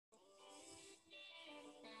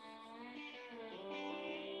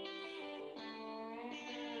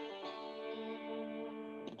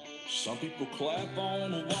Some people clap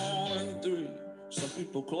on a 1 and 3. Some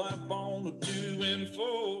people clap on a 2 and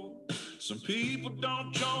 4. Some people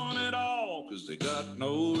don't join at all because they got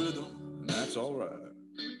no rhythm, and that's all right.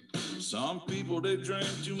 Some people, they drink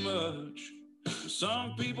too much.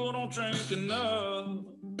 Some people don't drink enough.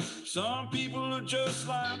 Some people are just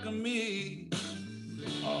like me.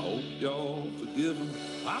 I hope y'all forgive them.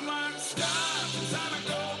 I'm like stars inside a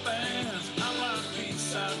gold bands. I'm like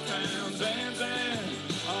peace-side towns, and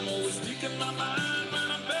I'm always speaking my mind, man.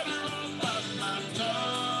 I'm better off biting my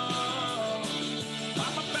tongue.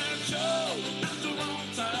 I'm a bad show at the wrong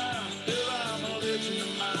time. If I'm a legend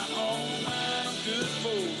in my own mind, I'm good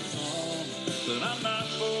for some, but I'm not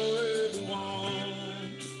for everyone.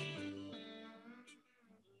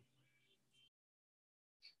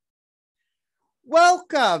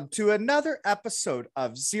 Welcome to another episode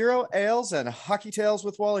of Zero Ales and Hockey Tales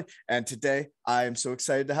with Wally. And today I am so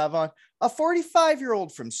excited to have on a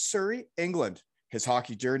 45-year-old from Surrey, England. His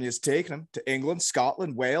hockey journey has taken him to England,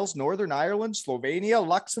 Scotland, Wales, Northern Ireland, Slovenia,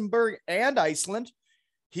 Luxembourg, and Iceland.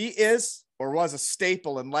 He is or was a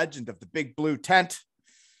staple and legend of the Big Blue Tent,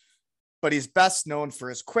 but he's best known for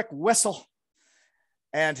his quick whistle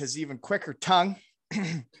and his even quicker tongue,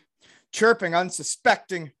 chirping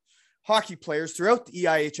unsuspecting hockey players throughout the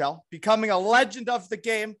EIHL, becoming a legend of the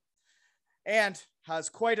game, and has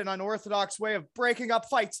quite an unorthodox way of breaking up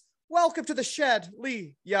fights. Welcome to the shed,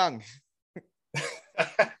 Lee Young.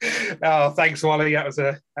 Oh, thanks, Wally. That was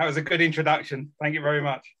a good introduction. Thank you very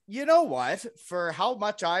much. You know what? For how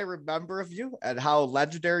much I remember of you and how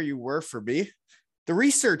legendary you were for me, the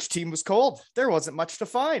research team was cold. There wasn't much to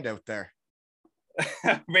find out there.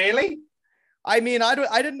 Really? I mean, I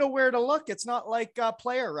didn't know where to look. It's not like a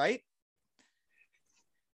player, right?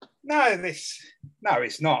 No, it's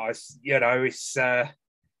not.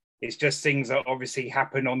 It's just things that obviously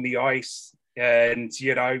happen on the ice, and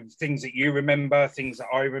things that you remember, things that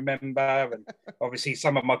I remember, and obviously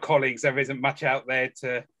some of my colleagues. There isn't much out there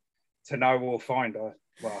to know or find.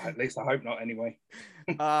 Well, at least I hope not. Anyway.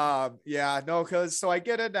 So I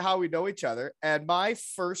get into how we know each other, and my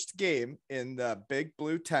first game in the Big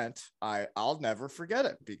Blue Tent, I'll never forget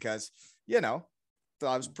it because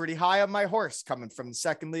I was pretty high on my horse coming from the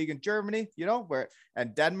second league in Germany,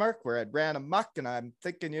 and Denmark, where I'd ran amok, and I'm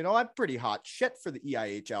thinking, I'm pretty hot shit for the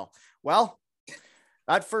EIHL. Well,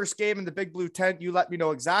 that first game in the Big Blue Tent, you let me know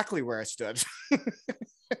exactly where I stood.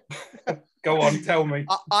 Go on, tell me.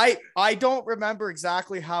 I don't remember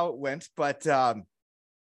exactly how it went, but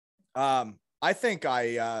I think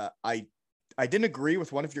I didn't agree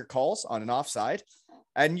with one of your calls on an offside,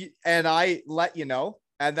 and I let you know.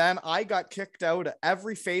 And then I got kicked out.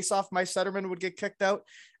 Every face-off, my centerman would get kicked out.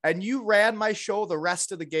 And you ran my show the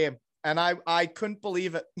rest of the game. And I couldn't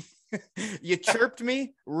believe it. You chirped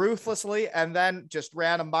me ruthlessly and then just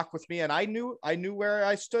ran amok with me. And I knew where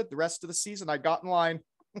I stood the rest of the season. I got in line.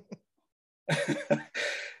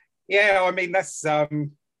 Yeah, I mean, that's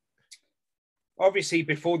obviously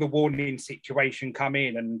before the warning situation come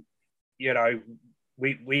in, and,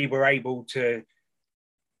 we were able to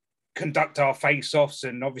conduct our face-offs,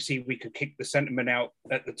 and obviously we could kick the centerman out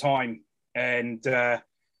at the time. And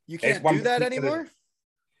you can't do that anymore.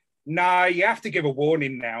 No, you have to give a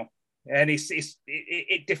warning now, and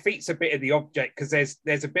it defeats a bit of the object, because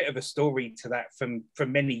there's a bit of a story to that from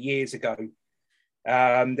many years ago.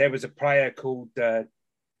 There was a player called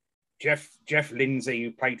Jeff Lindsay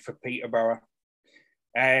who played for Peterborough,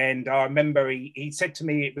 and I remember he said to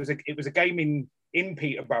me it was a game in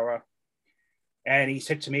Peterborough. And he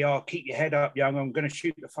said to me, "Oh, keep your head up, young. I'm going to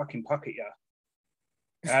shoot the fucking puck at you."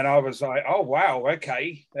 And I was like, "Oh, wow,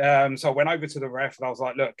 okay." So I went over to the ref and I was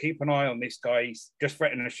like, "Look, keep an eye on this guy. He's just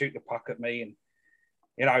threatening to shoot the puck at me."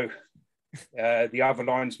 And, the other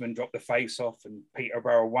linesman dropped the face off and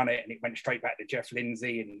Peterborough won it. And it went straight back to Jeff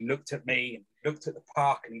Lindsay. And he looked at me and looked at the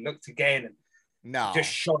puck and he looked again and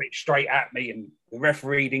just shot it straight at me. And the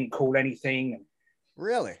referee didn't call anything. And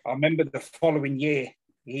really? I remember the following year,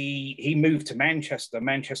 he moved to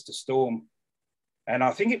Manchester Storm, and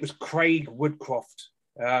I think it was Craig Woodcroft,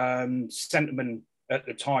 centerman at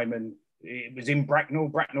the time, and it was in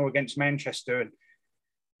Bracknell against Manchester, and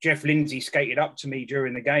Jeff Lindsay skated up to me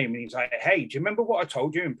during the game, and he's like, "Hey, do you remember what I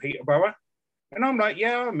told you in Peterborough?" And I'm like,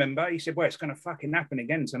 "Yeah, I remember." He said, "Well, it's going to fucking happen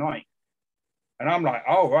again tonight." And I'm like,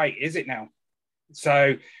 "Oh, right, is it now?"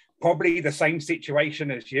 So probably the same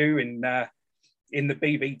situation as you in the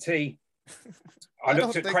BBT. I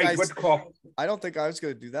looked at Craig Woodcroft. I don't think I was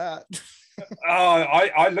going to do that.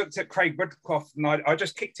 I looked at Craig Woodcroft and I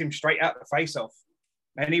just kicked him straight out the face-off.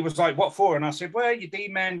 And he was like, "What for?" And I said, "Well, your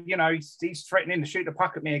D-man, he's threatening to shoot the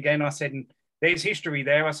puck at me again." I said, "And there's history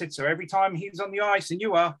there." I said, "So every time he's on the ice and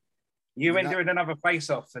you are, You went doing another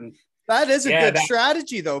face-off, and that is a good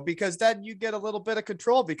strategy, though, because then you get a little bit of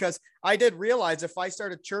control. Because I did realize if I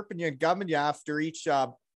started chirping you and gumming you after each,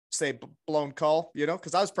 say, blown call,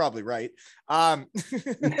 because I was probably right. But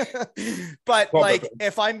like,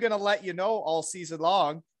 if I'm going to let you know all season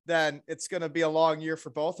long, then it's going to be a long year for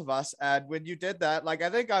both of us. And when you did that, like, I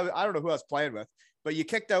think I don't know who I was playing with, but you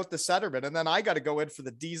kicked out the centerman, and then I got to go in for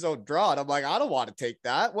the D zone draw. And I'm like, I don't want to take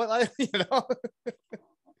that.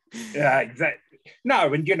 Yeah, exactly.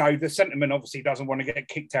 No, and the sentiment obviously doesn't want to get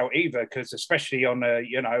kicked out either, because especially on a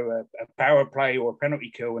power play or a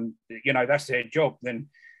penalty kill, and that's their job. Then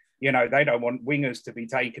they don't want wingers to be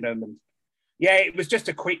taking them. And yeah, it was just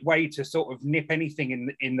a quick way to sort of nip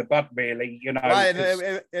anything in the bud, really.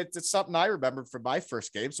 Right, it's something I remembered from my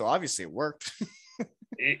first game, so obviously it worked.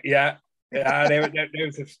 Yeah,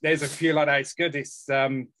 there's a few like that. It's good. It's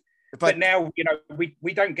but now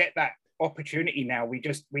we don't get that opportunity now.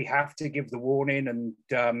 We have to give the warning, and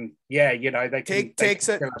they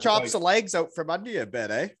chops the legs out from under you a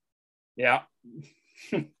bit, eh? Yeah.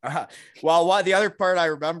 Well, the other part I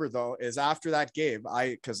remember though is after that game,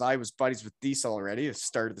 because I was buddies with Diesel already at the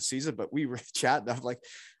start of the season, but we were chatting. I'm like,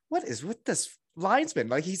 what is with this linesman?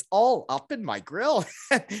 Like, he's all up in my grill.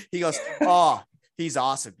 He goes, "Oh, he's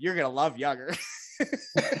awesome. You're gonna love Younger."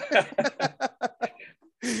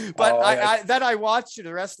 But then I watched you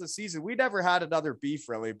the rest of the season. We never had another beef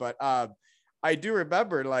really, but I do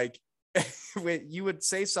remember, like, when you would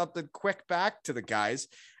say something quick back to the guys,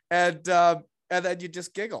 and then you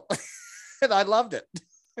just giggle. And I loved it.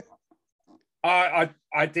 I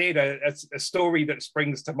did. A story that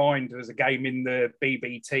springs to mind was a game in the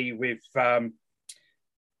BBT with,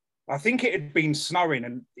 I think it had been snowing,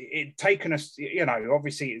 and it'd taken us,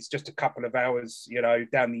 obviously it's just a couple of hours,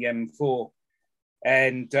 down the M4.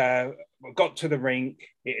 And we got to the rink.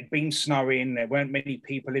 It had been snowing. There weren't many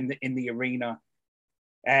people in the arena.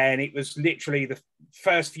 And it was literally the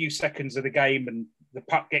first few seconds of the game, and the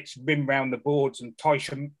puck gets rimmed round the boards, and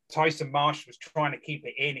Tyson Marsh was trying to keep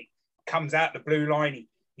it in. It comes out the blue line.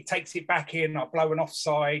 He takes it back in. I blow an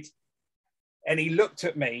offside. And he looked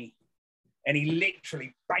at me, and he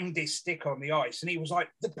literally banged his stick on the ice. And he was like,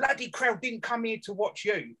 "The bloody crowd didn't come here to watch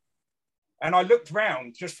you." And I looked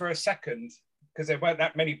round just for a second, because there weren't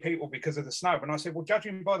that many people because of the snow. And I said, "Well,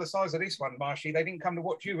 judging by the size of this one, Marshy, they didn't come to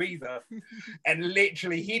watch you either." And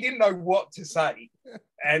literally, he didn't know what to say.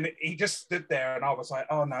 And he just stood there, and I was like,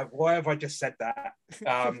 "Oh no, why have I just said that?"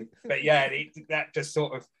 But yeah, that just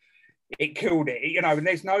sort of, it killed it. And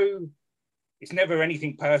it's never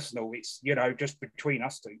anything personal. It's, just between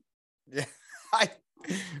us two. Yeah,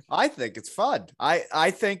 I think it's fun.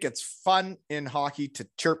 I think it's fun in hockey to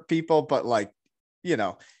chirp people, but like,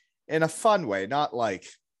 in a fun way, not like,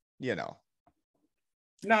 No,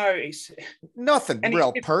 it's nothing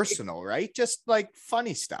real personal, right? Just like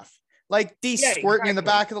funny stuff. Like squirting in the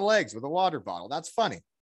back of the legs with a water bottle. That's funny.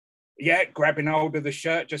 Yeah, grabbing hold of the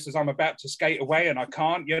shirt just as I'm about to skate away and I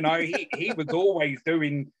can't, he was always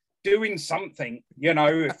doing something,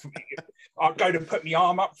 if I'd go to put my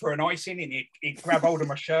arm up for an icing, and he'd grab hold of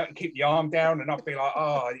my shirt and keep the arm down, and I'd be like,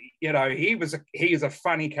 oh, he is a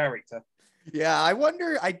funny character. Yeah,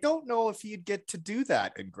 I don't know if he'd get to do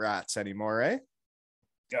that in Graz anymore, eh?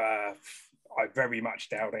 I very much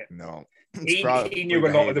doubt it. No. He knew a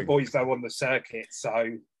lot of the boys though on the circuit,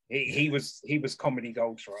 so he was comedy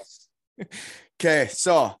gold for us. Okay,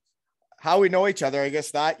 so how we know each other, I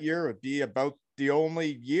guess that year would be about the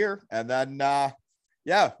only year. And then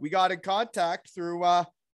we got in contact through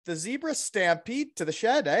the Zebra Stampede to the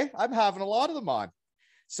Shed, eh? I'm having a lot of them on.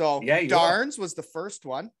 So Darns was the first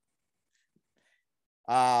one.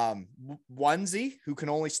 Onesie, who can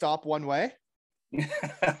only stop one way.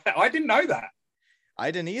 I didn't know that.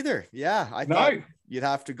 I didn't either. Yeah, I thought you'd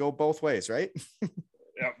have to go both ways, right?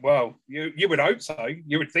 Well, you would hope so.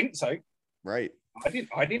 You would think so, right?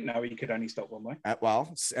 I didn't know he could only stop one way.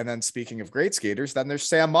 Well, and then speaking of great skaters, then there's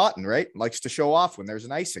Sam Motton, right? Likes to show off when there's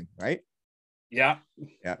an icing, right? Yeah.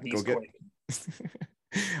 Go get.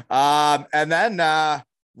 And then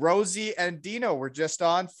Rosie and Dino were just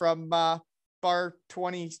on from bar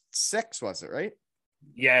 26, was it, right?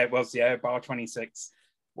 Yeah, it was. Yeah, bar 26.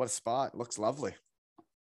 What a spot. Looks lovely.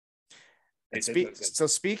 So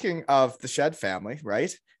speaking of the Shed family,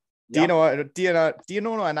 right? Yep.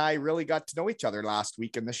 Dino and I really got to know each other last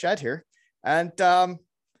week in the Shed here. And I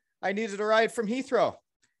needed a ride from Heathrow.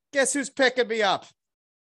 Guess who's picking me up?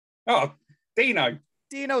 Oh, Dino.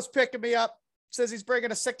 Dino's picking me up. Says he's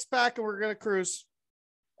bringing a 6-pack and we're going to cruise.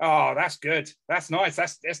 Oh, that's good. That's nice.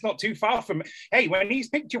 That's not too far from me. Hey, when he's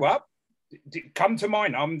picked you up, come to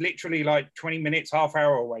mine. I'm literally like 20 minutes, half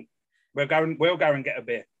hour away. We'll go and get a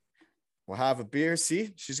beer. We'll have a beer.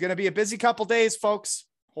 See, she's going to be a busy couple days, folks.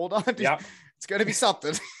 Hold on. Yeah. It's going to be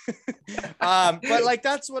something. But like,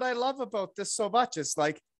 that's what I love about this so much. It's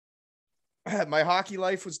like my hockey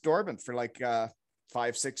life was dormant for like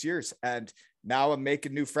 5-6 years. And now I'm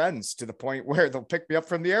making new friends to the point where they'll pick me up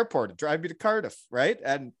from the airport and drive me to Cardiff. Right.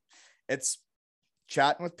 And it's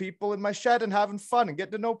chatting with people in my shed and having fun and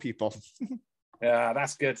getting to know people. Yeah,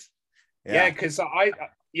 that's good. Yeah, because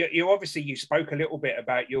you obviously you spoke a little bit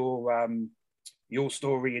about your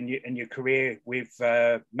story and your career with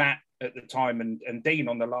Matt at the time and Dean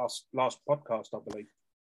on the last podcast, I believe.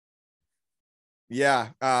 Yeah.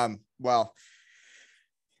 Well,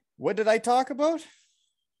 what did I talk about?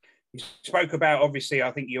 You spoke about, obviously,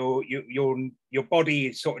 I think your body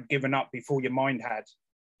is sort of given up before your mind had.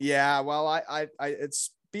 Yeah. Well, I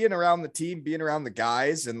it's being around the team, being around the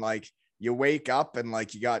guys, and like you wake up and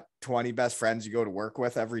like you got 20 best friends you go to work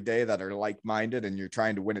with every day that are like-minded and you're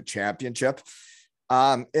trying to win a championship.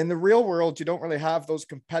 In the real world, you don't really have those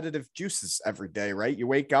competitive juices every day, right? You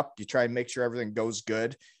wake up, you try and make sure everything goes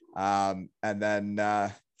good. And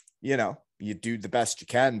then, you do the best you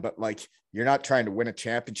can, but like, you're not trying to win a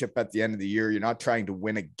championship at the end of the year. You're not trying to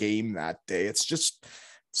win a game that day. It's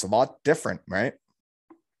a lot different, right?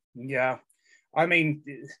 Yeah. I mean,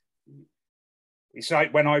 it's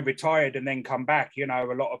like when I retired and then come back, a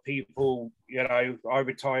lot of people, I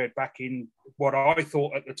retired back in what I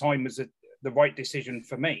thought at the time was the right decision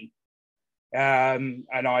for me. And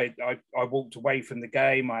I walked away from the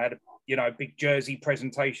game. I had a big jersey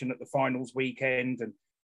presentation at the finals weekend. And,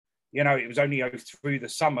 it was only through the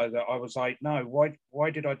summer that I was like, no, why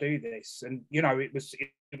did I do this? And, it was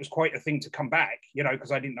quite a thing to come back,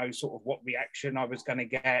 because I didn't know sort of what reaction I was going to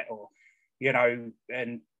get or,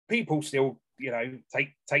 and people still,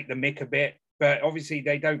 take the mick a bit, but obviously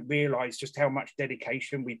they don't realize just how much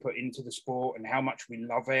dedication we put into the sport and how much we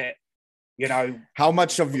love it. How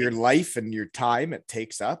much of your life and your time it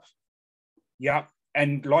takes up. Yeah.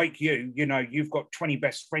 And like you've got 20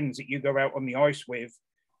 best friends that you go out on the ice with,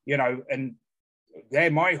 and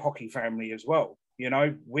they're my hockey family as well.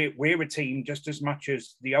 We're a team just as much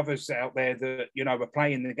as the others out there that, are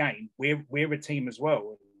playing the game. We're a team as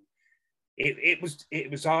well. It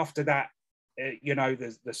was after that,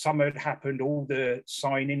 the summer had happened, all the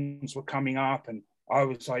signings were coming up, and I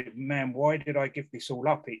was like, man, why did I give this all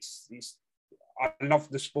up? I love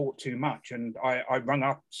the sport too much. And I rung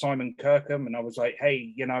up Simon Kirkham and I was like,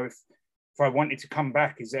 hey, if I wanted to come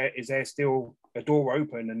back, is there still a door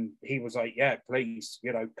open? And he was like, yeah, please,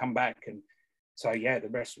 come back. And so, yeah, the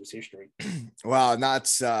rest was history. Well, and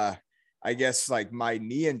that's, I guess, like my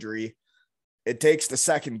knee injury, it takes the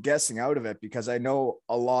second guessing out of it, because I know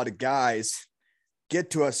a lot of guys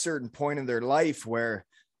get to a certain point in their life where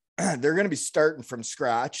they're going to be starting from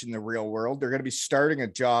scratch in the real world. They're going to be starting a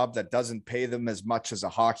job that doesn't pay them as much as a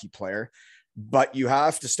hockey player, but you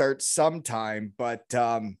have to start sometime. But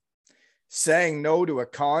saying no to a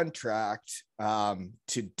contract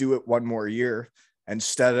to do it one more year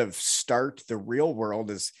instead of start the real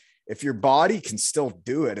world is, if your body can still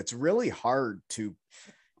do it, it's really hard to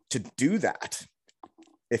do that.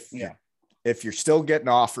 If you're still getting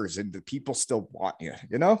offers and the people still want you,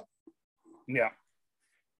 Yeah.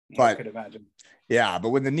 But I could imagine. Yeah, but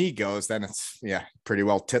when the knee goes, then it's pretty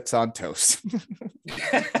well tits on toast.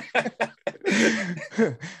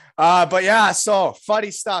 But yeah, so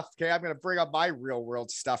funny stuff. Okay, I'm gonna bring up my real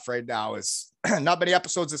world stuff right now. Is not many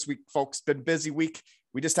episodes this week, folks. Been busy week.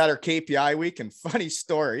 We just had our KPI week, and funny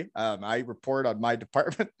story. I report on my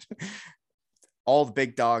department. All the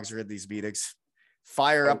big dogs are in these meetings.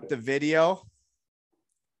 Fire up the video.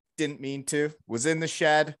 Didn't mean to. Was in the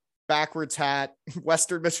shed. Backwards hat,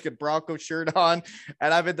 Western Michigan Bronco shirt on,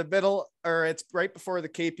 and I'm in the middle, or it's right before the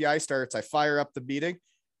KPI starts. I fire up the meeting,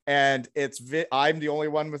 and I'm the only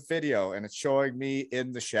one with video, and it's showing me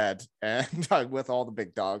in the shed and with all the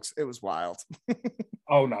big dogs. It was wild.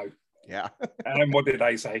 Oh no. Yeah. And what did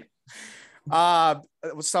I say?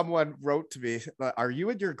 Someone wrote to me, "Are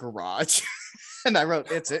you in your garage?" And I wrote,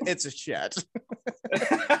 "It's a shed."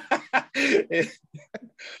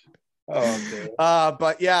 Oh,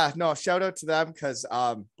 but yeah, no, shout out to them, because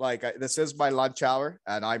this is my lunch hour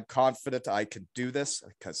and I'm confident I can do this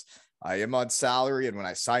because I am on salary. And when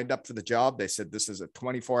I signed up for the job, they said this is a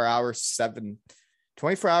 24-hour,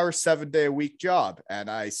 7-day a week job. And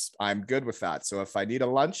I'm good with that. So if I need a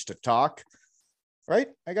lunch to talk, right,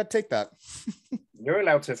 I got to take that. You're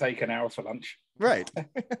allowed to take an hour for lunch. Right.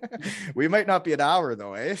 We might not be an hour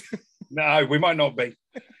though, eh? No, we might not be.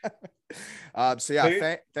 So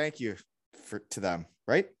yeah, thank you to them,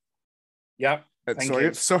 right? Yeah.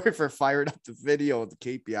 Sorry for firing up the video of the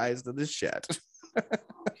KPIs to the shed.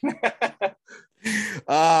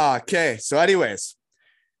 Okay. So, anyways,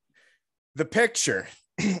 the picture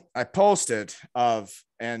I posted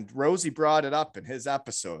and Rosie brought it up in his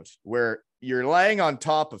episode where you're laying on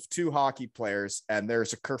top of two hockey players and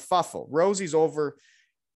there's a kerfuffle. Rosie's over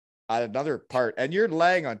at another part and you're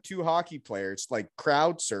laying on two hockey players, like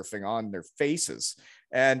crowd surfing on their faces.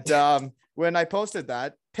 And when I posted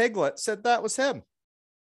that, Piglet said that was him.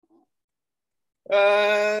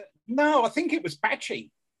 No, I think it was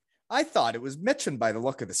Batchy. I thought it was Mitchin by the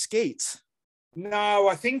look of the skates. No,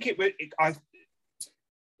 I think it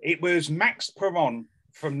was Max Perron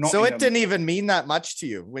from Nottingham. So it didn't even mean that much to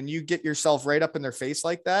you when you get yourself right up in their face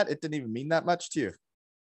like that. It didn't even mean that much to you.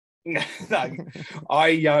 No,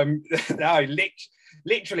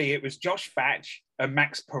 literally it was Josh Batch and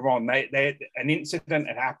Max Perron. They an incident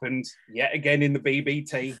had happened yet again in the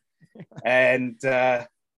BBT, and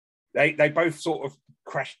they both sort of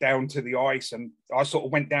crashed down to the ice, and I sort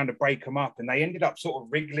of went down to break them up, and they ended up sort of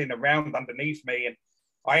wriggling around underneath me, and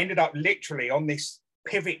I ended up literally on this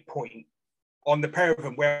pivot point on the pair of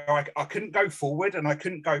them where I couldn't go forward and I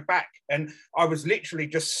couldn't go back, and I was literally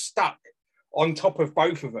just stuck on top of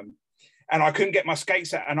both of them, and I couldn't get my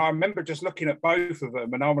skates out. And I remember just looking at both of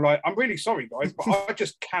them, and I'm like, I'm really sorry, guys, but I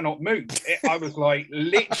just cannot move. I was like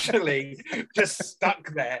literally just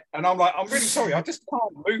stuck there, and I'm like, I'm really sorry, I just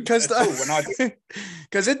can't move at all.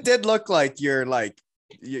 Because it did look like your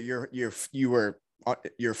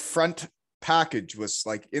front package was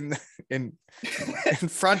like in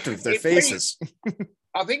front of their faces.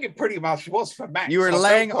 I think it pretty much was for Max. You were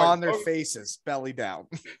laying on their faces, belly down.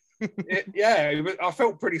 I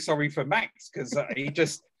felt pretty sorry for Max because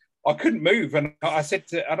I couldn't move, and I said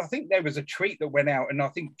and I think there was a tweet that went out, and I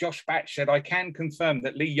think Josh Batch said, "I can confirm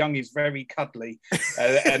that Lee Young is very cuddly,"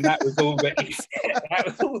 and that was all that he said. That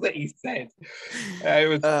was all that he said.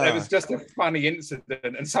 It was just a funny incident,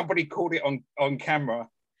 and somebody caught it on camera.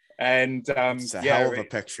 And it's a hell of a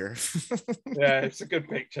picture. Yeah, it's a good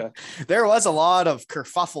picture. There was a lot of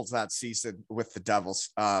kerfuffles that season with the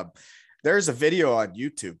Devils. There's a video on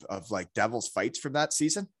YouTube of like Devils fights from that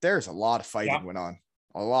season. There's a lot of fighting went on.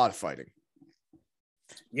 A lot of fighting.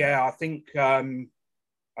 Yeah, I think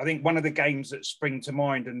one of the games that spring to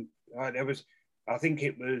mind, and I think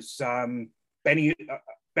it was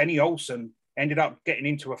Benny Olsen ended up getting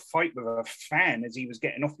into a fight with a fan as he was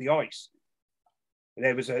getting off the ice.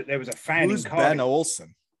 There was a fan. Who's in Cardiff. Ben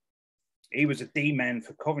Olsen? He was a D-man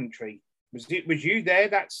for Coventry. Was you there?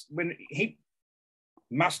 That's when he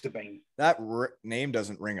must have been. That name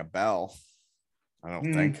doesn't ring a bell. I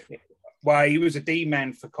don't think. Well, he was a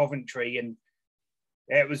D-man for Coventry, and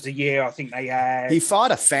it was the year I think they had. He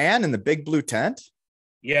fought a fan in the big blue tent.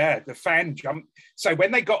 Yeah, the fan jumped. So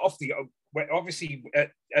when they got off obviously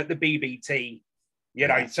at the BBT.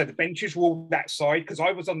 So the benches were all that side, because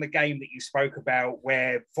I was on the game that you spoke about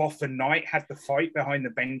where Voff and Knight had the fight behind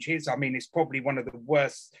the benches. I mean, it's probably one of the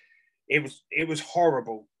worst. It was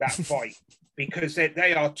horrible, that fight, because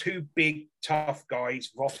they are two big, tough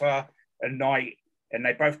guys, Voffer and Knight, and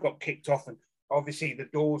they both got kicked off. And obviously the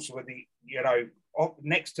doors were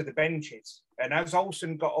next to the benches. And as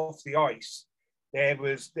Olsen got off the ice, there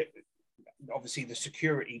was obviously the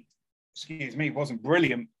security, wasn't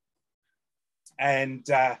brilliant. And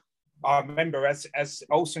I remember as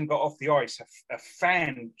Olsen got off the ice, a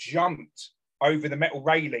fan jumped over the metal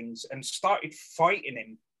railings and started fighting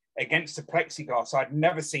him against the plexiglass. I'd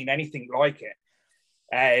never seen anything like it.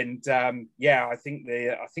 And I think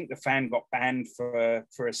the fan got banned for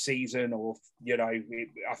a season, or I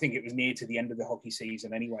think it was near to the end of the hockey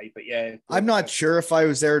season anyway. But yeah, I'm not sure if I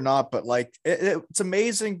was there or not, but like it's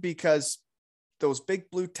amazing because those big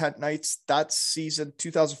blue tent nights that season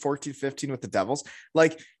 2014-15 with the Devils,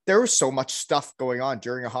 like there was so much stuff going on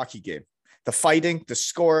during a hockey game. The fighting, the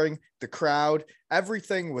scoring, the crowd,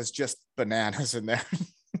 everything was just bananas in there.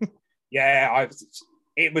 Yeah,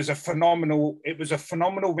 it was a phenomenal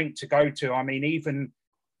rink to go to. I mean, even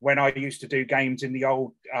when I used to do games in the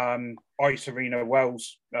old Ice Arena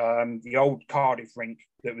Wells, the old Cardiff rink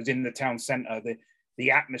that was in the town centre, the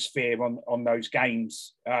atmosphere on those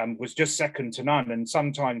games was just second to none. And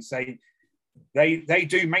sometimes they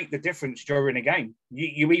do make the difference during a game.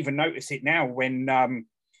 You even notice it now when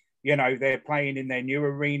they're playing in their new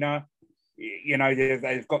arena.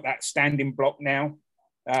 They've got that standing block now.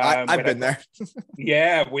 I've been there.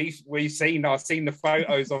 Yeah, I've seen the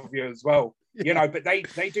photos of you as well. Yeah. But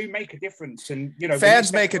they do make a difference, and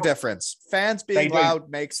fans make a difference. Fans being loud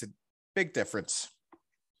makes a big difference.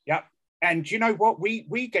 Yeah. And you know what?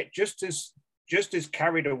 We get just as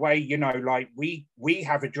carried away, like we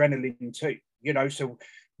have adrenaline too, so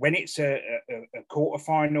when it's a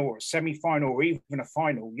quarterfinal or a semi-final or even a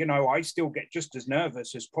final, you know, I still get just as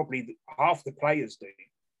nervous as probably half the players do.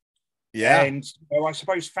 Yeah. And I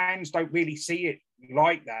suppose fans don't really see it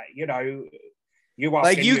like that. You know, you are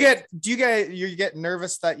like you get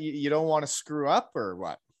nervous that you don't want to screw up or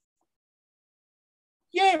what?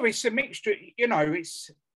 Yeah, it's a mixture. You know, it's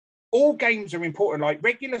all games are important. Like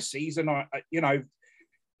regular season, you know,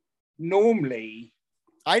 normally.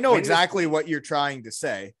 I know exactly what you're trying to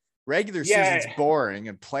say. Regular season's boring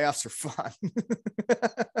and playoffs are fun.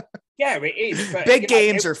 Yeah, it is. But, big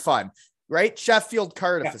games are fun, right? Sheffield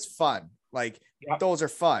Cardiff is fun. Like those are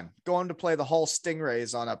fun. Going to play the Hull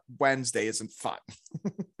Stingrays on a Wednesday isn't fun.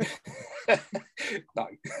 No,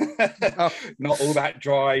 not all that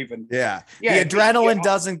drive and the adrenaline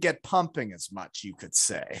doesn't get pumping as much, you could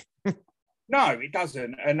say. No, it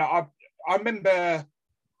doesn't. And I remember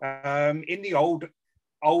in the old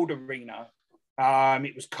arena,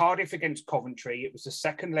 it was Cardiff against Coventry. It was the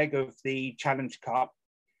second leg of the Challenge Cup,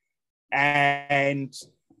 and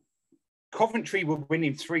Coventry were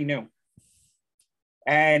winning 3-0.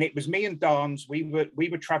 And it was me and Darns. We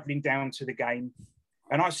were travelling down to the game,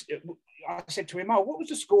 and I said to him, "Oh, what was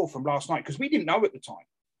the score from last night?" Because we didn't know at the time.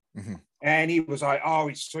 Mm-hmm. And he was like, "Oh,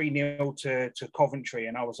 it's 3-0 to Coventry,"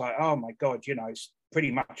 and I was like, "Oh my God, you know, it's pretty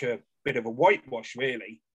much a bit of a whitewash,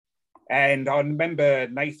 really." And I remember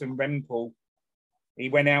Nathan Rempel, he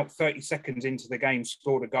went out 30 seconds into the game,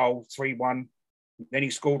 scored a goal, 3-1. Then he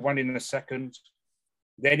scored one in the second.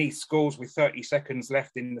 Then he scores with 30 seconds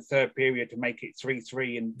left in the third period to make it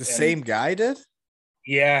 3-3. And the same guy did?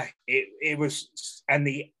 Yeah, it was, and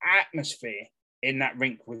the atmosphere in that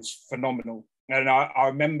rink was phenomenal. And I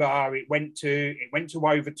remember it went to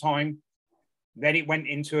overtime. Then it went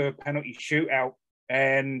into a penalty shootout.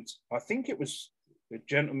 And I think it was a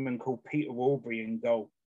gentleman called Peter Aubrey in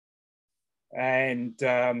goal. And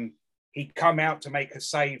he come out to make a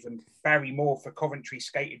save, and Barry Moore for Coventry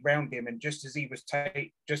skated round him. And just as he was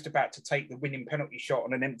just about to take the winning penalty shot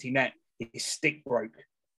on an empty net, his stick broke.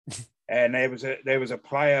 And there was a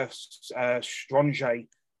player, Stronge,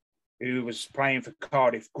 who was playing for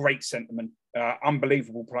Cardiff, great sentiment,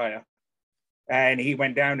 unbelievable player. And he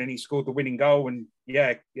went down and he scored the winning goal. And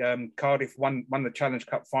Cardiff won the Challenge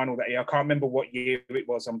Cup final that year. I can't remember what year it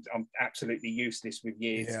was. I'm absolutely useless with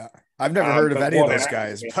years. Yeah, I've never heard of any of those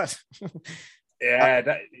guys, but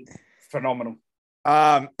yeah, phenomenal.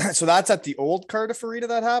 So that's at the old Cardiff Arena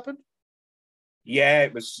that happened. Yeah,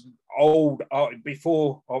 it was old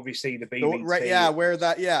before obviously the BBC. Right, where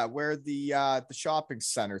the shopping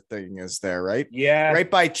center thing is there, right? Yeah, right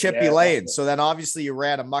by Chippy Lane. So then obviously you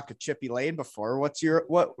ran amok at Chippy Lane before.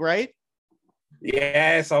 Right?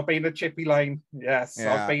 Yes, I've been to Chippy Lane. Yes,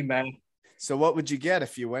 I've been there. So what would you get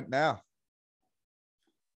if you went now?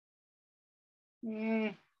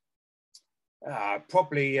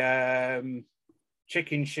 Probably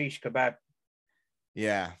chicken shish kebab.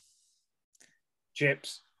 Yeah.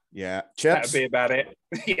 Chips. Yeah, chips. That'd be about it.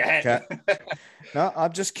 Yeah. Okay. No,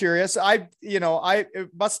 I'm just curious. It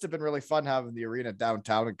must have been really fun having the arena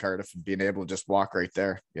downtown in Cardiff and being able to just walk right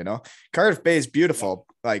there. You know, Cardiff Bay is beautiful.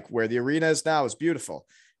 Like where the arena is now is beautiful,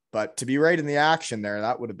 but to be right in the action there,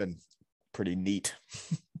 that would have been pretty neat.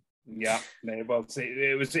 Yeah, well,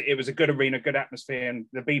 it was a good arena, good atmosphere, and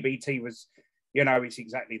the BBT was, it's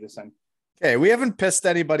exactly the same. Okay, we haven't pissed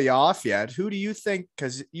anybody off yet. Who do you think?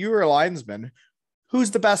 Because you were a linesman.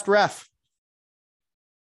 Who's the best ref?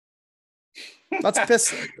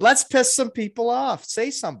 Let's piss some people off.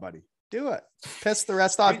 Say somebody. Do it. Piss the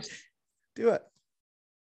rest off. Do it.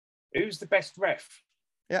 Who's the best ref?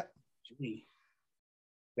 Yeah. Gee.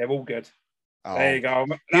 They're all good. Oh, there you go.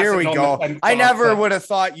 Here we go. I never would have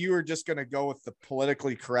thought you were just going to go with the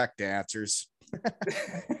politically correct answers. That's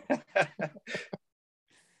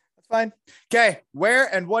fine. Okay. Where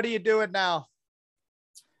and what are you doing now?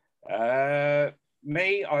 I'm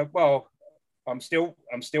still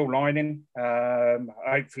lining.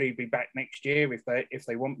 Hopefully be back next year if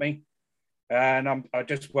they want me. And I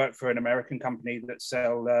just work for an American company that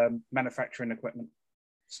sell manufacturing equipment.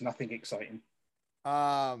 It's nothing exciting.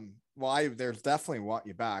 There's definitely want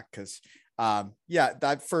you back because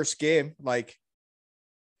that first game, like,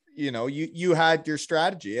 you had your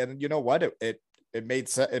strategy, and you know what, it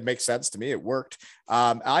makes sense to me. It worked.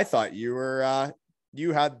 I thought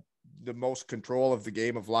you had the most control of the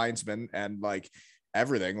game of linesman and like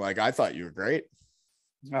everything. Like I thought you were great.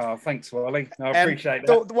 Oh, thanks, Wally. I appreciate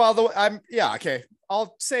that. Okay.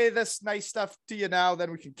 I'll say this nice stuff to you now,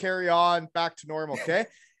 then we can carry on back to normal. Okay.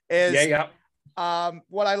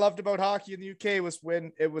 What I loved about hockey in the UK was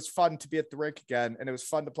when it was fun to be at the rink again, and it was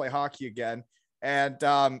fun to play hockey again.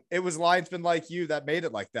 And it was linesmen like you that made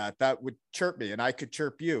it like that, that would chirp me and I could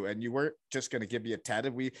chirp you. And you weren't just going to give me a 10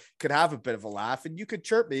 and we could have a bit of a laugh and you could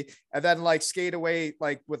chirp me and then like skate away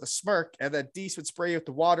like with a smirk. And then Deese would spray you with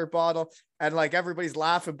the water bottle and like everybody's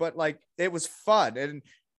laughing, but like it was fun. And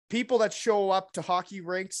people that show up to hockey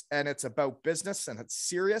rinks and it's about business and it's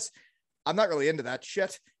serious, I'm not really into that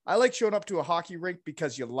shit. I like showing up to a hockey rink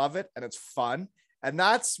because you love it and it's fun. And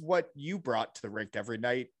that's what you brought to the rink every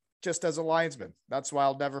night, just as a linesman. That's why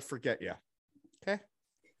I'll never forget you. Okay.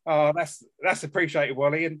 Oh, that's appreciated,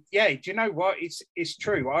 Wally. And yeah, do you know what? It's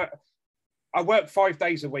true. I work 5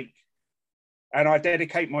 days a week and I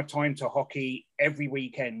dedicate my time to hockey every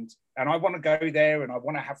weekend. And I want to go there and I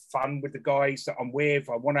want to have fun with the guys that I'm with.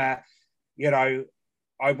 I want to,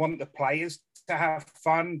 I want the players to have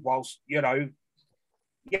fun whilst,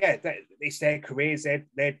 it's their careers.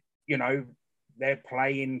 They're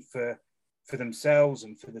playing for themselves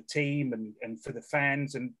and for the team and for the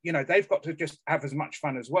fans. And, they've got to just have as much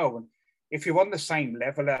fun as well. And if you're on the same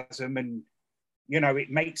level as them and, it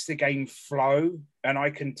makes the game flow and I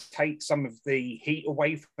can take some of the heat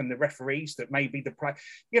away from the referees that maybe the play,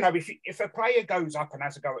 if a player goes up and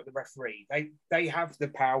has a go at the referee, they have the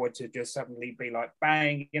power to just suddenly be like,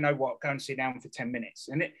 bang, you know what, go and sit down for 10 minutes.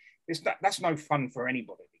 And that's no fun for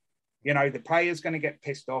anybody. The player's going to get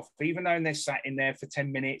pissed off, even though they're sat in there for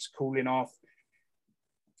 10 minutes, cooling off.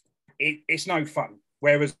 It's no fun.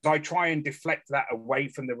 Whereas I try and deflect that away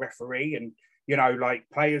from the referee and, like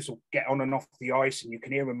players will get on and off the ice and you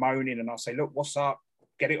can hear them moaning and I'll say, look, what's up?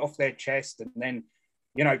 Get it off their chest and then,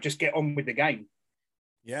 just get on with the game.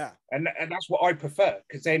 Yeah. And that's what I prefer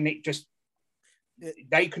because then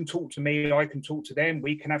they can talk to me, I can talk to them,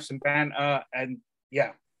 we can have some banter and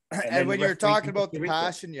yeah. And when you're talking about the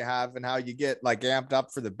passion you have and how you get like amped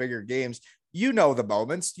up for the bigger games, the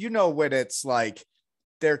moments, when it's like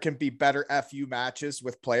there can be better FU matches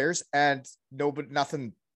with players and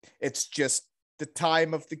nothing. It's just the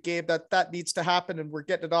time of the game that needs to happen and we're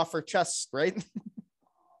getting it off our chests, right?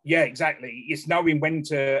 Yeah, exactly. It's knowing when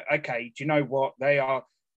to, okay, do you know what they are?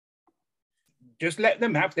 Just let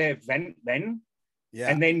them have their event then. Yeah.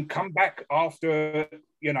 And then come back after,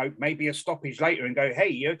 maybe a stoppage later and go, hey,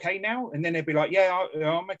 you okay now? And then they'd be like, yeah,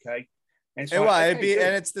 I'm okay. And it's,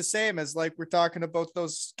 and it's the same as like we're talking about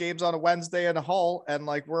those games on a Wednesday in a Hull and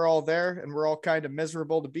like we're all there and we're all kind of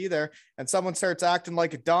miserable to be there. And someone starts acting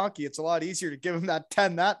like a donkey. It's a lot easier to give them that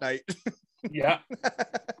 10 that night. Yeah.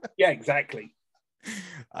 Yeah, exactly.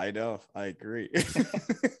 I know. I agree.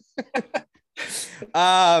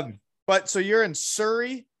 But so you're in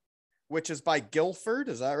Surrey, which is by Guildford.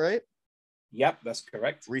 Is that right? Yep, that's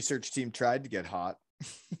correct. Research team tried to get hot.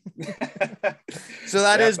 So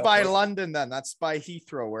that is by London then. That's by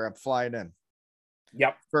Heathrow where I'm flying in.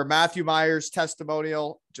 Yep. For Matthew Myers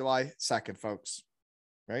testimonial, July 2nd, folks.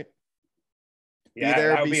 Right? Yeah, be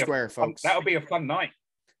there, be square, folks. That'll be a fun night.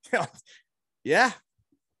 Yeah.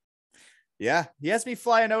 Yeah. He has me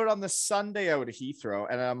flying out on the Sunday out of Heathrow.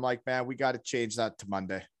 And I'm like, man, we got to change that to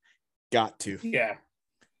Monday. Got to. Yeah.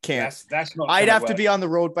 Can't. That's not. I'd have to be on the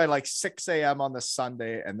road by like 6 a.m. on the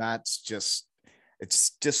Sunday. And that's just,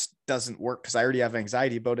 it's just doesn't work because I already have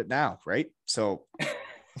anxiety about it now. Right. So.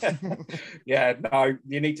 Yeah, no,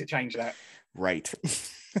 you need to change that. Right.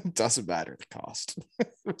 Doesn't matter the cost.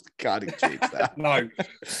 Gotta change that. No.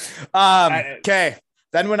 Okay.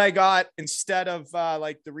 Then when I got, instead of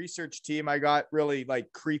like the research team, I got really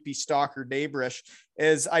like creepy stalker neighborish,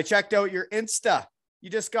 is I checked out your Insta. You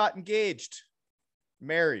just got engaged.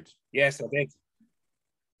 Married. Yes, I did.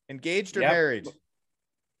 Engaged or married?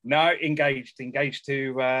 No, engaged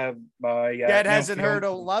to my Dad hasn't heard a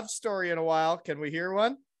love story in a while. Can we hear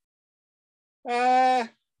one? It's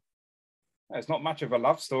not much of a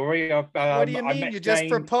love story. What do you mean? You just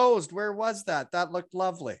proposed. Where was that? That looked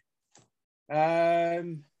lovely. Oh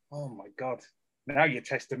my God. Now you're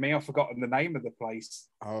testing me. I've forgotten the name of the place.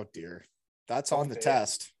 Oh dear. That's on the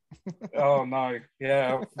test. Oh no.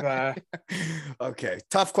 Yeah. Okay.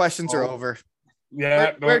 Tough questions are over.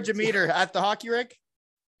 Yeah. Where'd you meet her? At the hockey rink?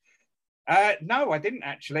 No, I didn't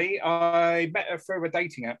actually. I met her through a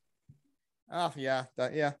dating app. Oh yeah.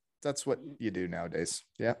 That's what you do nowadays.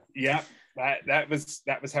 Yeah. Yeah. That was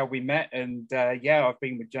how we met. And I've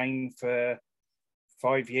been with Jane for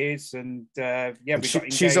 5 years. And we got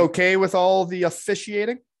engaged. She's okay with all the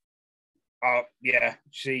officiating? Yeah.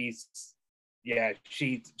 She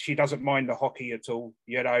doesn't mind the hockey at all.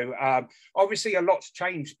 Obviously a lot's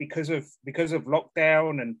changed because of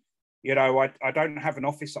lockdown, and I don't have an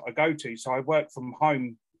office that I go to, so I work from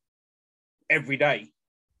home every day.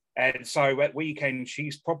 And so at weekend,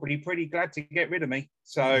 she's probably pretty glad to get rid of me.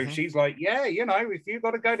 So she's like, yeah, you know, if you've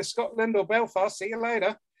got to go to Scotland or Belfast, see you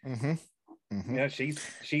later. Yeah,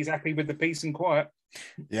 she's happy with the peace and quiet.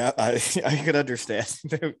 Yeah, I could understand.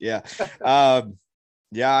 Yeah.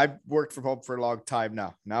 Yeah, I've worked from home for a long time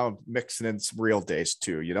now. Now I'm mixing in some real days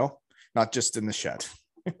too, you know, not just in the shed.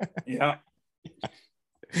 Yeah.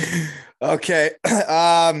 Okay.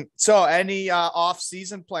 So any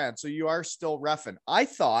off-season plans? So you are still reffing. I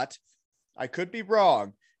thought, I could be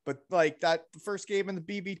wrong, but like that first game in the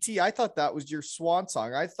BBT, I thought that was your swan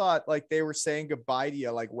song. I thought like they were saying goodbye to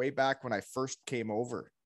you like way back when I first came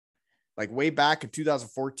over. Like way back in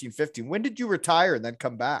 2014, 15. When did you retire and then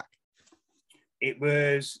come back? It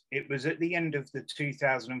was at the end of the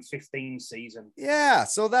 2015 season. Yeah,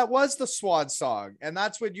 so that was the swan song, and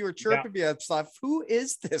that's when you were chirping me and stuff. Who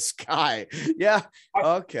is this guy? Yeah,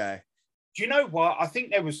 okay. Do you know what? I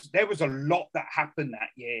think there was a lot that happened that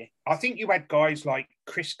year. I think you had guys like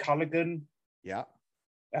Chris Culligan, yeah,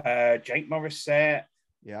 Jake Morissette,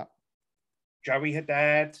 yeah, Joey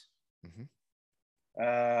Haddad.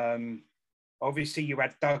 Obviously, you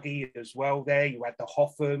had Dougie as well. There, you had the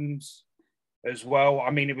Hoffams as well.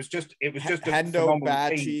 I mean, it was just a Hendo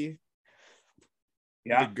Batchy,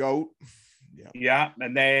 yeah, the GOAT, yeah,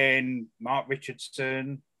 and then Mark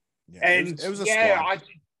Richardson, yeah, and it was a squad.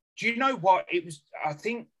 Do you know what it was? I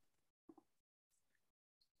think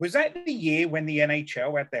was that the year when the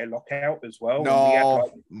NHL had their lockout as well.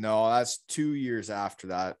 No, that's 2 years after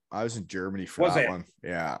that. I was in Germany for that one.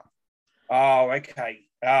 Yeah. Oh, okay.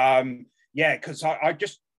 Yeah, because I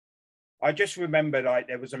just remember like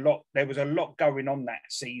there was a lot going on that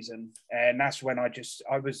season, and that's when I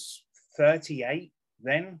was 38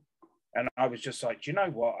 then, and I was just like, do you know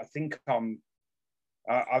what? I think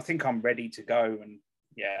I'm ready to go, and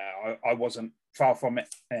yeah, I wasn't far from it,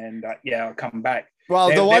 and I come back. Well,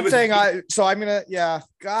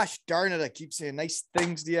 gosh darn it, I keep saying nice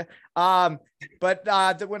things to you.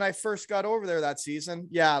 But when I first got over there that season,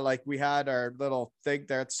 yeah, like we had our little thing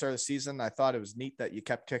there at the start of the season. I thought it was neat that you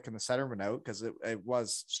kept kicking the centerman out because it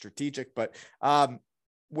was strategic. But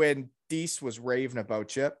when Deese was raving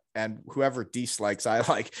about you, and whoever Deese likes, I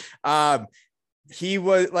like, he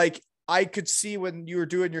was like, I could see when you were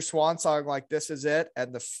doing your swan song, like this is it,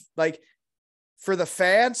 and for the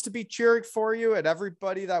fans to be cheering for you and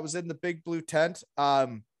everybody that was in the big blue tent,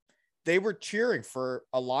 they were cheering for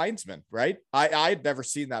a linesman, right? I'd never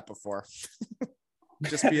seen that before.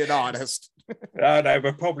 Just being honest. They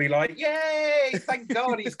were probably like, yay, thank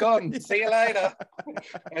God he's gone. See you later.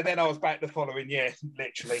 And then I was back the following year,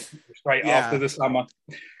 literally, straight after the summer.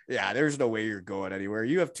 Yeah, there's no way you're going anywhere.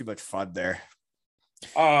 You have too much fun there.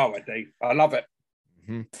 Oh, I do. I love it.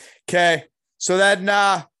 Okay. So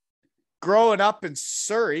then growing up in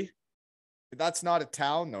Surrey, that's not a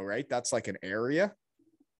town though, right? That's like an area.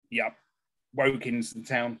 Yep. Wokin's the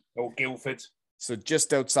town, or Guildford. So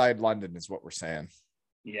just outside London is what we're saying.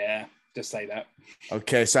 Yeah, just say that.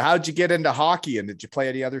 Okay. So how'd you get into hockey, and did you play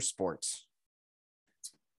any other sports?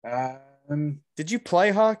 Did you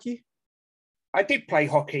play hockey? I did play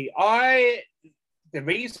hockey. The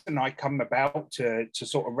reason I come about to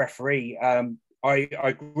sort of referee,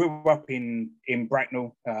 I grew up in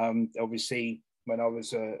Bracknell. Obviously, when I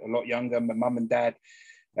was a lot younger, my mum and dad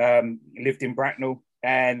lived in Bracknell,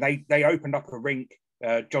 and they opened up a rink,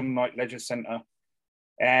 John Knight Leisure Centre,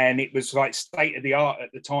 and it was like state of the art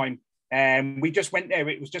at the time. And we just went there.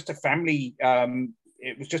 It was just a family.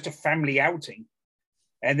 It was just a family outing.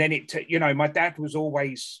 And then my dad was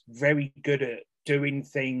always very good at doing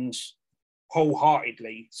things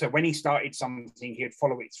wholeheartedly. So when he started something, he'd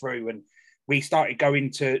follow it through, and we started going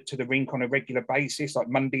to the rink on a regular basis, like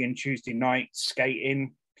Monday and Tuesday night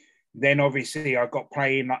skating. Then obviously I got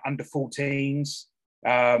playing like under 14s,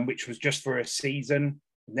 which was just for a season.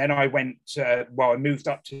 Then I I moved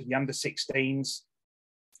up to the under 16s.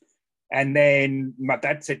 And then my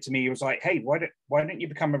dad said to me, he was like, hey, why don't you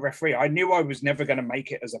become a referee? I knew I was never going to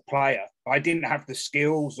make it as a player. I didn't have the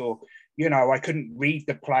skills, or, I couldn't read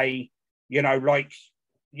the play,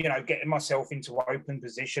 getting myself into open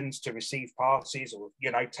positions to receive passes or,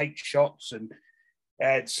 take shots.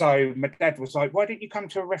 And so my dad was like, why don't you come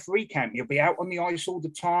to a referee camp? You'll be out on the ice all the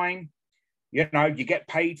time. You get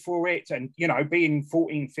paid for it. And, being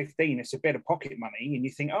 14, 15, it's a bit of pocket money. And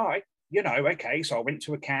you think, all right, okay. So I went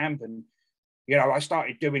to a camp, and, I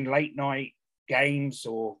started doing late night games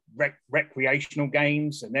or recreational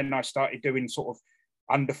games. And then I started doing sort of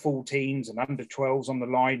under 14s and under 12s on the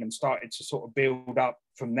line, and started to sort of build up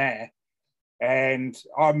from there. And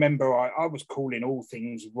I remember I was calling all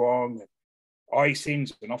things wrong,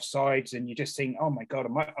 icings and offsides, and you just think, oh my God,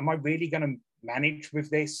 am I really going to manage with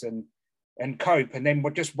this and cope. And then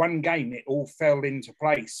with just one game, it all fell into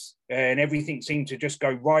place and everything seemed to just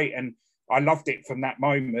go right. And I loved it from that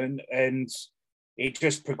moment, and it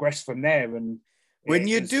just progressed from there. And when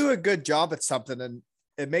you do a good job at something, and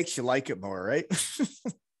it makes you like it more, right?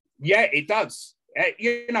 Yeah, it does.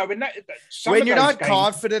 You know, when you're not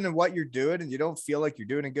confident in what you're doing and you don't feel like you're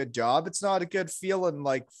doing a good job, it's not a good feeling,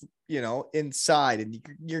 like, you know, inside and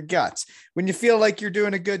your guts. When you feel like you're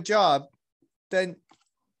doing a good job, then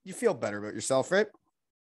you feel better about yourself, right?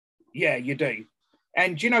 Yeah, you do.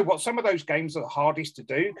 And you know what? Some of those games are the hardest to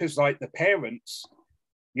do because, like, the parents,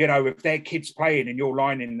 you know, if their kids playing and you're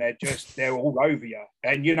lining, they're all over you.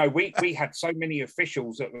 And, you know, we had so many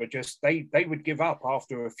officials that were just, they would give up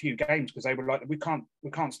after a few games because they were like, we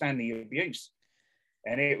can't stand the abuse.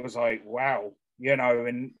 And it was like, wow, you know,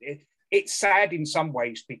 and it's sad in some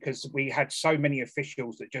ways because we had so many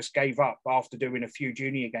officials that just gave up after doing a few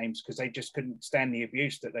junior games because they just couldn't stand the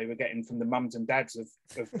abuse that they were getting from the mums and dads of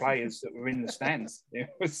players that were in the stands. It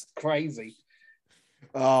was crazy.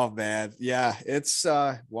 Oh man, yeah, it's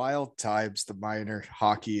wild times, the minor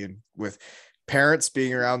hockey, and with parents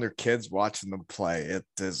being around their kids watching them play. It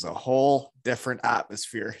is a whole different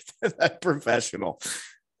atmosphere than that professional.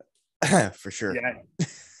 For sure.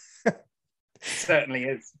 Yeah. Certainly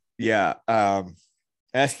is. Yeah.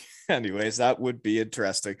 Anyways, that would be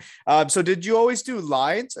interesting. So did you always do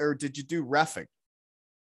lines or did you do reffing?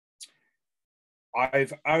 I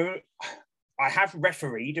have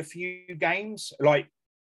refereed a few games, like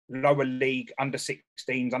lower league, under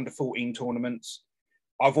 16s, under 14 tournaments.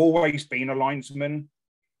 I've always been a linesman.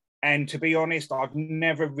 And to be honest, I've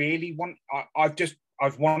never really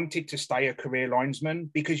I've wanted to stay a career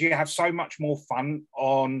linesman because you have so much more fun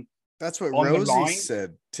on. That's what Rosie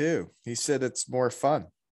said too. He said it's more fun.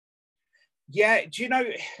 Yeah. Do you know,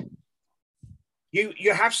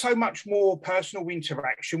 you have so much more personal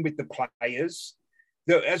interaction with the players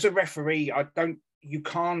that as a referee, you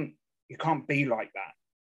can't be like that.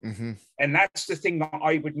 Mm-hmm. And that's the thing that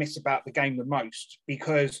I would miss about the game the most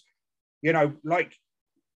because, you know, like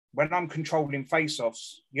when I'm controlling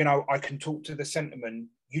face-offs, you know, I can talk to the centerman,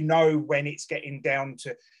 you know, when it's getting down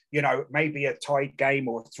to, you know, maybe a tied game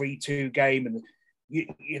or a 3-2 game and,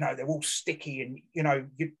 you know, they're all sticky and, you know,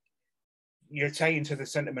 you're saying to the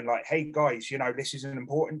centerman like, hey, guys, you know, this is an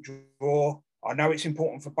important draw. I know it's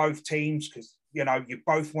important for both teams because, you know, you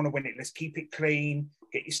both want to win it. Let's keep it clean,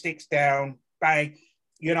 get your sticks down, bang.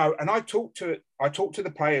 You know, and I talk to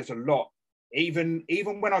the players a lot, even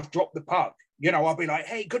when I've dropped the puck, you know, I'll be like,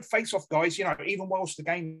 hey, good face off, guys, you know, even whilst the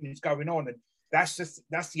game is going on. And that's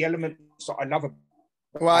the element that I love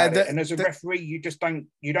about it. And as a referee, you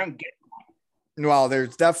don't get. Well,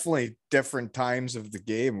 there's definitely different times of the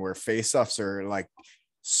game where face-offs are like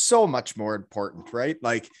so much more important, right?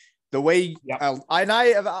 Like the way I've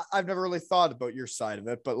never really thought about your side of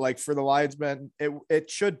it, but like for the linesmen,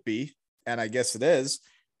 it should be, and I guess it is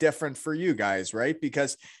different for you guys, right?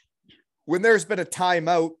 Because when there's been a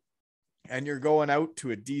timeout and you're going out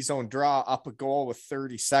to a D-zone draw up a goal with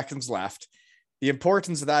 30 seconds left, the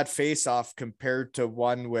importance of that face-off compared to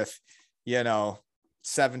one with, you know,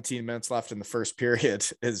 17 minutes left in the first period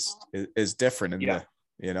is different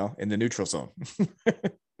in the neutral zone.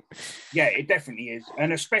 Yeah, it definitely is.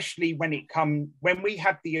 And especially when we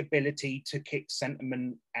have the ability to kick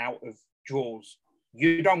centermen out of draws,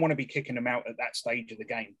 you don't want to be kicking them out at that stage of the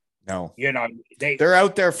game. No, you know, they're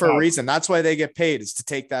out there for a reason. That's why they get paid, is to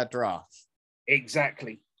take that draw.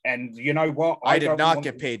 Exactly. And you know what? I did not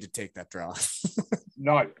get paid to take that draw.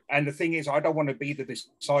 No. And the thing is, I don't want to be the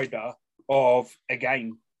decider of a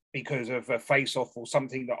game because of a face-off or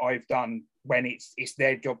something that I've done when it's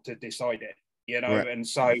their job to decide it, you know. Right. And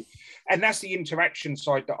so, and that's the interaction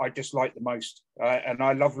side that I just like the most. And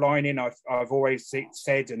I love lining. I've always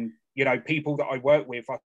said, and you know, people that I work with,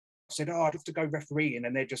 I said, oh, I'd have to go refereeing,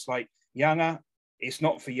 and they're just like, Younger, it's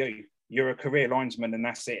not for you. You're a career linesman, and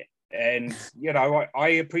that's it. And you know, I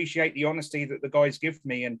appreciate the honesty that the guys give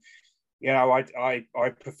me, and you know, I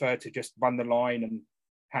prefer to just run the line and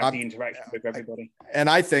have the interaction with everybody. And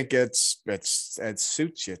I think it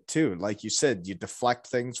suits you too. Like you said, you deflect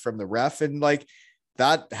things from the ref, and like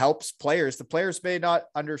that helps players. The players may not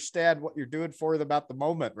understand what you're doing for them at the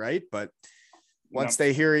moment, right? But once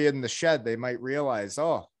they hear you in the shed, they might realize,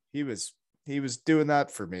 oh, he was doing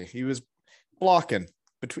that for me. He was blocking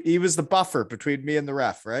he was the buffer between me and the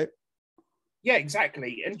ref, right? Yeah,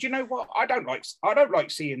 exactly. And do you know what? I don't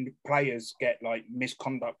like seeing players get like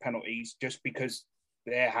misconduct penalties just because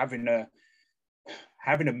they're having a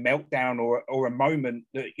meltdown or a moment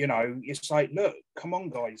that, you know, it's like, look, come on,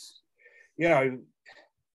 guys, you know,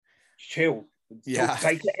 chill. Yeah.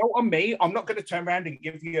 Take it out on me. I'm not going to turn around and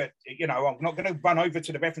give you, I'm not going to run over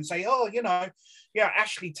to the ref and say,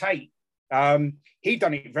 Ashley Tate. He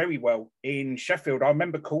done it very well in Sheffield. I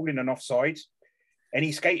remember calling an offside and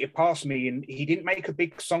he skated past me and he didn't make a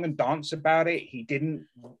big song and dance about it. He didn't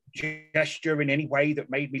gesture in any way that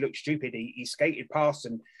made me look stupid. He skated past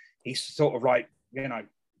and he's sort of like,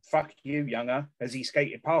 fuck you, younger, as he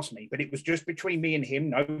skated past me. But it was just between me and him.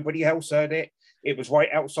 Nobody else heard it. It was right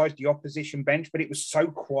outside the opposition bench, but it was so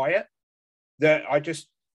quiet that I just,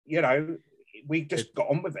 we just got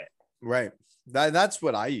on with it. Right. That's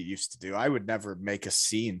what I used to do. I would never make a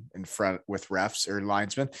scene in front with refs or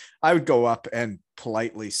linesmen. I would go up and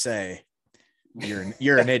politely say, you're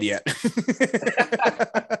an idiot.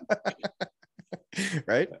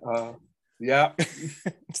 Right? Yeah.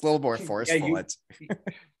 It's a little more forceful.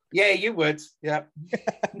 Yeah, you would. Yeah.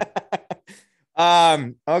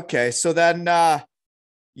 Okay. So then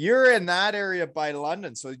you're in that area by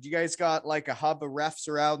London. So you guys got like a hub of refs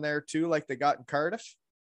around there too, like they got in Cardiff?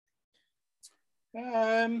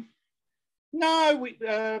 No,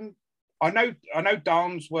 I know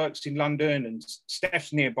Darns works in London and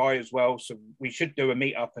Steph's nearby as well, so we should do a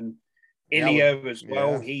meetup, and Ilya as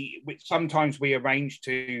well. Yeah. Sometimes we arrange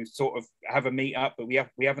to sort of have a meetup, but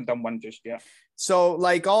we haven't done one just yet. So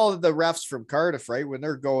like all of the refs from Cardiff, right, when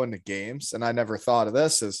they're going to games, and I never thought of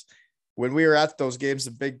this, is when we were at those games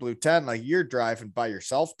in Big Blue Tent, like you're driving by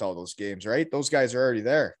yourself to all those games, right? Those guys are already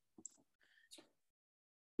there.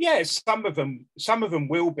 Yeah, some of them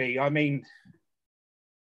will be. I mean,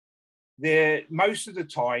 most of the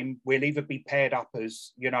time we'll either be paired up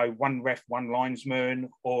as, one ref, one linesman,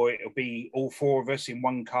 or it'll be all four of us in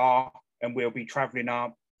one car and we'll be traveling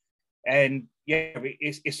up. And yeah,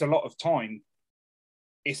 it's a lot of time.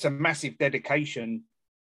 It's a massive dedication.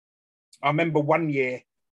 I remember one year,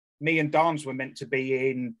 me and Darns were meant to be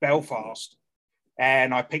in Belfast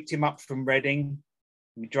and I picked him up from Reading.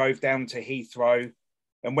 We drove down to Heathrow.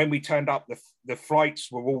 And when we turned up, the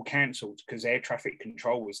flights were all cancelled because air traffic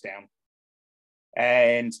control was down.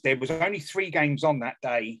 And there was only 3 games on that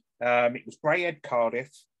day. It was Braehead,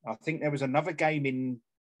 Cardiff. I think there was another game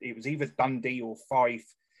it was either Dundee or Fife.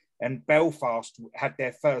 And Belfast had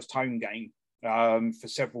their first home game for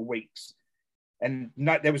several weeks. And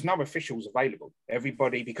there was no officials available.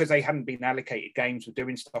 Everybody, because they hadn't been allocated games, were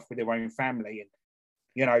doing stuff with their own family. And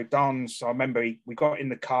Don's, I remember we got in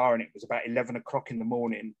the car and it was about 11 o'clock in the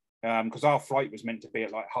morning because our flight was meant to be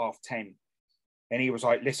at like 10:30. And he was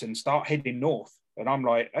like, listen, start heading north. And I'm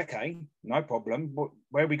like, okay, no problem.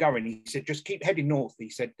 Where are we going? He said, just keep heading north. He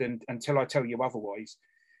said, until I tell you otherwise.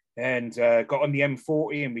 And got on the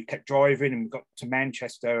M40 and we kept driving and we got to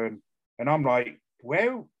Manchester. And I'm like,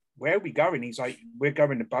 where are we going? He's like, we're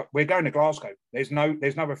going to Glasgow. There's no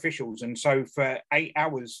officials. And so for 8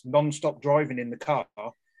 hours non-stop driving in the car,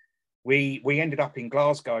 we ended up in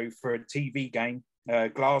Glasgow for a TV game,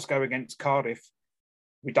 Glasgow against Cardiff.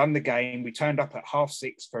 We done the game. We turned up at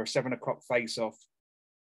 6:30 for a 7 o'clock face-off.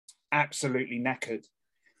 Absolutely knackered.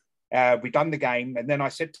 We done the game. And then I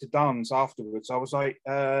said to Duns afterwards, I was like,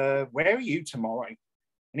 where are you tomorrow?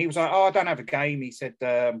 And he was like, I don't have a game. He said,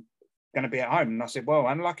 going to be at home. And I said, well,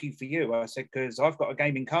 unlucky for you. I said, because I've got a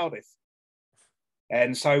game in Cardiff.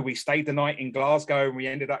 And so we stayed the night in Glasgow and we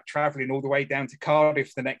ended up traveling all the way down to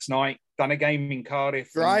Cardiff the next night, done a game in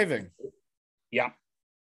Cardiff. Driving. Yeah.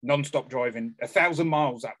 Non-stop driving, 1,000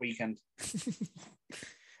 miles that weekend.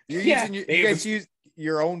 You guys use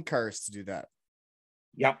your own cars to do that.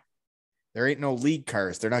 Yep. There ain't no league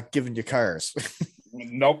cars. They're not giving you cars.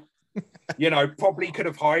 Nope. Probably could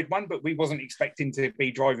have hired one, but we wasn't expecting to be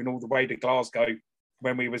driving all the way to Glasgow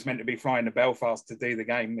when we was meant to be flying to Belfast to do the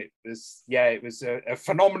game. It was a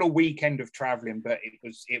phenomenal weekend of traveling, but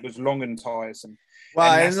it was long and tiresome.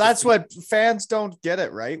 Well, and that's what fans don't get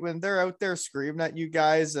it, right? When they're out there screaming at you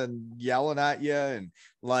guys and yelling at you, and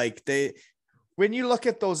like when you look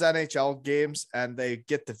at those NHL games and they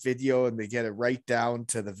get the video and they get it right down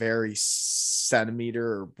to the very centimeter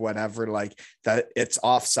or whatever, like that it's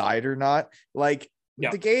offside or not, like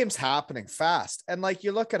the game's happening fast. And like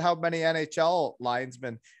you look at how many NHL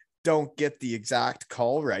linesmen don't get the exact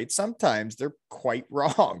call right. Sometimes they're quite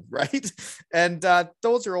wrong, right? And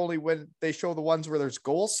those are only when they show the ones where there's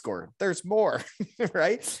goals scored. There's more,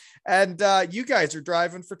 right? And you guys are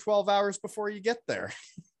driving for 12 hours before you get there.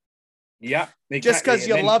 Yeah, exactly. Just because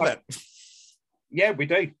you love it. Yeah, we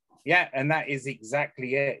do. Yeah, and that is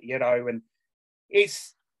exactly it, and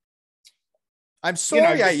it's I'm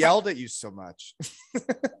sorry I yelled at you so much.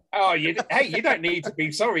 Oh, hey, you don't need to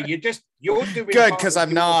be sorry. You're doing good, because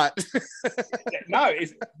I'm not. No,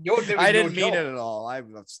 you're doing. I didn't mean it at all.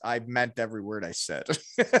 I meant every word I said.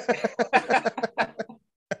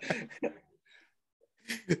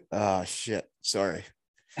 Oh shit! Sorry.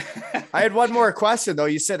 I had one more question though.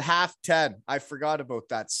 You said 10:30. I forgot about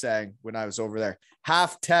that saying when I was over there.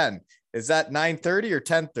 10:30. Is that 9:30 or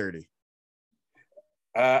 10:30?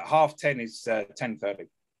 10:30 is 10:30.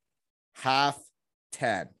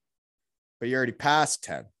 10:30. But you're already past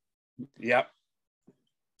 10. Yep.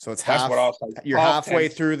 So it's That's half. what I'll say. You're halfway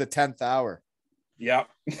through the 10th hour. Yep.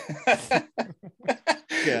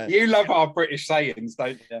 Yeah. You love our British sayings,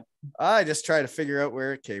 don't you? I just try to figure out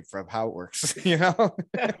where it came from, how it works. You know,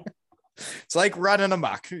 it's like running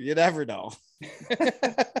amok. You never know.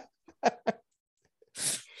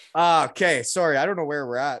 Okay, sorry, I don't know where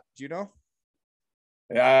we're at. Do you know?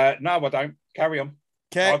 No, I don't. Carry on.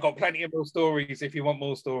 Okay, I've got plenty of more stories if you want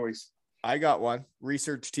more stories. I got one.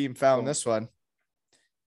 Research team found this one.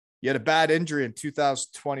 You had a bad injury in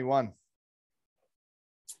 2021.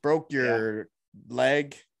 Broke your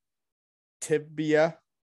leg, tibia.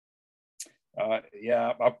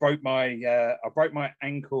 Yeah, I broke my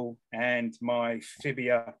ankle and my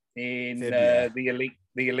fibia in the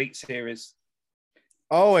elite series.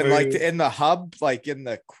 Oh, and like in the hub, like in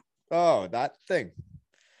the that thing.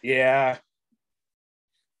 Yeah.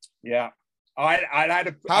 I had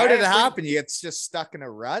a. How did it happen? You get just stuck in a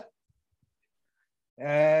rut?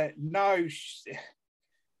 No,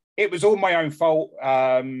 it was all my own fault.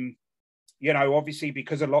 You know, obviously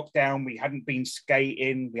because of lockdown, we hadn't been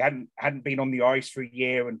skating, we hadn't been on the ice for a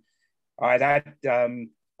year, and I'd had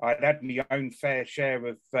my own fair share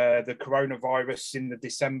of the coronavirus in the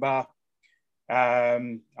December. I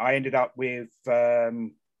ended up with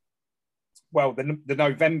the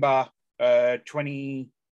November 20.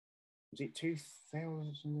 Was it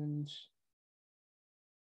 2000?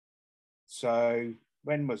 So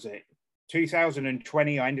when was it?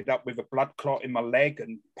 2020, I ended up with a blood clot in my leg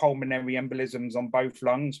and pulmonary embolisms on both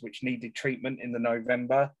lungs, which needed treatment in the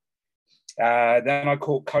November. Then I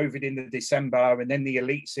caught COVID in the December, and then the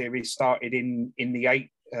Elite Series started in the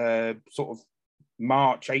sort of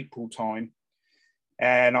March, April time.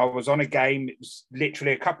 And I was on a game. It was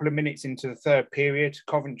literally a couple of minutes into the third period,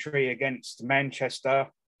 Coventry against Manchester.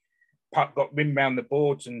 Puck got rimmed around the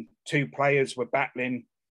boards and two players were battling.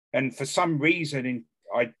 And for some reason,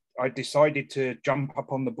 I decided to jump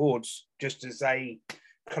up on the boards just as they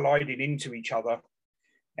collided into each other.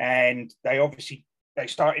 And they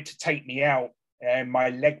started to take me out, and my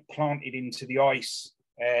leg planted into the ice,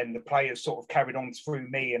 and the players sort of carried on through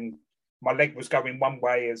me, and my leg was going one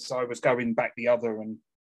way as I was going back the other. And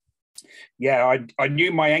yeah, I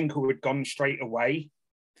knew my ankle had gone straight away.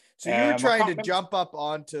 So you were trying to jump up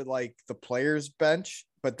onto like the players' bench,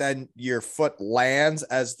 but then your foot lands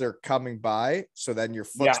as they're coming by. So then your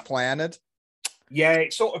foot's planted. Yeah,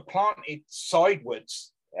 it sort of planted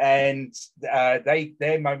sideways, and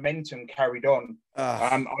their momentum carried on.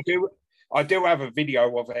 I do have a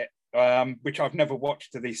video of it, which I've never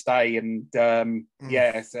watched to this day, and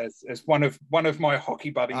it's one of my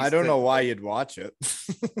hockey buddies. I don't know why you'd watch it.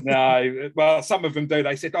 No, well, some of them do.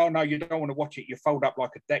 They said, "Oh no, you don't want to watch it. You fold up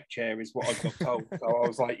like a deck chair," is what I got told. So I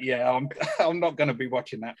was like, "Yeah, I'm not going to be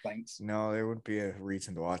watching that. Thanks." No, there wouldn't be a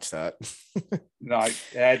reason to watch that. No.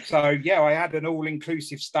 So yeah, I had an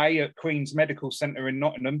all-inclusive stay at Queen's Medical Centre in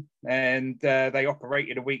Nottingham, and they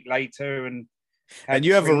operated a week later. And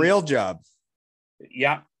you have a real job.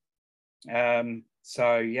 Yeah.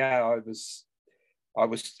 So yeah, I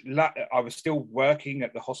was still working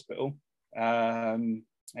at the hospital,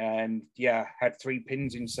 and yeah, had 3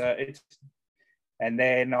 pins inserted, and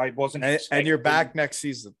then I wasn't. And you're back next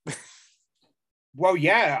season. Well,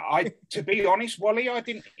 yeah, to be honest, Wally, I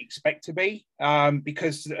didn't expect to be,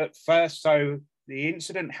 because at first, so the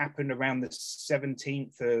incident happened around the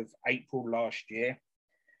 17th of April last year.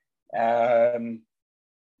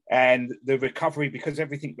 And the recovery, because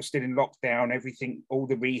everything was still in lockdown, all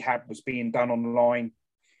the rehab was being done online.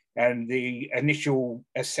 And the initial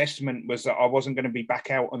assessment was that I wasn't going to be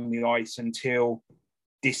back out on the ice until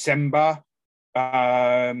December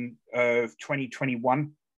of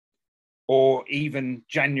 2021, or even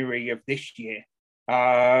January of this year.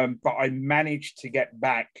 But I managed to get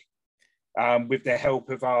back with the help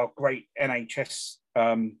of our great NHS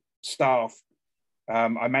staff.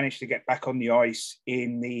 I managed to get back on the ice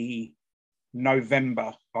in the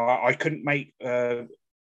November. I couldn't make, it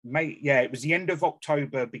was the end of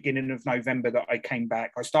October, beginning of November that I came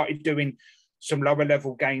back. I started doing some lower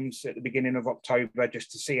level games at the beginning of October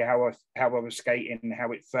just to see how I was skating and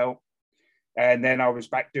how it felt. And then I was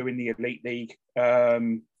back doing the Elite League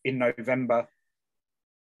in November.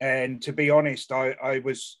 And to be honest, I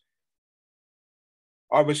was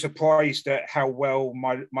surprised at how well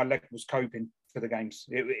my leg was coping for the games.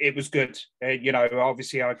 It was good. You know,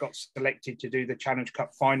 obviously I got selected to do the Challenge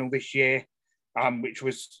Cup final this year, which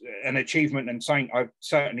was an achievement and something I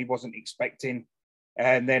certainly wasn't expecting.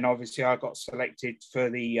 And then obviously I got selected for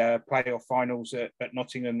the playoff finals at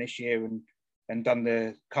Nottingham this year and done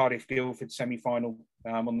the Cardiff Guildford semi-final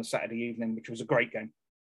on the Saturday evening, which was a great game.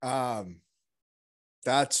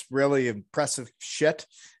 That's really impressive shit.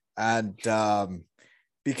 And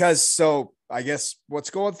because so I guess what's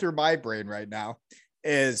going through my brain right now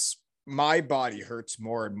is my body hurts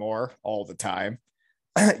more and more all the time.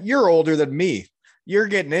 You're older than me. You're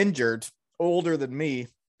getting injured older than me.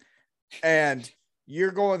 And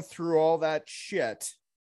you're going through all that shit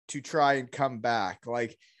to try and come back.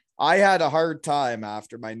 Like, I had a hard time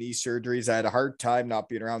after my knee surgeries. I had a hard time not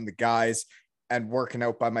being around the guys and working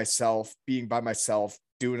out by myself, being by myself,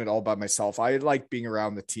 doing it all by myself. I like being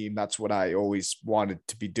around the team. That's what I always wanted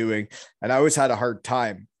to be doing. And I always had a hard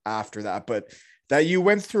time after that. But that you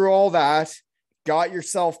went through all that, got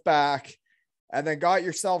yourself back, and then got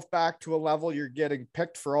yourself back to a level you're getting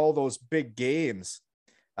picked for all those big games.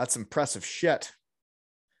 That's impressive shit.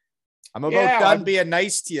 I'm about done being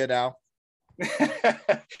nice to you now.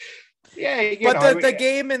 Yeah, but the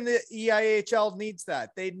game in the EIHL needs that.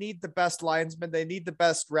 They need the best linesmen. They need the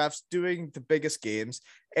best refs doing the biggest games,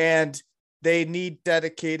 and they need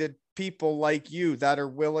dedicated people like you that are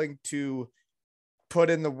willing to put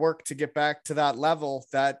in the work to get back to that level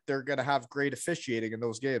that they're going to have great officiating in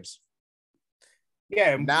those games.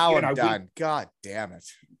 Yeah. Now I'm done. God damn it.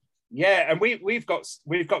 Yeah. And we've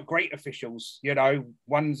got great officials, you know,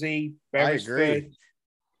 Onesie, Beresford,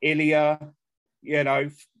 Ilya, you know,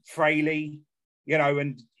 Fraley, you know,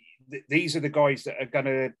 and these are the guys that are going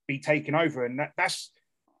to be taking over. And that's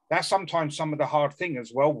sometimes some of the hard thing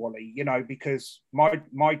as well, Wally, you know, because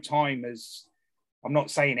my time is, I'm not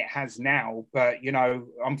saying it has now, but, you know,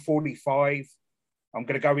 I'm 45. I'm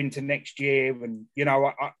going to go into next year. And, you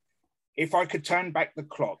know, if I could turn back the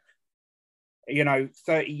clock, you know,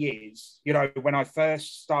 30 years, you know, when I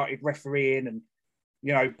first started refereeing and,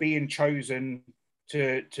 you know, being chosen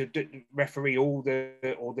to referee all the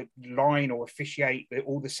line or officiate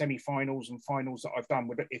all the semi-finals and finals that I've done.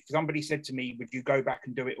 If somebody said to me, would you go back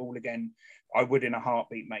and do it all again? I would in a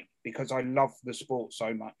heartbeat, mate, because I love the sport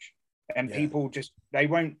so much. And people just, they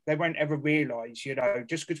won't ever realize, you know,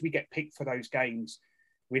 just because we get picked for those games,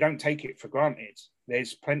 we don't take it for granted.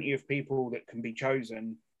 There's plenty of people that can be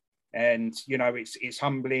chosen. And, you know, it's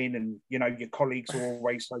humbling, and, you know, your colleagues are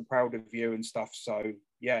always so proud of you and stuff. So,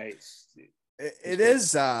 yeah, it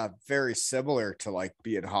is very similar to like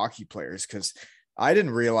being hockey players, because I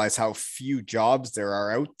didn't realize how few jobs there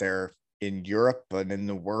are out there in Europe and in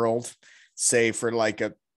the world, say for like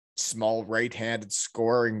a small right-handed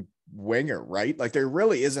scoring winger, right? Like there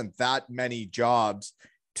really isn't that many jobs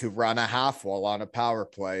to run a half wall on a power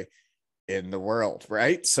play in the world,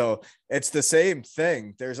 right? So it's the same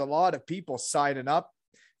thing. There's a lot of people signing up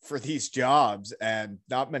for these jobs and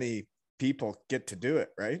not many people get to do it,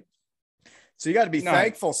 right? So you got to be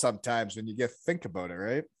thankful sometimes when you think about it,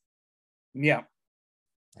 right? Yeah.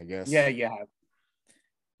 I guess. Yeah, you have.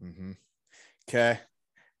 Mm-hmm. Okay.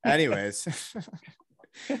 Anyways,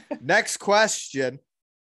 next question.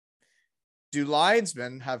 Do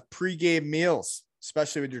linesmen have pre-game meals,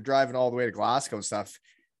 especially when you're driving all the way to Glasgow and stuff?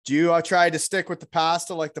 Do you try to stick with the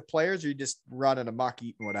pasta like the players, or you just running amok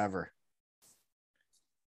eating whatever?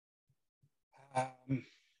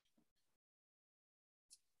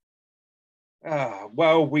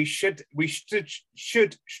 Well, we should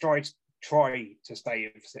try to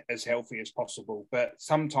stay as healthy as possible, but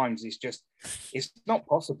sometimes it's not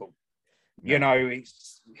possible. No. You know,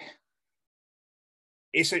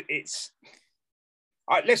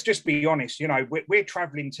 let's just be honest. You know, we're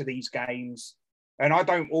traveling to these games, and I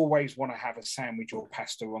don't always want to have a sandwich or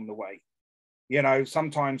pasta on the way. You know,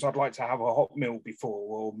 sometimes I'd like to have a hot meal before,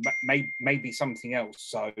 or maybe something else.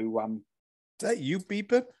 So, is that you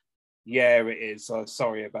beeping? Yeah, it is.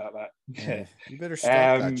 Sorry about that. Yeah, you better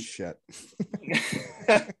stop that shit.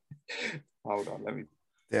 Hold on, let me.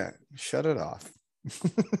 Yeah, shut it off.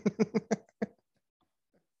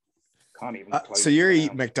 Can't even. So you're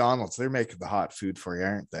eating McDonald's. They're making the hot food for you,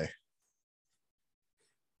 aren't they?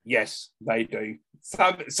 Yes, they do.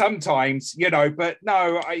 Sometimes, you know, but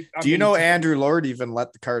no. Do you know Andrew Lord even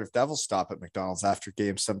let the Cardiff Devils stop at McDonald's after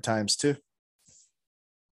games sometimes too?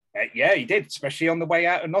 Yeah, he did, especially on the way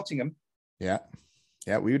out of Nottingham. Yeah,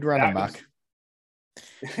 we would run amok.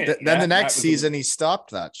 Then the next season, he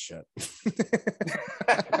stopped that shit.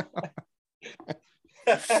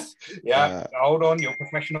 Hold on, you're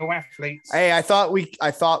professional athletes. Hey, I thought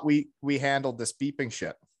we handled this beeping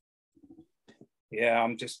shit. Yeah,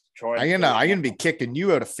 I'm just trying. I'm gonna be kicking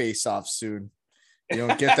you out of face off soon. You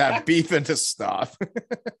don't get that beeping to stop.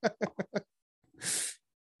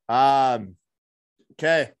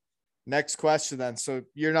 Okay. Next question then. So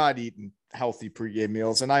you're not eating healthy pregame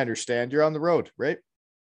meals, and I understand you're on the road, right?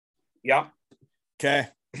 Yeah. Okay.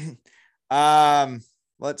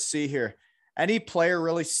 Let's see here. Any player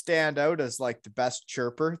really stand out as like the best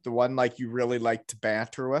chirper, the one like you really like to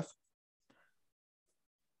banter with?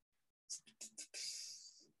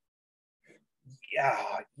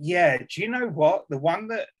 Yeah. Do you know what? The one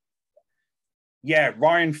that,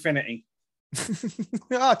 Ryan Finnerty.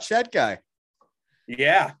 Oh, Chet guy.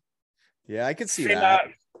 Yeah. Yeah, I could see that.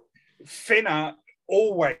 Finner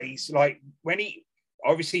always, like, when he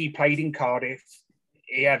played in Cardiff,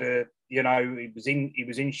 he had he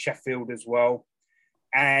was in Sheffield as well.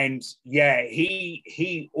 And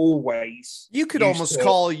he always, you could almost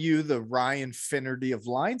call you the Ryan Finnerty of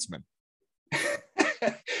linesmen.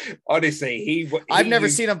 Honestly, I've never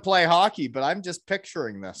seen him play hockey, but I'm just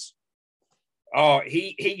picturing this. Oh,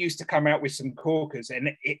 he used to come out with some corkers,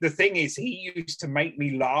 and the thing is, he used to make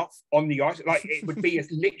me laugh on the ice. Like, it would be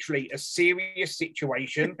literally a serious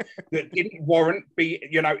situation that didn't warrant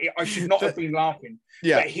I should not have been laughing.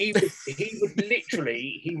 Yeah, but he would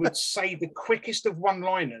say the quickest of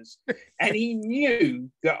one-liners, and he knew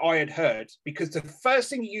that I had heard, because the first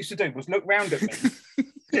thing he used to do was look round at me.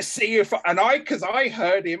 To see because I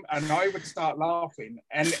heard him, and I would start laughing.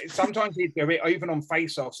 And sometimes he'd do it even on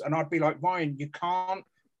face-offs, and I'd be like, Ryan, you can't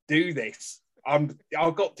do this. I've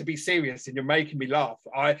got to be serious, and you're making me laugh.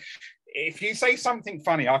 If you say something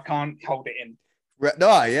funny, I can't hold it in.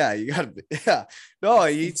 No, yeah, you gotta be. Yeah, no,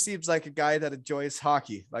 he seems like a guy that enjoys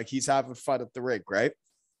hockey. Like, he's having fun at the rink, right?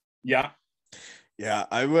 Yeah,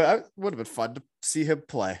 I would have been fun to see him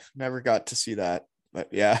play. Never got to see that. But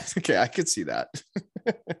yeah, okay, I could see that.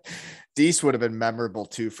 Deese would have been memorable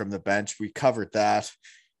too from the bench. We covered that.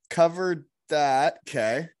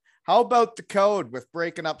 Okay. How about the code with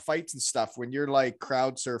breaking up fights and stuff when you're like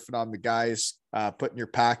crowd surfing on the guys, putting your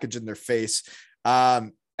package in their face?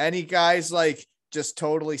 Any guys like just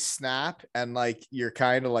totally snap and like you're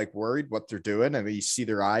kind of like worried what they're doing and you see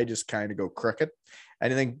their eye just kind of go crooked?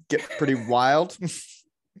 Anything get pretty wild?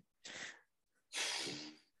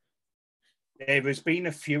 There has been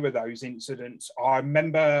a few of those incidents. I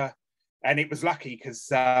remember, and it was lucky because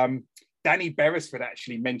Danny Beresford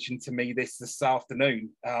actually mentioned to me this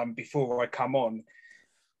afternoon before I come on.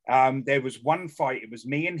 There was one fight. It was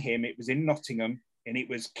me and him. It was in Nottingham, and it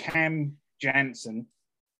was Cam Jansen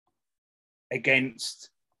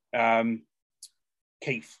against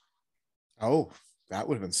Keith. Oh, that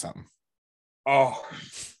would have been something. Oh,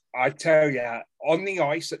 I tell you, on the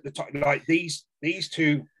ice at the time, like these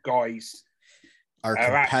two guys are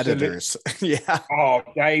competitors. Yeah. Oh,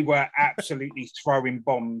 they were absolutely throwing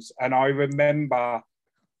bombs. And I remember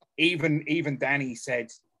even Danny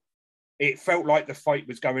said it felt like the fight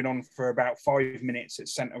was going on for about 5 minutes at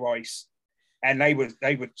centre ice. And they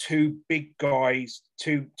were two big guys,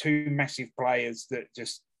 two massive players that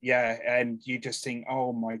just, and you just think,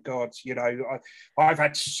 oh my God, I've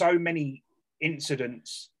had so many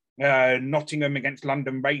incidents. Nottingham against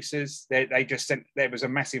London Racers, they just sent, there was a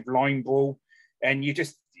massive line brawl. And you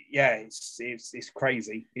just, it's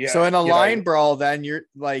crazy. Yeah. So in a line brawl, then you're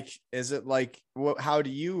like, is it like, how do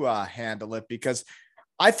you handle it? Because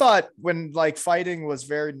I thought when like fighting was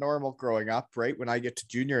very normal growing up, right? When I get to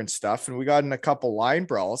junior and stuff, and we got in a couple line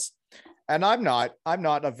brawls, and I'm not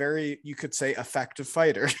a very, you could say, effective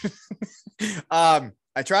fighter. I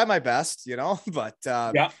try my best, but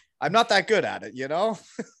I'm not that good at it,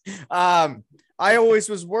 I always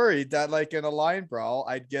was worried that like in a line brawl,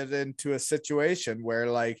 I'd get into a situation where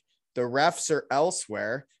like the refs are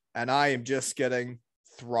elsewhere and I am just getting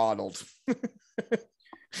throttled.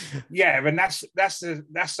 Yeah. And that's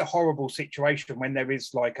the horrible situation when there is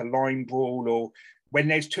like a line brawl or when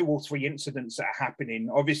there's 2 or 3 incidents that are happening.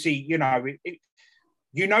 Obviously,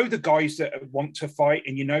 the guys that want to fight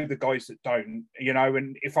and the guys that don't,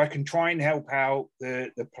 and if I can try and help out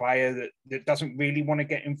the player that doesn't really want to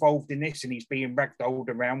get involved in this and he's being ragdolled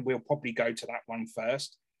around, we'll probably go to that one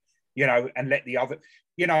first, and let the other,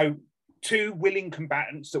 2 willing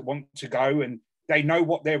combatants that want to go and they know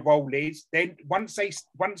what their role is. Then once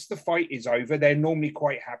the fight is over, they're normally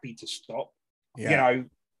quite happy to stop,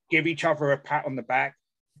 give each other a pat on the back,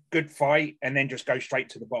 good fight, and then just go straight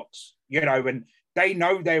to the box, and they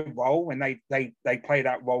know their role and they play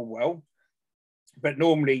that role well. But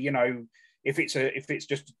normally, if it's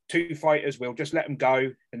just two fighters, we'll just let them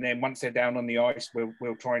go, and then once they're down on the ice,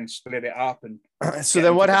 we'll try and split it up. And so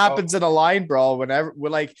then what happens in a line brawl whenever we're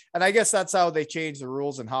like, and I guess that's how they change the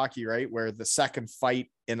rules in hockey, right? Where the second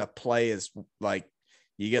fight in a play is like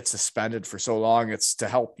you get suspended for so long, it's to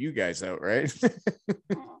help you guys out, right?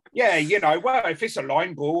 Yeah, well, if it's a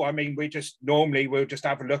line brawl, I mean, we'll just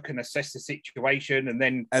have a look and assess the situation, and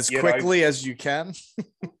then as quickly as you can.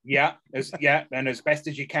 And as best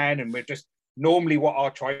as you can, and we're just normally what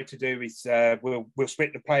I'll try to do is we'll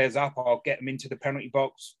split the players up. I'll get them into the penalty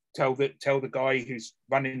box, tell the guy who's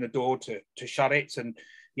running the door to shut it, and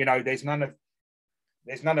there's none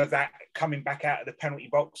of that coming back out of the penalty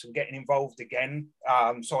box and getting involved again.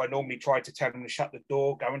 So I normally try to tell them to shut the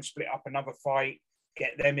door, go and split up another fight.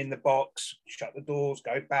 Get them in the box, shut the doors,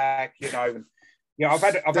 go back, and I've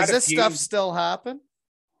had Does a this few, stuff still happen?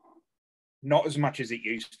 not as much as it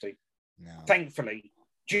used to. No. Thankfully.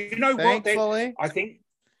 Do you know Thankfully? what? I think,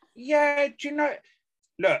 yeah,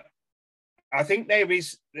 look, I think there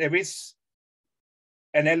is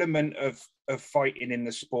an element of fighting in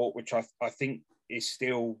the sport, which I think is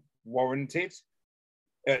still warranted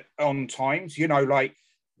on times, like.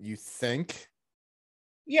 You think?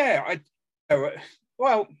 Yeah,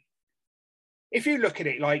 well, if you look at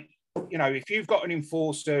it like, if you've got an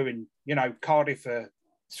enforcer and, Cardiff are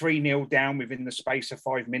 3-0 down within the space of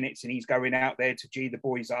 5 minutes and he's going out there to G the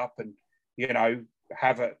boys up and,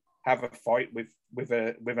 have a fight with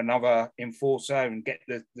another enforcer and get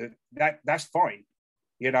that's fine,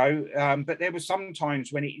 but there were some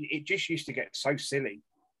times when it just used to get so silly,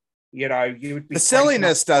 you would be. The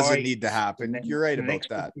silliness doesn't need to happen. You're right about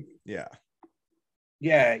that. Yeah.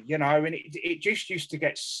 Yeah, and it just used to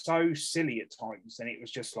get so silly at times, and it was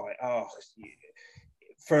just like,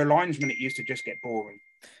 for a linesman, it used to just get boring.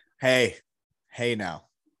 Hey, now,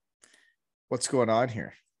 what's going on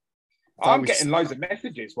here? I'm getting loads of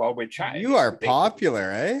messages while we're chatting. You are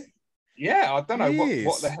popular, eh? Yeah, I don't know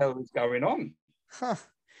what the hell is going on. Huh.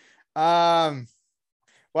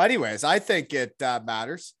 Well, anyways, I think it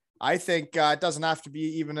matters. I think it doesn't have to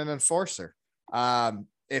be even an enforcer.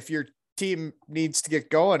 If you're team needs to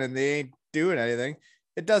get going and they ain't doing anything,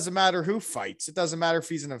 it doesn't matter who fights. It doesn't matter if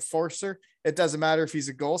he's an enforcer. It doesn't matter if he's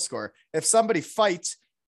a goal scorer. If somebody fights,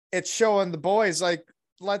 it's showing the boys like,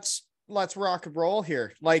 let's rock and roll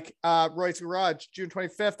here. Like Roy's Garage, June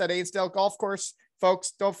 25th at Ainsdale Golf Course.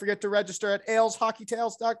 Folks, don't forget to register at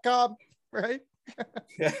ailshockeytales.com, right?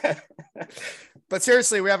 But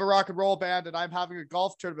seriously, we have a rock and roll band and I'm having a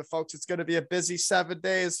golf tournament, folks. It's going to be a busy 7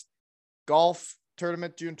 days. Golf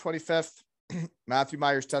tournament June 25th. Matthew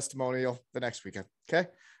Myers testimonial the next weekend. Okay.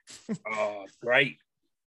 Oh, great.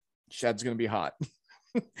 Shed's gonna be hot.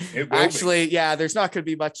 Actually, yeah, there's not gonna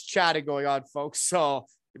be much chatting going on, folks. So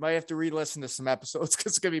you might have to re-listen to some episodes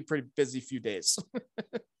because it's gonna be a pretty busy few days.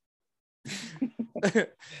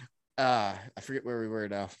 I forget where we were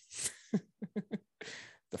now.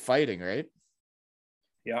 The fighting, right?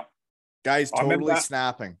 Yeah. Guys totally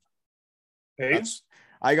snapping. Hey?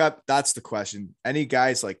 That's the question. Any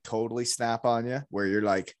guys like totally snap on you where you're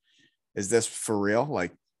like, is this for real?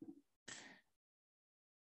 Like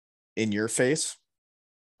in your face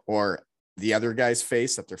or the other guy's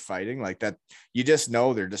face that they're fighting like that? You just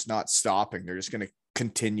know they're just not stopping. They're just going to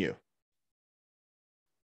continue.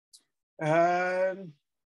 No,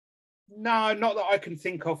 not that I can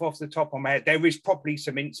think of off the top of my head. There is probably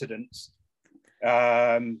some incidents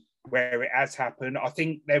where it has happened. I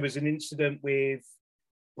think there was an incident with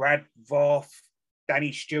Brad Voth,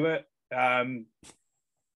 Danny Stewart.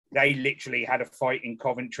 They literally had a fight in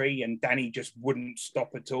Coventry and Danny just wouldn't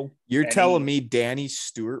stop at all. You're telling me Danny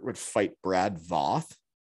Stewart would fight Brad Voth?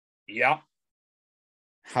 Yeah.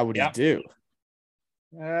 How would he do?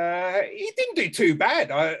 He didn't do too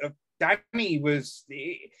bad. Danny was...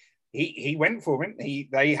 He went for him.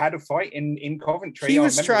 They had a fight in Coventry. He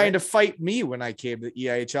was trying to fight me when I came to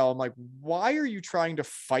EIHL. I'm like, why are you trying to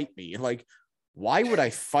fight me? Like, why would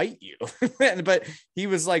I fight you? But he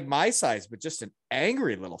was like my size, but just an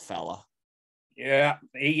angry little fella. Yeah,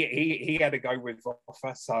 he had to go with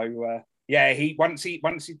Voffa. So yeah, once he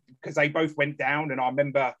because they both went down, and I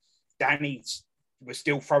remember Danny was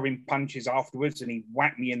still throwing punches afterwards, and he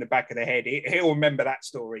whacked me in the back of the head. He'll remember that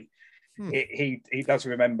story. He does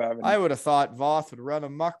remember. I would have thought Voth would run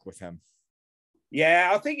amok with him.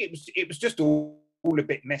 Yeah, I think it was just all a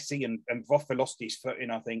bit messy, and Voffa lost his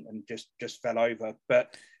footing, I think, and just fell over.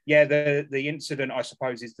 But yeah, the incident, I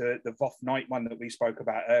suppose, is the Voth Knight one that we spoke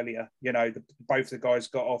about earlier. You know, both the guys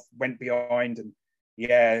got off, went behind, and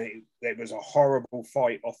Yeah, it was a horrible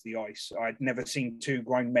fight off the ice. I'd never seen two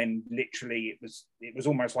grown men. Literally, it was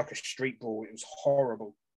almost like a street brawl. It was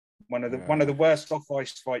horrible. One of the worst off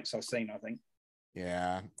ice fights I've seen, I think.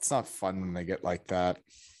 Yeah, it's not fun when they get like that.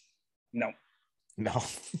 No.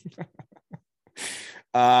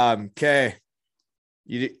 Okay.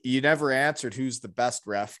 You never answered who's the best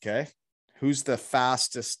ref, okay? Who's the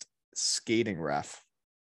fastest skating ref?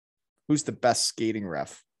 Who's the best skating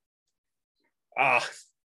ref?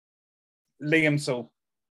 Liam Saul.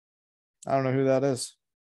 I don't know who that is.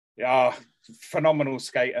 Yeah, phenomenal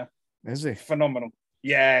skater. Is he? Phenomenal.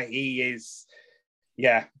 Yeah, he is.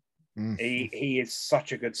 Yeah, he is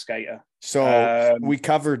such a good skater. So we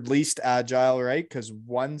covered least agile, right? Because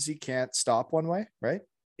onesie can't stop one way, right?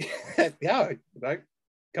 Yeah, like,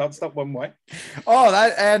 can't stop one way. Oh,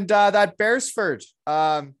 that Beresford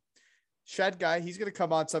Shed guy, he's gonna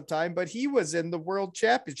come on sometime, but he was in the World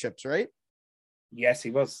Championships, right? Yes,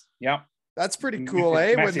 he was. Yeah. That's pretty cool,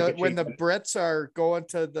 eh? When the achievement. Brits are going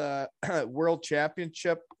to the World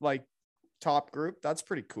Championship, like top group, that's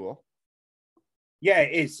pretty cool. Yeah,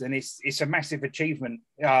 it is, and it's a massive achievement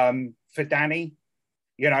for Danny.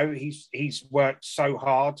 You know, he's worked so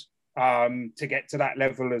hard to get to that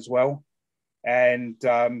level as well, and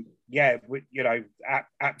yeah, you know,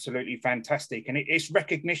 absolutely fantastic, and it's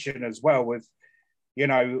recognition as well with, you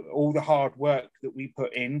know, all the hard work that we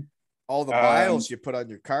put in. All the miles you put on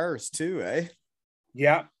your cars too, eh?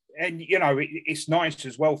 Yeah. And, you know, it's nice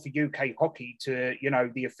as well for UK hockey to, you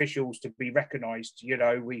know, the officials to be recognised. You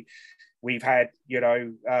know, we've had, you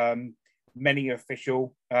know, many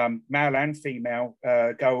official, male and female,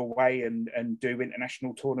 go away and do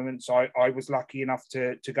international tournaments. I was lucky enough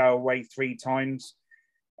to go away 3 times.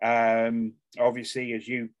 Obviously, as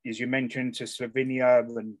you mentioned, to Slovenia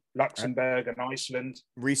and Luxembourg and Iceland.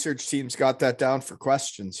 Research team's got that down for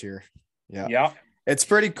questions here. Yeah. It's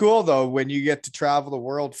pretty cool though when you get to travel the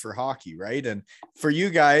world for hockey, right? And for you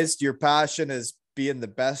guys, your passion is being the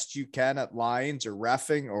best you can at lines or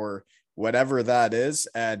reffing or whatever that is.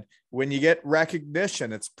 And when you get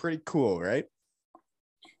recognition, it's pretty cool, right?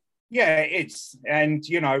 Yeah, it's, and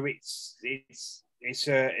you know, it's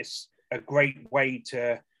a great way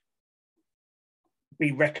to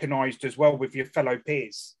be recognized as well with your fellow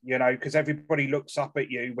peers, you know, because everybody looks up at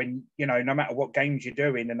you when, you know, no matter what games you're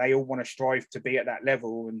doing, and they all want to strive to be at that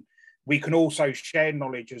level. And we can also share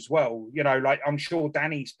knowledge as well, you know, like I'm sure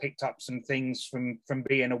Danny's picked up some things from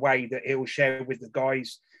being away that he'll share with the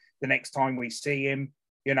guys the next time we see him,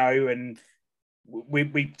 you know, and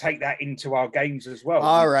we take that into our games as well.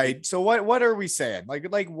 All right. So what are we saying? Like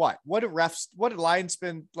what do refs, what do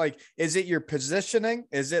linesmen, like, is it your positioning?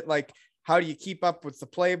 Is it like, how do you keep up with the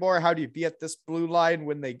play more? How do you be at this blue line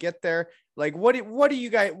when they get there? Like, what do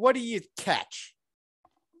you catch?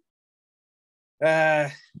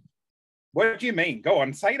 What do you mean? Go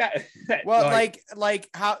on, say that. Well, like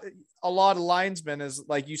how a lot of linesmen is,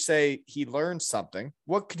 like you say, he learned something.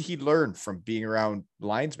 What could he learn from being around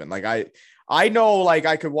linesmen? Like I know, like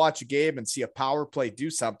I could watch a game and see a power play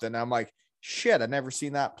do something. I'm like, shit, I've never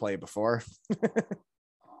seen that play before.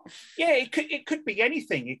 Yeah, it could be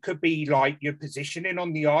anything. It could be like your positioning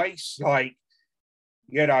on the ice, like,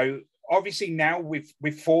 you know, obviously now with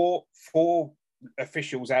four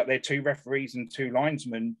officials out there, 2 referees and 2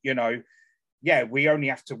 linesmen, you know, yeah, we only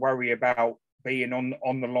have to worry about being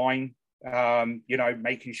on the line, you know,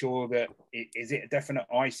 making sure that is it a definite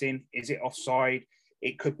icing, is it offside?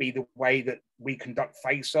 It could be the way that we conduct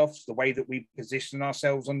face-offs, the way that we position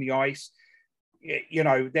ourselves on the ice. You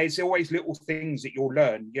know, there's always little things that you'll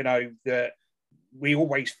learn, you know, that we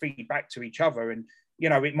always feed back to each other. And, you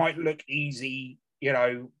know, it might look easy, you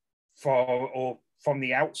know, from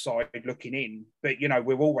the outside looking in, but, you know,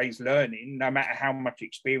 we're always learning no matter how much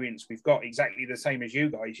experience we've got, exactly the same as you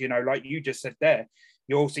guys, you know, like you just said there,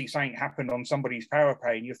 you'll see something happen on somebody's power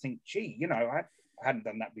play and you think, gee, you know, I hadn't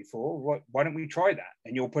done that before. Why don't we try that?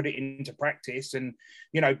 And you'll put it into practice and,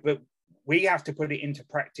 you know, but we have to put it into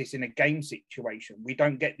practice in a game situation. We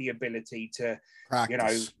don't get the ability to practice. You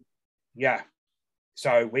know, yeah.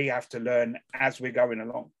 So we have to learn as we're going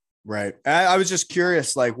along. Right. I was just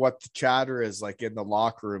curious, like what the chatter is like in the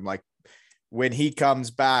locker room, like when he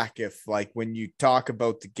comes back, if like when you talk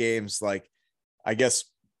about the games, like I guess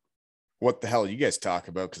what the hell you guys talk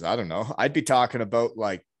about? Because I don't know. I'd be talking about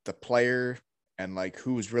like the player and like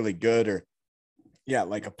who's really good, or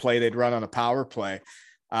like a play they'd run on a power play.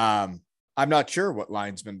 I'm not sure what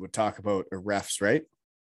linesmen would talk about, or refs, right?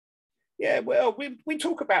 Yeah, well, we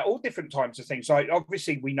talk about all different types of things. Like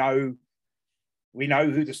obviously we know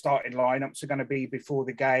who the starting lineups are going to be before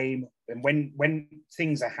the game, and when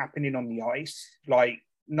things are happening on the ice, like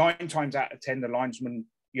 9 times out of 10, the linesman,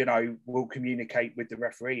 you know, will communicate with the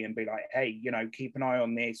referee and be like, hey, you know, keep an eye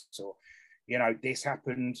on this, or, you know, this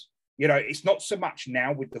happened. You know, it's not so much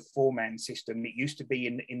now with the 4-man system. It used to be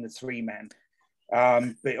in the 3-man.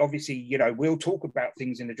 But obviously, you know, we'll talk about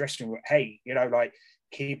things in the dressing room. Hey, you know, like,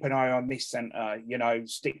 keep an eye on this center, you know,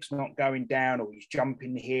 Stick's not going down, or he's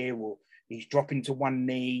jumping here, or he's dropping to one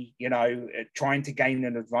knee, you know, trying to gain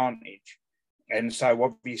an advantage. And so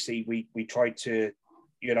obviously we tried to,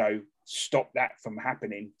 you know, stop that from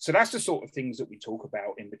happening. So that's the sort of things that we talk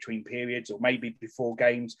about in between periods, or maybe before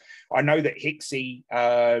games. I know that Hixie,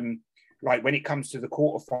 like when it comes to the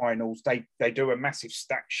quarterfinals, they do a massive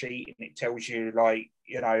stat sheet, and it tells you, like,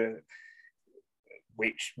 you know,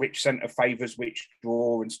 which centre favours which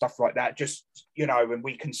draw and stuff like that. Just, you know, and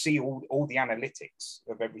we can see all the analytics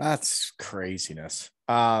of everything. That's craziness.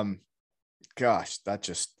 Gosh, that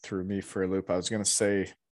just threw me for a loop. I was gonna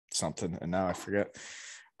say something and now I forget.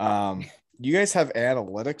 You guys have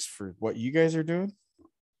analytics for what you guys are doing?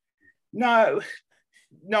 No,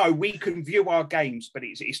 we can view our games, but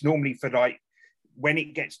it's normally for, like, when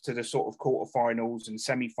it gets to the sort of quarterfinals and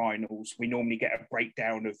semi-finals, we normally get a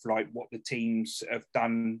breakdown of, like, what the teams have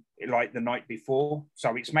done, like, the night before.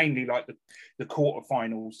 So it's mainly like the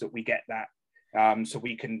quarterfinals that we get that, so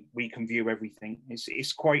we can view everything.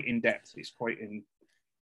 It's quite in depth. It's quite in.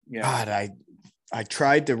 Yeah. God, I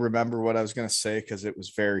tried to remember what I was going to say because it was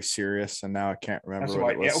very serious, and now I can't remember. That's what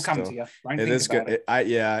right. it was. It'll come still. to you. It is good.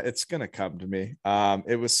 It's going to come to me.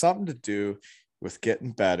 It was something to do with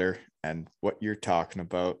getting better and what you're talking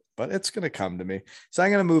about, but it's going to come to me. So I'm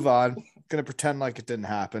going to move on. I'm going to pretend like it didn't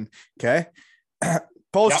happen. Okay.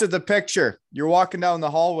 Posted the picture. You're walking down the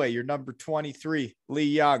hallway. You're number 23, Lee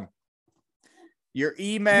Young. Your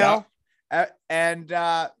email and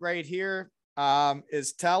right here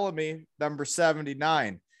is telling me number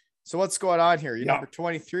 79. So what's going on here? You're number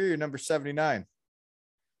 23 or number 79?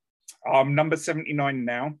 I'm number 79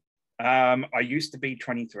 now. I used to be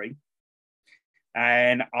 23.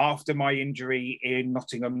 And after my injury in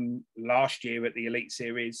Nottingham last year at the Elite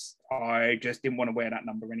Series, I just didn't want to wear that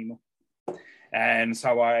number anymore. And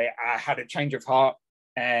so I had a change of heart,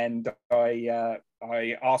 and I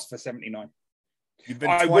asked for 79. You've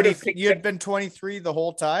been 20, you'd been 23 the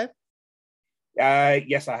whole time?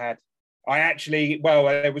 Yes, I had. I actually, well,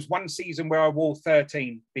 there was one season where I wore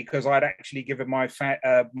 13 because I'd actually given my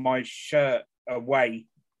shirt away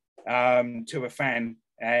to a fan,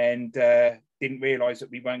 and didn't realise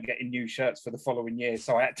that we weren't getting new shirts for the following year.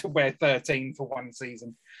 So I had to wear 13 for one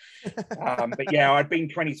season. But yeah, I'd been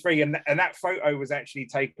 23, and that photo was actually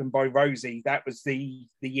taken by Rosie. That was the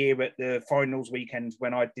year at the finals weekend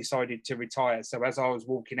when I decided to retire. So as I was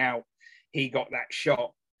walking out, he got that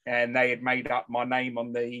shot, and they had made up my name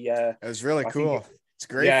on the. It was really cool. It's a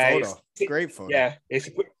great photo. It's a great photo. Yeah,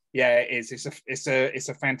 it is. It's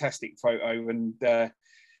a fantastic photo, and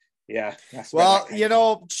yeah. Well, you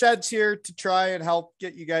know, Shed's here to try and help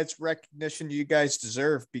get you guys recognition you guys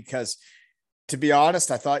deserve, because to be honest,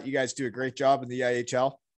 I thought you guys do a great job in the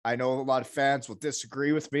IHL. I know a lot of fans will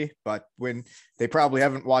disagree with me, but when they probably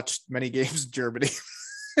haven't watched many games in Germany.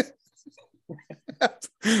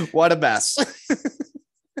 What a mess.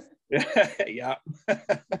 Yeah.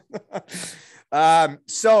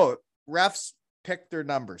 So refs pick their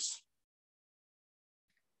numbers.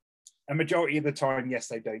 A majority of the time, yes,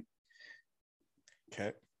 they do.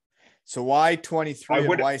 Okay. So why 23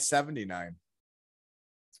 and why 79?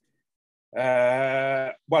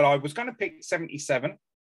 Well, I was going to pick 77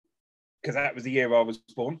 because that was the year I was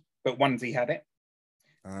born, but Onesie had it.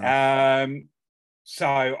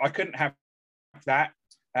 So I couldn't have that.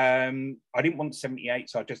 I didn't want 78,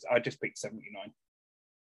 so I just picked 79.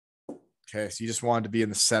 Okay, so you just wanted to be in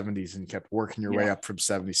the 70s and kept working your way up from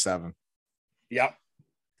 77. Yep.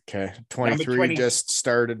 Okay, 23 just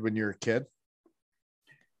started when you were a kid?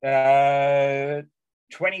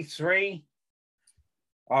 23,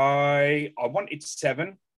 I wanted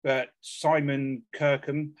 7, but Simon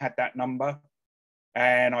Kirkham had that number,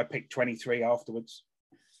 and I picked 23 afterwards.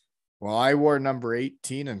 Well, I wore number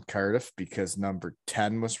 18 in Cardiff because number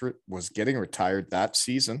 10 was getting retired that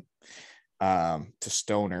season to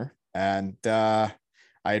Stoner. And I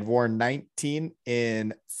had worn 19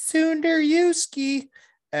 in Sunderjyski,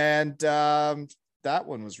 and that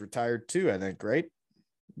one was retired too, I think, right?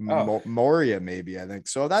 Moria, maybe, I think.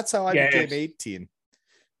 So that's how I became 18.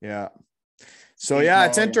 Yeah. So yeah,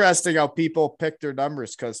 it's interesting how people pick their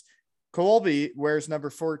numbers, because Colby wears number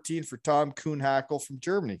 14 for Tom Kuhnhackl from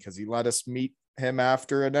Germany because he let us meet him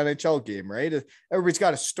after an NHL game, right? Everybody's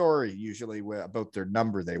got a story usually about their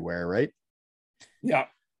number they wear, right? Yeah.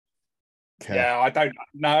 Okay. Yeah, I don't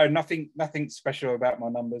know. Nothing special about my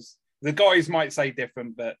numbers. The guys might say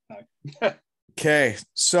different, but no. Okay.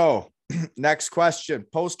 So next question,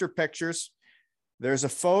 poster pictures. There's a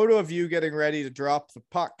photo of you getting ready to drop the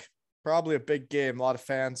puck. Probably a big game, a lot of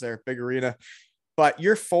fans there, big arena. But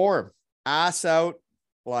your form, ass out,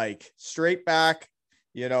 like straight back,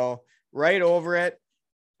 right over it.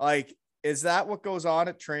 Like, is that what goes on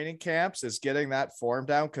at training camps, is getting that form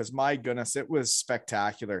down? Because my goodness, it was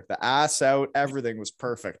spectacular. The ass out, everything was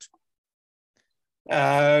perfect.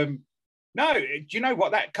 No, do you know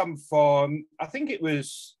what that come from? I think it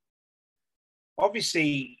was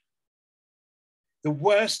obviously the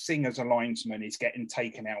worst thing as a linesman is getting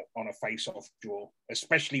taken out on a face-off draw,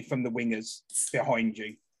 especially from the wingers behind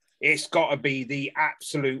you. It's got to be the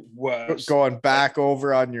absolute worst. Going back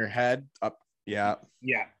over on your head. Up. Yeah.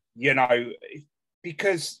 Yeah.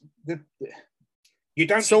 Because you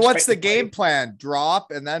don't. So what's the game plan?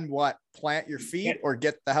 Drop and then what? Plant your feet or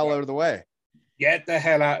get the hell out of the way? Get the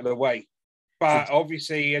hell out of the way. But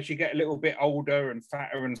obviously, as you get a little bit older and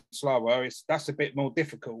fatter and slower, that's a bit more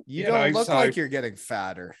difficult. You don't look like you're getting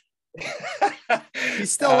fatter. You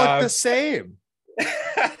still look the same.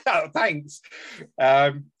 Thanks.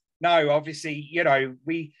 No, obviously,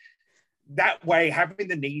 we that way having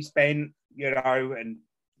the knees bent, and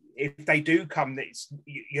if they do come,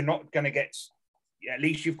 you're not going to get. At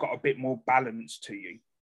least you've got a bit more balance to you.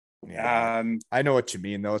 Yeah, I know what you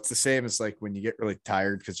mean, though. It's the same as like when you get really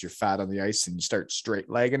tired because you're fat on the ice and you start straight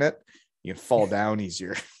legging it, you can fall down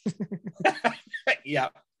easier. Yeah.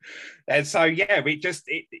 And so, yeah,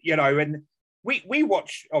 and we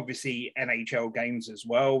watch obviously NHL games as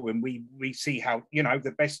well. And we see how,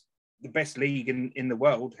 the best league in the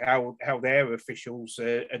world, how their officials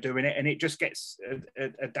are doing it. And it just gets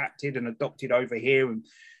adapted and adopted over here. And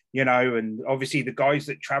obviously the guys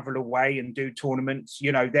that travel away and do tournaments,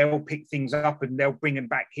 they'll pick things up and they'll bring them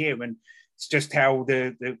back here. And it's just how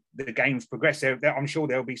the games progress. I'm sure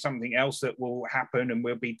there'll be something else that will happen and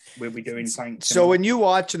we'll be doing something. So when you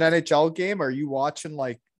watch an NHL game, are you watching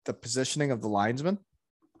like the positioning of the linesman?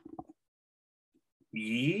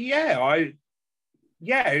 Yeah,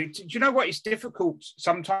 do you know what? It's difficult.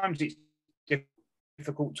 Sometimes it's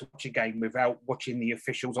difficult to watch a game without watching the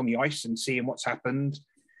officials on the ice and seeing what's happened.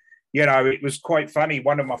 It was quite funny.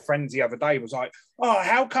 One of my friends the other day was like, oh,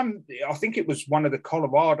 how come, I think it was one of the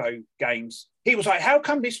Colorado games. He was like, how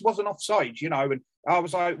come this wasn't offside, And I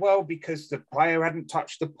was like, well, because the player hadn't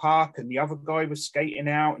touched the puck and the other guy was skating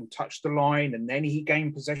out and touched the line. And then he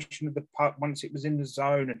gained possession of the puck once it was in the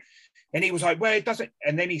zone. And he was like, well, it doesn't.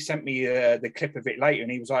 And then he sent me the clip of it later.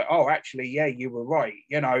 And he was like, oh, actually, yeah, you were right.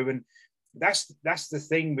 And that's the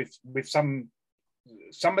thing with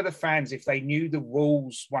some of the fans, if they knew the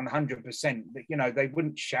rules 100%, they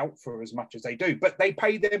wouldn't shout for as much as they do, but they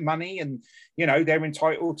pay their money and, they're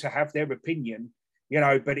entitled to have their opinion,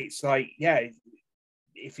 but it's like, yeah,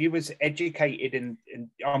 if you was educated and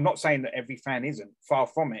I'm not saying that every fan isn't, far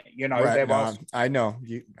from it, right, no,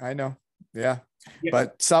 I know. Yeah.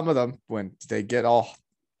 But some of them, when they get all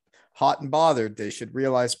hot and bothered, they should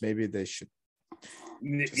realize maybe they should.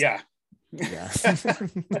 Yeah. Yeah.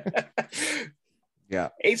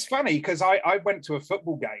 It's funny because I went to a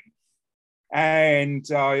football game and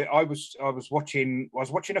I was watching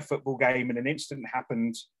a football game and an incident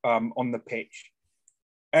happened on the pitch.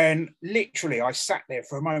 And literally, I sat there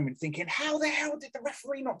for a moment thinking, how the hell did the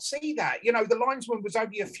referee not see that? The linesman was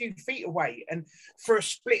only a few feet away. And for a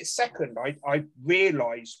split second, I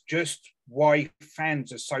realized just why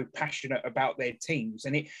fans are so passionate about their teams.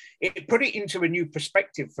 And it put it into a new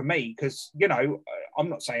perspective for me because, I'm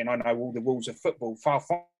not saying I know all the rules of football. Far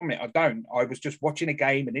from it, I don't. I was just watching a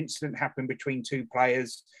game. An incident happened between two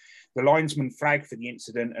players. The linesman flagged for the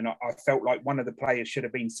incident, and I felt like one of the players should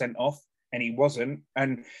have been sent off. And he wasn't.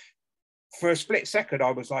 And for a split second,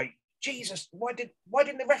 I was like, Jesus, why didn't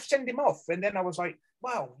the ref send him off? And then I was like,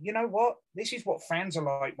 well, you know what? This is what fans are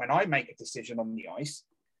like when I make a decision on the ice.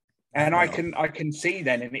 And I can see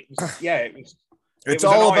then. And it was, yeah, it's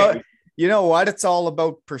all about, you know what? It's all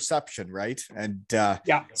about perception, right? And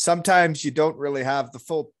sometimes you don't really have the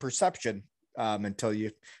full perception until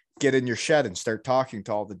you get in your shed and start talking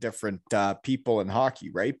to all the different people in hockey,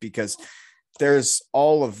 right? Because there's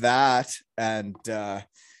all of that. And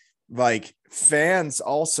like fans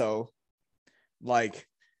also, like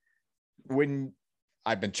when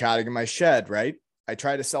I've been chatting in my shed, right? I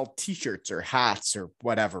try to sell t-shirts or hats or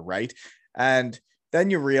whatever, right? And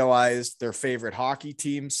then you realize their favorite hockey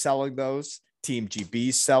team selling those, Team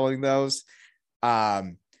GB selling those.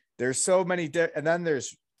 There's so many, and then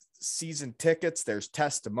there's season tickets, there's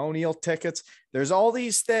testimonial tickets. There's all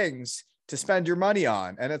these things to spend your money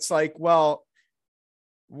on. And it's like, well,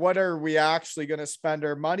 what are we actually going to spend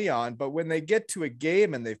our money on? But when they get to a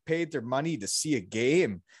game and they've paid their money to see a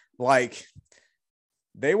game, like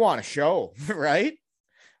they want a show, right?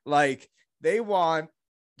 Like they want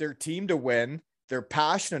their team to win. They're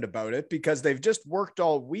passionate about it because they've just worked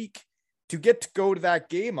all week to get to go to that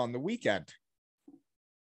game on the weekend.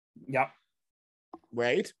 Yep.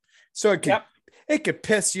 Right. So it could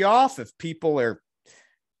piss you off if people are,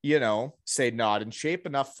 say not in shape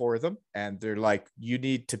enough for them. And they're like, you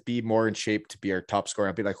need to be more in shape to be our top scorer.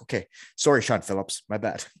 I'll be like, okay, sorry, Sean Phillips, my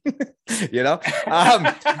bad.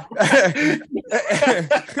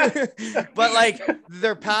 But like,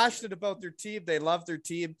 they're passionate about their team. They love their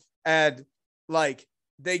team. And like,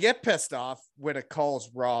 they get pissed off when a call's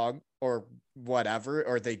wrong or whatever,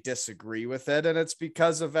 or they disagree with it. And it's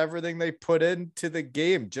because of everything they put into the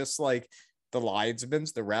game, just like the linesmen,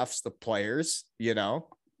 the refs, the players,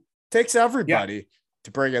 takes everybody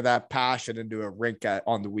to bring in that passion into a rink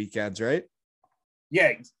on the weekends, right?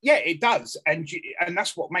 Yeah, it does. And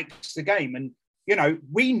that's what makes the game. And,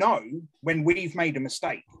 we know when we've made a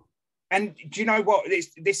mistake. And do you know what?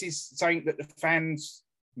 This is something that the fans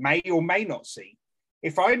may or may not see.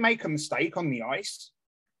 If I make a mistake on the ice,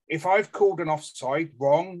 if I've called an offside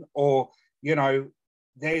wrong, or,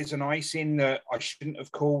 there's an icing that I shouldn't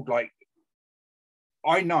have called, like,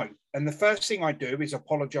 I know. And the first thing I do is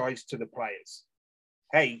apologize to the players.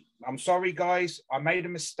 Hey, I'm sorry, guys. I made a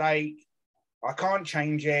mistake. I can't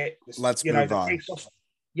change it. Let's move on.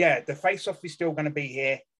 The face-off is still going to be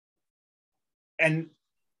here. And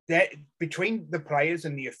between the players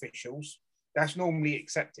and the officials, that's normally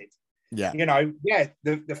accepted. Yeah.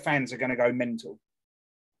 The fans are going to go mental.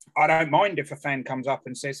 I don't mind if a fan comes up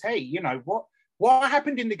and says, hey, what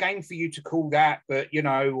happened in the game for you to call that? But,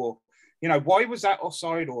 why was that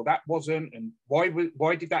offside or that wasn't? And why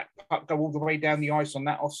did that puck go all the way down the ice on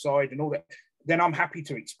that offside and all that? Then I'm happy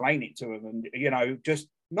to explain it to them and, just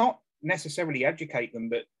not necessarily educate them,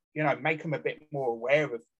 but, make them a bit more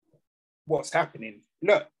aware of what's happening.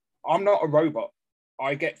 Look, I'm not a robot.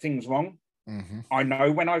 I get things wrong. Mm-hmm. I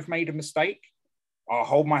know when I've made a mistake. I'll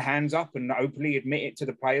hold my hands up and openly admit it to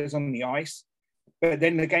the players on the ice. But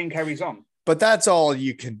then the game carries on. But that's all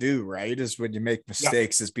you can do, right? Is when you make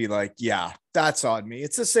mistakes, is be like, yeah, that's on me.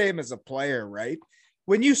 It's the same as a player, right?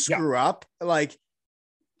 When you screw up, like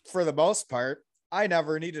for the most part, I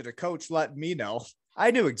never needed a coach letting me know.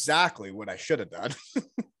 I knew exactly what I should have done,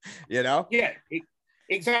 Yeah,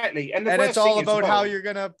 exactly. And it's all about how you're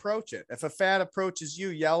going to approach it. If a fan approaches you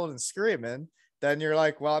yelling and screaming, then you're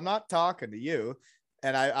like, well, I'm not talking to you.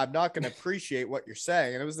 And I'm not going to appreciate what you're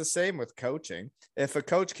saying. And it was the same with coaching. If a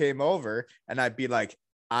coach came over and I'd be like,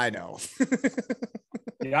 I know.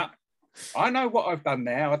 Yeah, I know what I've done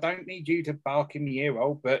there. I don't need you to bark in the ear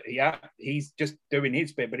hole, but yeah, he's just doing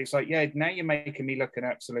his bit. But it's like, yeah, now you're making me look an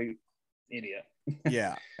absolute idiot.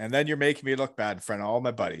 Yeah. And then you're making me look bad in front of all my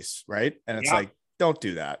buddies. Right. And it's like, don't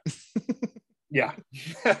do that. Yeah.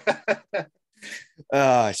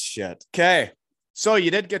 Oh, shit. Okay. So you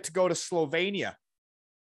did get to go to Slovenia.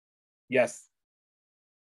 Yes.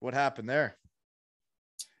 What happened there?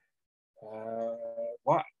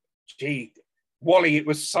 What? Gee, Wally, it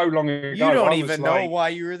was so long ago. You don't even know why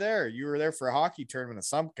you were there. You were there for a hockey tournament of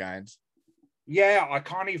some kind. Yeah, I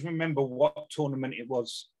can't even remember what tournament it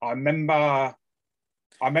was. I remember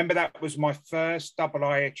that was my first double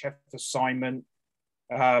IHF assignment.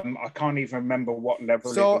 I can't even remember what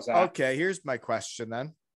level it was at. Okay, here's my question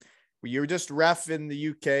then. You were just ref in the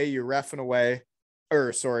UK, you're reffing away,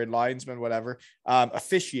 or sorry, linesman, whatever,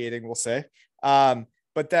 officiating, we'll say.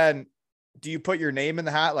 But then do you put your name in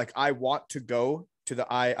the hat? Like, I want to go to the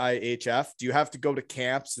IIHF. Do you have to go to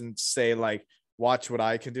camps and say, like, watch what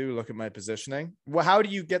I can do, look at my positioning? Well, how do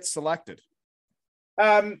you get selected?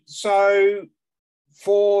 So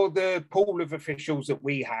for the pool of officials that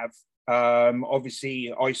we have,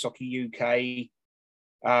 obviously Ice Hockey UK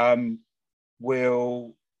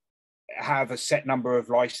will have a set number of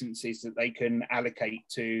licenses that they can allocate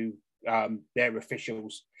to their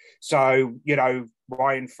officials. So,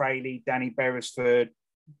 Ryan Fraley, Danny Beresford,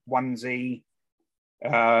 Onesie,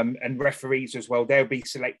 and referees as well, they'll be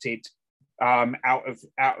selected out of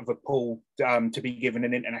a pool to be given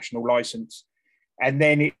an international license. And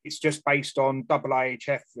then it's just based on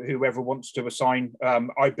IIHF, whoever wants to assign,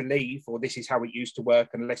 I believe, or this is how it used to work,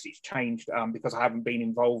 unless it's changed, because I haven't been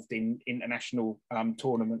involved in international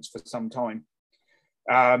tournaments for some time.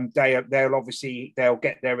 They'll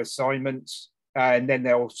get their assignments, and then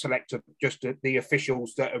they'll select just the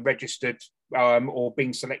officials that are registered or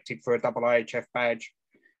being selected for a IIHF badge.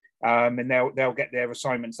 and they'll get their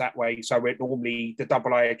assignments that way. So it normally the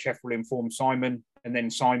IIHF will inform Simon, and then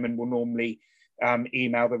Simon will normally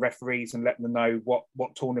email the referees and let them know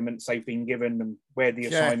what tournaments they've been given and where the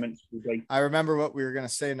assignments will be. I remember what we were going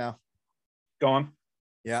to say now. Go on.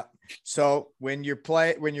 Yeah. So when you're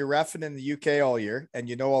reffing in the UK all year and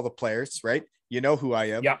you know all the players, right? You know who I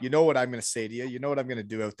am. Yeah. You know what I'm going to say to you. You know what I'm going to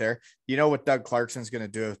do out there. You know what Doug Clarkson's going to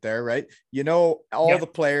do out there, right? You know all the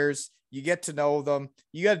players. You get to know them.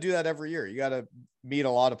 You got to do that every year. You got to meet a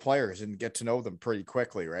lot of players and get to know them pretty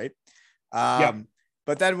quickly, right?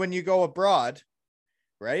 But then when you go abroad,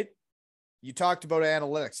 right? You talked about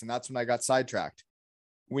analytics, and that's when I got sidetracked.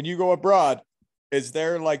 When you go abroad, is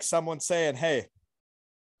there like someone saying, hey,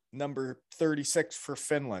 number 36 for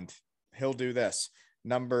Finland, he'll do this.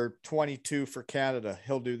 Number 22 for Canada,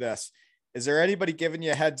 he'll do this. Is there anybody giving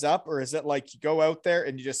you a heads up, or is it like you go out there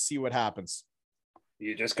and you just see what happens?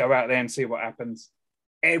 You just go out there and see what happens.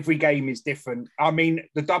 Every game is different. I mean,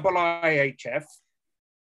 the IIHF,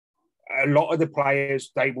 a lot of the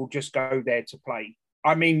players, they will just go there to play.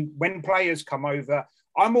 I mean, when players come over,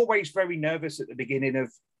 I'm always very nervous at the beginning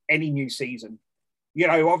of any new season. You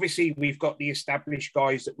know, obviously we've got the established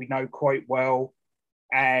guys that we know quite well.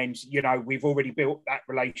 And, you know, we've already built that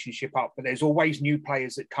relationship up, but there's always new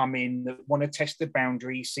players that come in that want to test the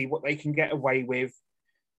boundaries, see what they can get away with.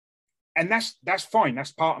 And that's fine.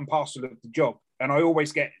 That's part and parcel of the job. And I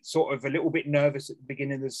always get sort of a little bit nervous at the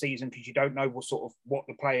beginning of the season because you don't know what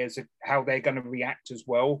the players, how they're going to react as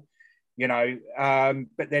well. You know,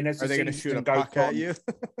 but then as are they going to shoot a puck at you?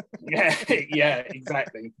 yeah,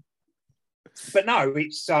 exactly. But no,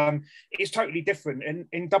 it's totally different.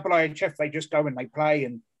 In IIHF, they just go and they play,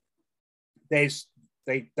 and they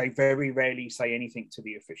very rarely say anything to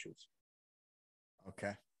the officials.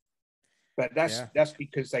 Okay. But that's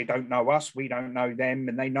because they don't know us, we don't know them,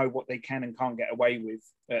 and they know what they can and can't get away with.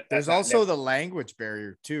 There's also the language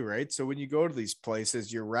barrier too, right? So when you go to these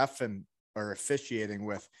places, you're reffing or officiating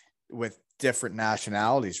with different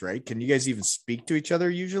nationalities, right? Can you guys even speak to each other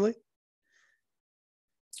usually?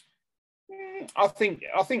 I think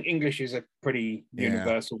English is a pretty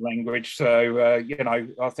universal language. So, you know,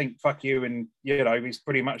 I think fuck you and, you know, is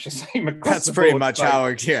pretty much the same across That's the pretty board, much so. how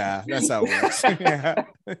that's how it works. Yeah.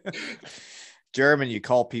 German, you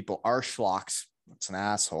call people Arschlocks. That's an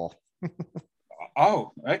asshole.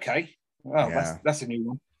 Oh, okay. Well, yeah. that's a new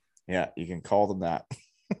one. Yeah, you can call them that.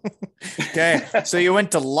 Okay, so you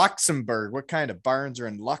went to Luxembourg. What kind of barns are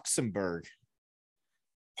in Luxembourg?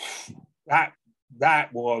 That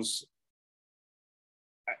was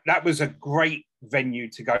a great venue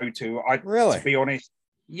to go to. Really? To be honest,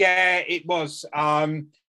 yeah, it was. I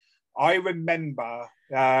remember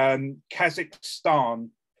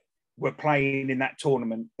Kazakhstan were playing in that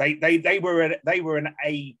tournament. They were an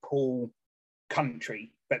A pool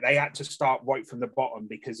country, but they had to start right from the bottom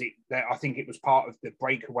because I think it was part of the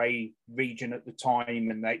breakaway region at the time,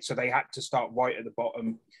 and they had to start right at the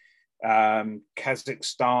bottom.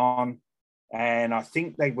 Kazakhstan, and I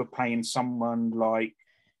think they were playing someone like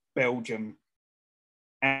Belgium,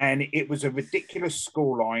 and it was a ridiculous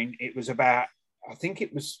scoreline. It was about, I think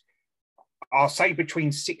it was, I'll say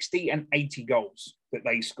between 60 and 80 goals that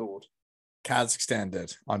they scored. Kazakhstan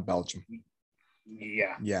did on Belgium.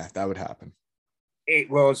 Yeah, that would happen. It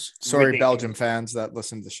was sorry, ridiculous. Belgium fans that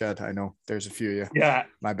listen to the shed. I know there's a few of you. Yeah,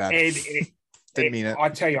 my bad. Didn't mean it. I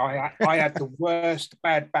tell you, I had the worst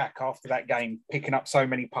bad back after that game, picking up so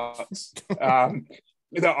many pucks.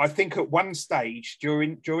 That I think at one stage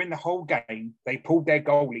during the whole game, they pulled their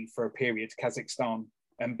goalie for a period, Kazakhstan,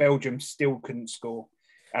 and Belgium still couldn't score.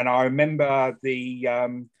 And I remember the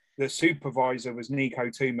supervisor was Nico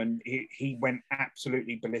Tuman. He went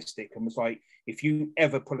absolutely ballistic and was like, if you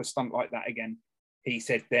ever pull a stunt like that again, he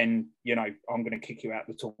said, then, you know, I'm going to kick you out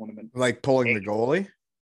of the tournament. Like pulling the goalie?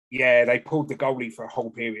 Yeah, they pulled the goalie for a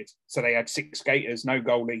whole period. So they had 6 skaters, no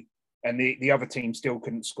goalie, and the other team still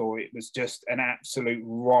couldn't score. It was just an absolute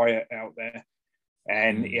riot out there.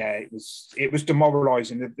 And yeah, it was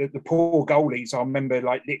demoralizing. The poor goalies, I remember,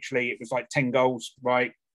 like, literally it was like 10 goals,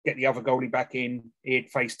 right? Get the other goalie back in.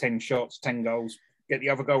 He'd face 10 shots, 10 goals. Get the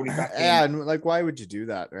other goalie back in. Yeah, and like, why would you do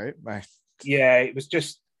that, right? Yeah, it was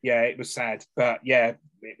just, yeah, it was sad. But yeah,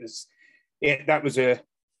 it was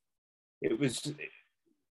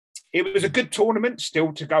a good tournament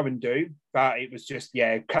still to go and do, but it was just,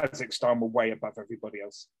 yeah, Kazakhstan were way above everybody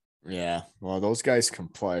else. Yeah, well, those guys can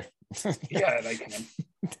play. Yeah, they can.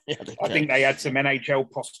 Yeah, they I think they had some NHL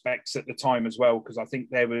prospects at the time as well, because I think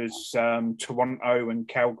there was Toronto and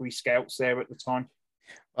Calgary scouts there at the time.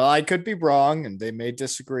 Well, I could be wrong, and they may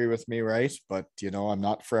disagree with me, right? But, you know, I'm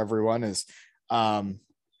not for everyone.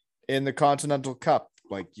 In the Continental Cup,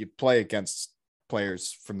 like you play against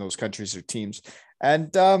players from those countries or teams.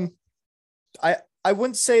 And I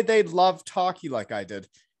wouldn't say they loved hockey like I did.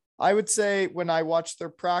 I would say when I watched their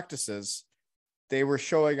practices, they were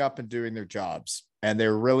showing up and doing their jobs, and they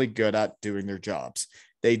were really good at doing their jobs.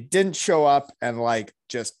 They didn't show up and like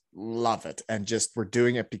just love it and just were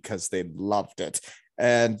doing it because they loved it.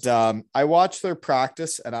 And I watched their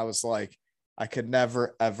practice and I was like, I could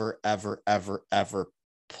never, ever, ever, ever, ever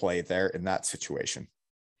play there in that situation.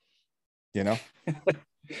 You know?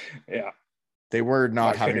 Yeah. They were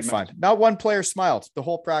not having fun. Not one player smiled the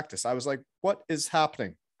whole practice. I was like, what is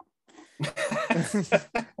happening?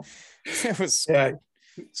 It was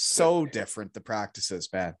so different. The practices,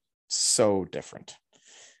 man, so different.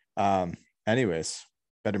 Anyways,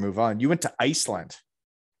 better move on. You went to Iceland.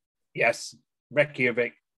 Yes,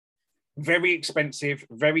 Reykjavik. Very expensive,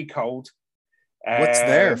 very cold. What's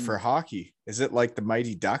there for hockey? Is it like the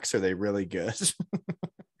Mighty Ducks? Are they really good?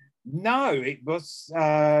 No, it was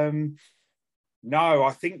no,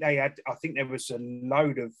 I think there was a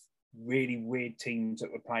load of really weird teams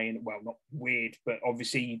that were playing. Well, not weird, but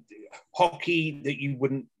obviously hockey that you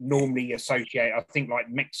wouldn't normally associate. I think like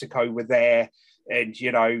Mexico were there, and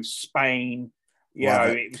Spain.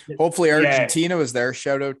 Hopefully Argentina was there.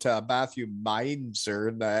 Shout out to Matthew Meinzer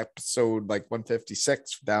in the episode like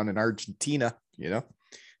 156 down in Argentina. Yeah.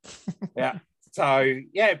 So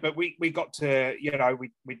but we got to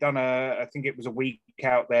we done I think it was a week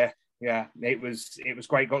out there. Yeah, it was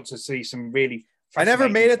great. Got to see some really. I never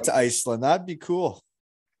made it to Iceland. That'd be cool.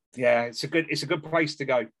 Yeah, it's a good place to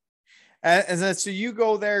go. And then so you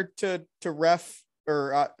go there to ref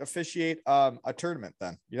or officiate a tournament.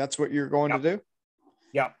 Then that's what you're going to do.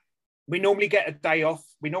 Yeah, we normally get a day off.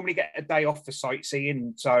 For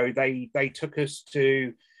sightseeing. So they took us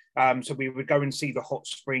to. So we would go and see the hot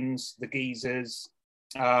springs, the geysers.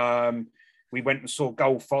 We went and saw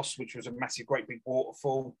Gullfoss, which was a massive, great big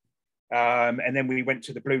waterfall. And then we went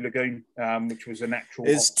to the Blue Lagoon, which was an actual.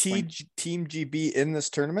 Is Team GB in this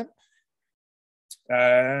tournament?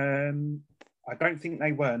 I don't think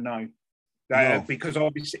they were. No. Because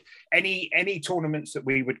obviously any tournaments that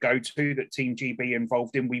we would go to that Team GB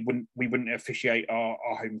involved in, we wouldn't officiate our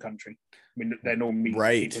home country. I mean, they're normally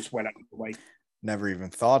right as well out of the way. Never even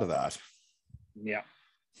thought of that. Yeah.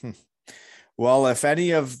 Well, if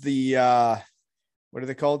any of the what are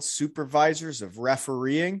they called? Supervisors of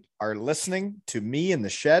refereeing are listening to me in the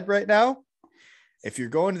shed right now. If you're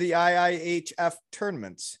going to the IIHF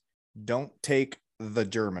tournaments, don't take the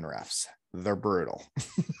German refs. They're brutal.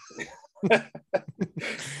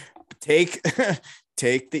 Take the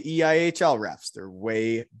EIHL refs. They're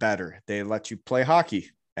way better. They let you play hockey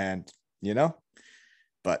and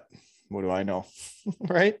but what do I know?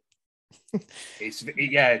 Right? It's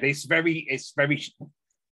very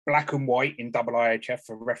black and white in IIHF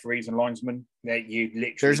for referees and linesmen. That you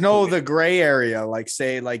literally there's no the gray area, like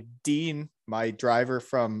Dean, my driver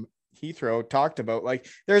from Heathrow, talked about. Like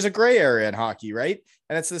there's a gray area in hockey, right?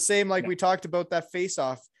 And it's the same like we talked about that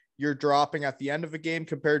face-off you're dropping at the end of a game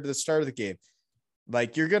compared to the start of the game.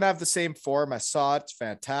 Like you're gonna have the same form. I saw it, it's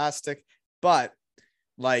fantastic, but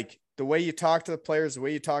like the way you talk to the players, the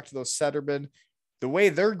way you talk to those centermen, the way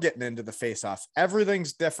they're getting into the face-offs,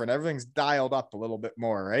 everything's different. Everything's dialed up a little bit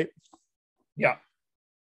more, right? Yeah.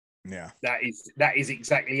 That is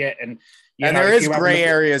exactly it. And there is gray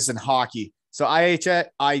areas in hockey. So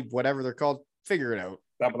whatever they're called, figure it out.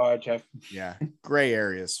 IIHF. Yeah, gray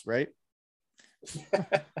areas, right?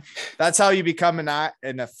 That's how you become an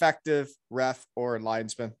effective ref or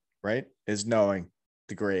linesman, right? Is knowing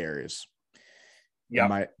the gray areas.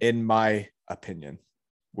 Yeah. In my opinion,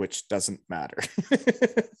 which doesn't matter.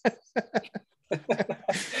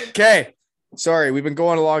 Okay. Sorry, we've been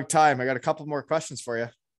going a long time. I got a couple more questions for you.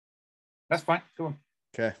 That's fine. Go on.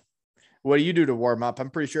 Okay. What do you do to warm up? I'm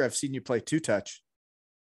pretty sure I've seen you play two touch.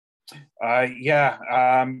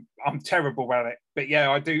 I'm terrible at it, but yeah,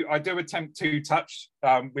 I do attempt two touch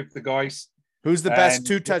with the guys. Who's the best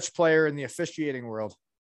two touch player in the officiating world?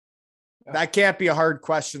 That can't be a hard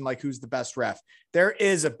question. Like who's the best ref? There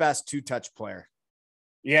is a best two touch player.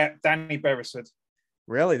 Yeah, Danny Beresford.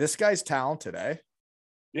 Really, this guy's talented, eh?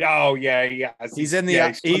 Yeah, oh yeah. He's in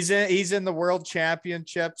the he's in the world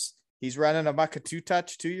championships. He's running a muck of two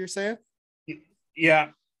touch too. You're saying? Yeah,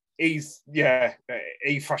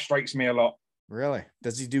 he frustrates me a lot. Really?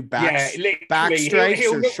 Does he do back strikes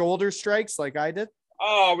he'll or shoulder strikes like I did?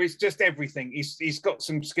 Oh, it's just everything. He's got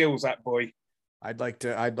some skills, that boy. I'd like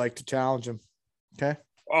to challenge him. Okay.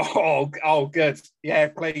 Oh, good. Yeah,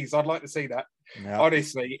 please. I'd like to see that. Yeah.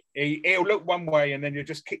 Honestly, he'll look one way and then you'll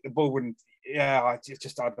just kick the ball and yeah, I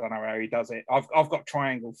don't know how he does it. I've got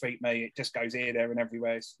triangle feet, mate. It just goes here, there, and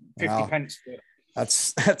everywhere. It's 50 pence.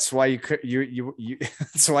 That's why you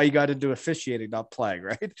that's why you got into officiating, not playing,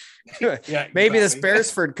 right? Yeah, maybe exactly. this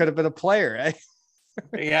Beresford could have been a player, eh?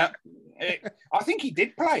 Yeah, I think he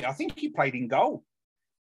did play. I think he played in goal.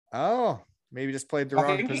 Oh, maybe just played the I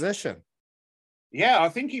wrong think position. Yeah, I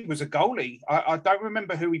think he was a goalie. I don't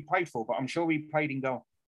remember who he played for, but I'm sure he played in goal.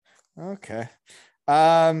 Okay.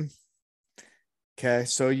 Okay,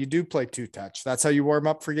 so you do play two touch. That's how you warm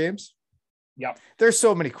up for games? Yeah. There's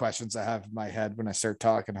so many questions I have in my head when I start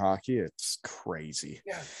talking hockey. It's crazy.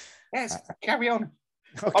 Yeah. Yes, carry on.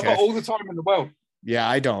 Okay. I've got all the time in the world. Yeah,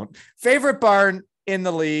 I don't. Favorite barn in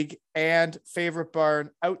the league and favorite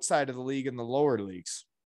barn outside of the league in the lower leagues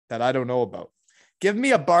that I don't know about. Give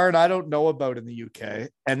me a barn I don't know about in the UK,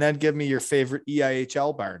 and then give me your favorite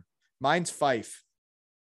EIHL barn. Mine's Fife.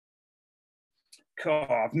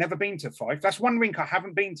 God, I've never been to Fife. That's one rink I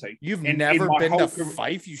haven't been to. You've in never my been whole to career.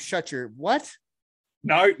 Fife? You shut your what?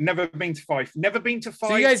 No, never been to Fife. Never been to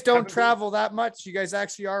Fife. So you guys don't Haven't travel that much. You guys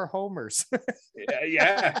actually are homers.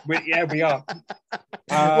 Yeah, we are.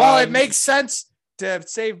 Well, it makes sense to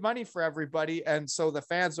save money for everybody, and so the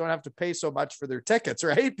fans don't have to pay so much for their tickets,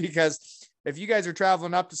 right? Because if you guys are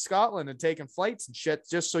traveling up to Scotland and taking flights and shit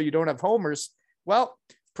just so you don't have homers, well,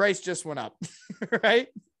 price just went up, right?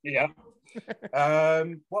 Yeah.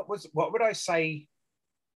 What would I say?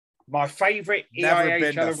 My favorite Never EIHL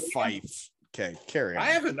been to arena? Fife. Okay, carry on.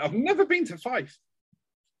 I haven't. I've never been to Fife.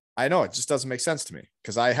 I know it just doesn't make sense to me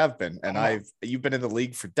because I have been, and Oh. you've been in the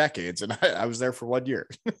league for decades, and I was there for 1 year.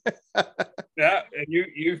 Yeah,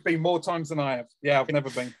 you've been more times than I have. Yeah, I've never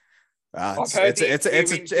been. It's I've heard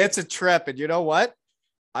it's a trip, and you know what?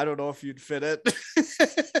 I don't know if you'd fit it.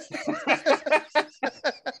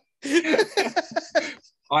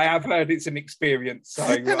 I have heard it's an experience. So,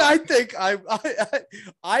 And I think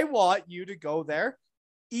I want you to go there.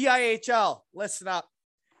 EIHL, listen up.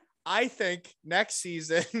 I think next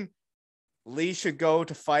season Lee should go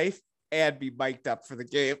to Fife and be mic'd up for the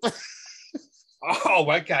game. oh,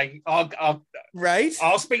 okay. Right?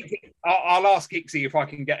 I'll speak. I'll ask Ixie if I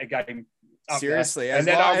can get a game. Up Seriously, there, as and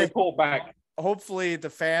then long I'll as- report back. Hopefully the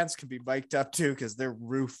fans can be mic'd up too because they're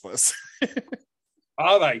ruthless.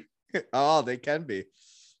 Are they? Oh, they can be.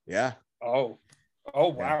 Yeah. Oh,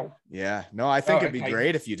 wow. Yeah. No, I think it'd be okay.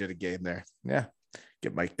 great if you did a game there. Yeah.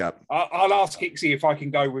 Get mic'd up. I'll ask Ixie if I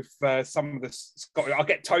can go with some of the Scotland. I'll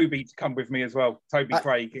get Toby to come with me as well. Toby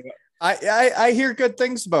Craig. I hear good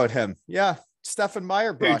things about him. Yeah. Stefan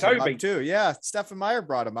Meyer brought him Toby? up too. Yeah. Stefan Meyer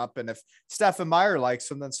brought him up. And if Stefan Meyer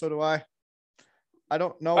likes him, then so do I. I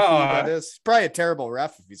don't know who that is. Probably a terrible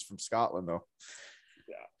ref if he's from Scotland though.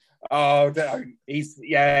 Oh,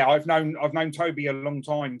 I've known Toby a long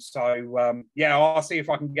time. So I'll see if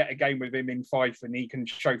I can get a game with him in Fife and he can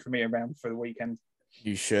chauffeur me around for the weekend.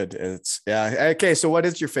 You should. It's okay. So what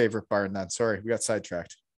is your favorite barn then? Sorry, we got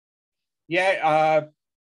sidetracked. Yeah,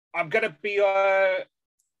 I'm gonna be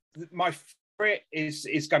my favorite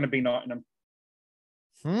is gonna be Nottingham.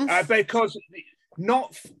 Because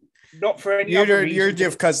not for any other reason.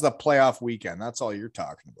 You're because of the playoff weekend. That's all you're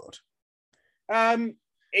talking about.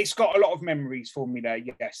 It's got a lot of memories for me there,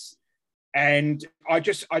 yes. And I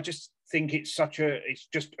just think it's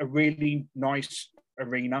just a really nice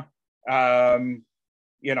arena.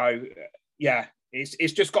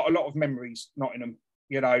 It's just got a lot of memories, Nottingham.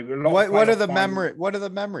 What are the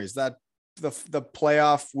memories that the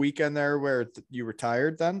playoff weekend there where you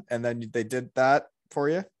retired then, and then they did that for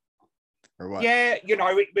you, or what? Yeah,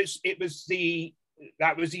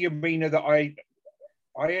 that was the arena that I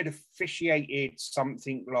had officiated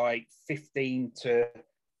something like 15 to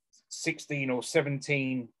 16 or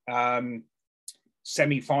 17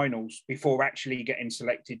 semi-finals before actually getting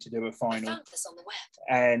selected to do a final. I found this on the web.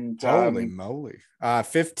 And holy moly,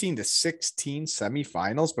 15 to 16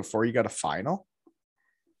 semi-finals before you got a final.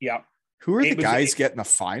 Yeah. Who are the guys getting the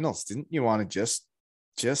finals? Didn't you want to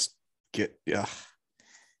just get? Yeah.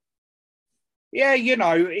 Yeah,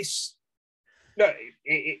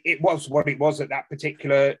 it was what it was at that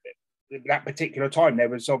particular time. There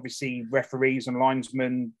was obviously referees and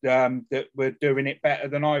linesmen that were doing it better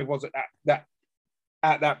than I was at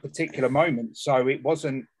that particular moment. So it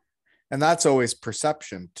wasn't. And that's always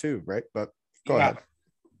perception too, right? But go ahead.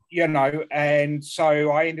 And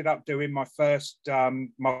so I ended up doing my first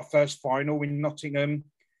final in Nottingham,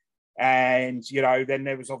 and then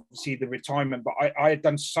there was obviously the retirement. But I had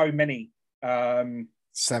done so many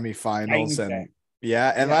semi-finals and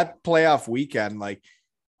that playoff weekend,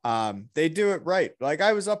 they do it right. Like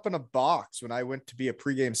I was up in a box when I went to be a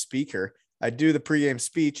pregame speaker, I do the pregame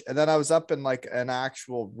speech, and then I was up in like an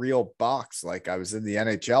actual real box, like I was in the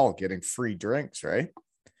NHL getting free drinks, right?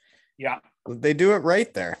 Yeah. They do it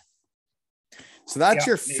right there. So that's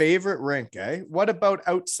Yeah. your favorite rink, eh? What about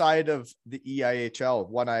outside of the EIHL?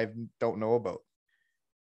 One I don't know about.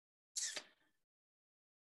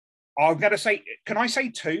 I'm going to say, can I say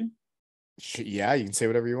two? Yeah, you can say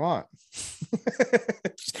whatever you want.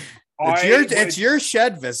 It's your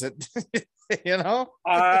shed visit, you know?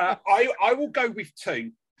 I will go with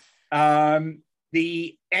two.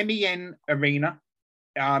 The MEN Arena.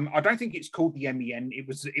 I don't think it's called the MEN. It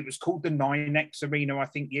was called the 9X Arena, I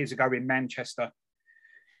think, years ago in Manchester.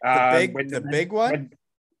 The big one?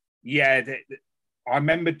 I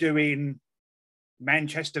remember doing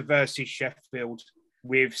Manchester versus Sheffield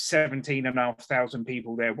with 17,500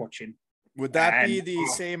 people there watching. Would that be the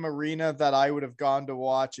same arena that I would have gone to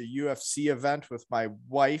watch a UFC event with my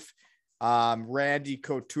wife? Randy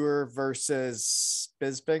Couture versus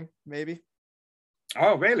Bisping, maybe?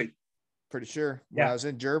 Oh, really? Pretty sure. When I was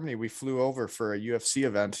in Germany, we flew over for a UFC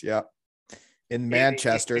event. Yeah. In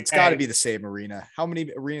Manchester. It's got to be the same arena. How many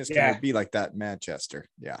arenas can there be like that in Manchester?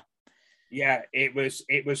 Yeah. Yeah, it was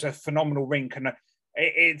a phenomenal rink. And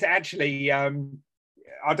it's actually, I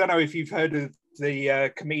don't know if you've heard of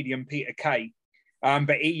the comedian Peter Kay,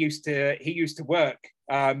 but he used to work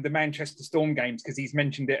the Manchester Storm games, because he's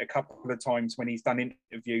mentioned it a couple of times when he's done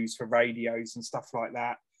interviews for radios and stuff like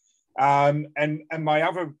that. And my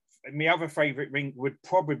other favorite rink would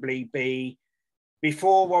probably be,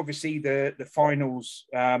 before obviously the finals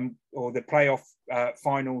or the playoff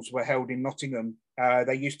finals were held in Nottingham,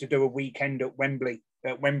 they used to do a weekend at Wembley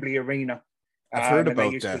Arena. I've heard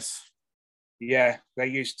about this. They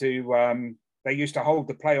used to hold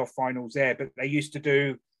the playoff finals there, but they used to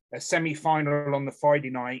do a semi-final on the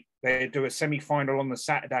Friday night. They'd do a semi-final on the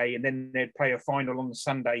Saturday, and then they'd play a final on the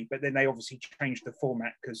Sunday. But then they obviously changed the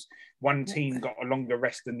format because one team got a longer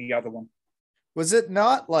rest than the other one. Was it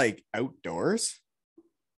not like outdoors?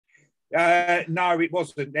 No, it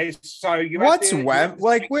wasn't.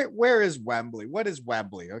 Where is Wembley? What is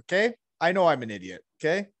Wembley? Okay, I know I'm an idiot.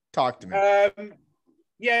 Okay, talk to me.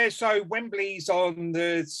 So Wembley's on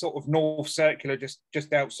the sort of North Circular,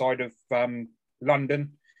 just outside of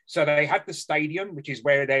London. So they had the stadium, which is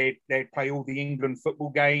where they play all the England football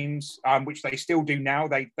games, which they still do now.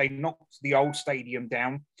 They knocked the old stadium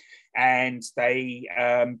down, and they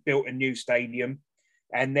built a new stadium,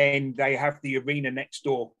 and then they have the arena next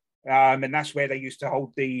door. And that's where they used to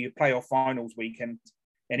hold the playoff finals weekend.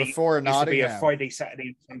 And before it used Nottingham. to be a Friday,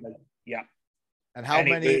 Saturday, and Sunday. Yeah. And how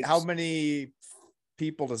many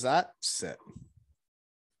people does that sit?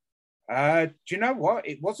 Do you know what?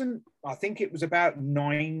 It wasn't. I think it was about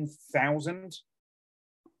 9,000.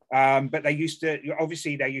 But they used to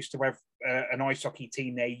have an ice hockey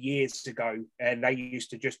team there years ago, and they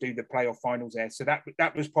used to just do the playoff finals there. So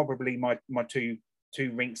that was probably my two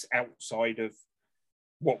rinks outside of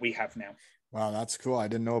what we have now. Wow, that's cool. I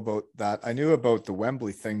didn't know about that. I knew about the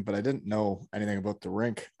Wembley thing, but I didn't know anything about the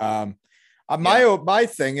rink. My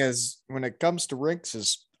thing is, when it comes to rinks,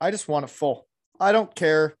 is I just want it full. I don't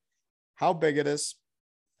care how big it is.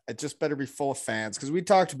 It just better be full of fans, because we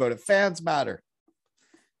talked about it. Fans matter.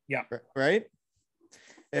 Yeah. Right?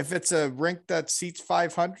 If it's a rink that seats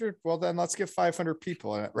 500, well, then let's get 500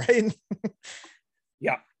 people in it, right?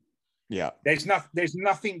 Yeah. Yeah. There's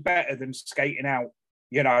nothing better than skating out,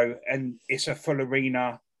 and it's a full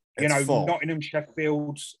arena, full. Nottingham,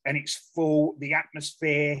 Sheffield, and it's full. The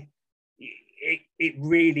atmosphere, it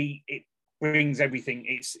really brings everything.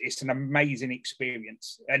 It's an amazing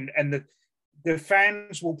experience, and the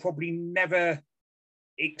fans will probably never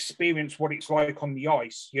experience what it's like on the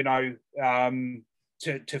ice,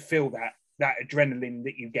 to feel that adrenaline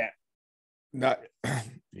that you get.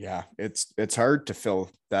 Yeah, it's hard to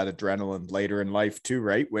feel that adrenaline later in life too,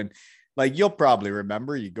 right? When, like, you'll probably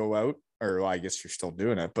remember, you go out, or well, I guess you're still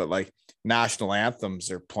doing it, but like national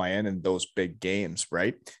anthems are playing in those big games,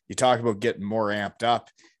 right? You talk about getting more amped up.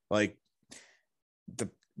 Like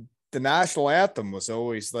the national anthem was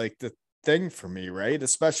always like the thing for me, right?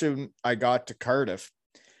 Especially when I got to Cardiff,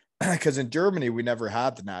 because in Germany we never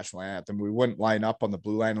had the national anthem. We wouldn't line up on the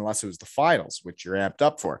blue line unless it was the finals, which you're amped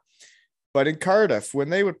up for. But in Cardiff, when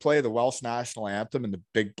they would play the Welsh national anthem in the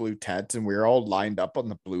big blue tent, and we were all lined up on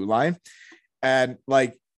the blue line, and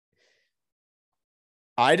like,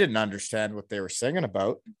 I didn't understand what they were singing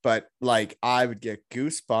about, but like, I would get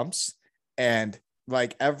goosebumps, and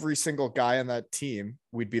like every single guy on that team,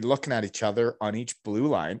 we'd be looking at each other on each blue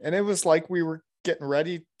line. And it was like we were getting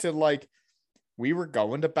ready to, like, we were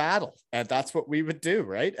going to battle, and that's what we would do,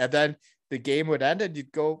 right? And then the game would end and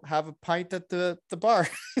you'd go have a pint at the bar.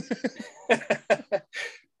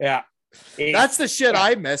 Yeah. That's the shit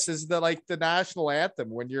I miss, is the national anthem,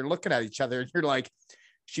 when you're looking at each other and you're like,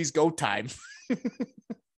 she's go time.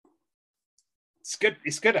 It's good.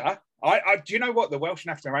 It's good, huh? I do you know what, the Welsh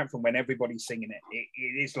national anthem, when everybody's singing it,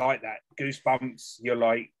 it is like that. Goosebumps. You're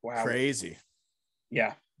like, wow. Crazy.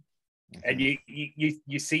 Yeah. And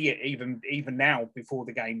you see it even now before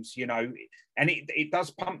the games, and it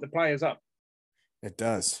does pump the players up. It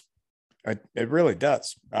does. It really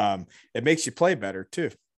does. It makes you play better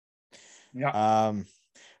too. Yeah.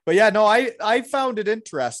 But yeah, no, I found it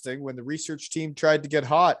interesting when the research team tried to get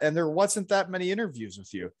hot and there wasn't that many interviews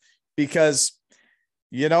with you, because,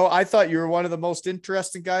 I thought you were one of the most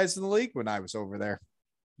interesting guys in the league when I was over there.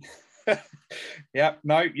 Yeah,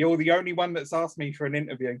 no, you're the only one that's asked me for an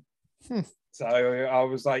interview. So I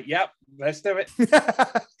was like, yep, let's do it.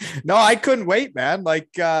 No, I couldn't wait, man.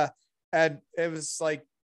 And it was like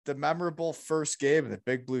the memorable first game in the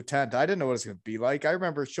Big Blue Tent. I didn't know what it was going to be like. I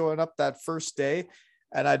remember showing up that first day,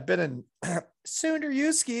 and I'd been in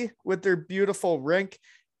Sunderjyski with their beautiful rink.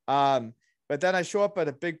 But then I show up at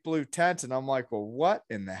a Big Blue Tent and I'm like, well, what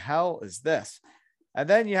in the hell is this? And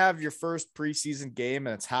then you have your first preseason game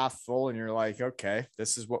and it's half full and you're like, okay,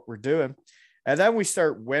 this is what we're doing. And then we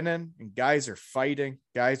start winning and guys are fighting,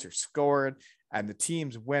 guys are scoring, and the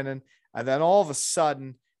team's winning. And then all of a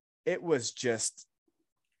sudden it was just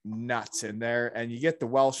nuts in there. And you get the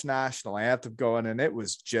Welsh national anthem going, and it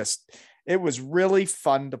was really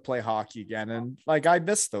fun to play hockey again. And I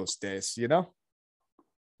miss those days,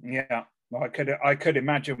 Yeah, I could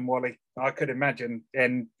imagine, Wally. I could imagine.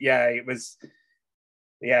 And yeah, it was,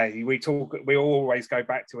 we always go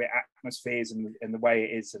back to it, atmospheres and the way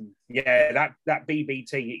it is. And yeah, that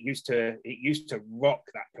BBT, it used to rock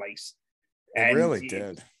that place. It really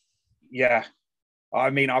did. Yeah. I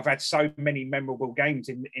mean, I've had so many memorable games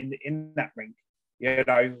in that rink. We've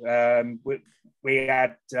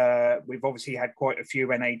obviously had quite a few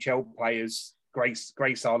NHL players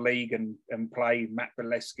grace our league and play. Matt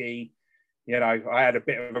Bolesky, I had a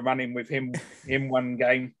bit of a run-in with him in one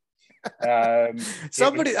game. I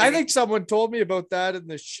think someone told me about that in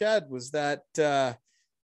the shed, was that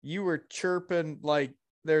you were chirping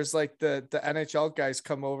there's the NHL guys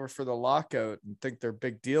come over for the lockout and think they're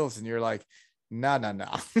big deals, and you're like, no.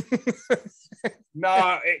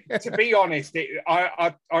 No, to be honest,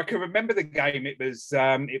 I can remember the game. It was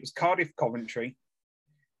Cardiff Coventry,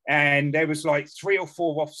 and there was 3 or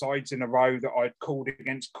 4 offsides in a row that I'd called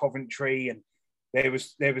against Coventry, and there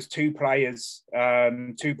was 2 players,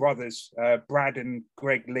 2 brothers, Brad and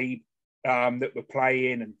Greg Lee, that were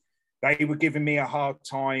playing, and they were giving me a hard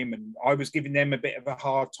time, and I was giving them a bit of a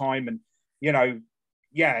hard time, and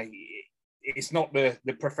it's not the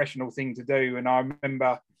professional thing to do. And I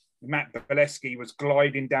remember Matt Bolesky was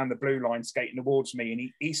gliding down the blue line, skating towards me, and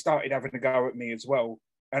he started having a go at me as well.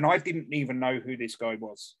 And I didn't even know who this guy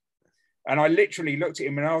was. And I literally looked at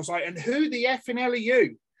him and I was like, and who the effing hell are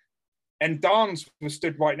you? And Darns was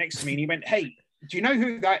stood right next to me and he went, hey, do you know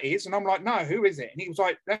who that is? And I'm like, no, who is it? And he was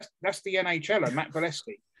like, that's the NHLer, Matt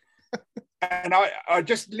Bolesky. And I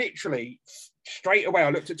just literally straight away,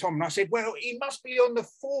 I looked at Tom and I said, well, he must be on the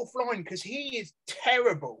 4th line because he is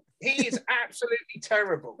terrible. He is absolutely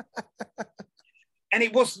terrible. And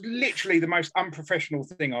it was literally the most unprofessional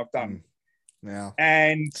thing I've done. Yeah.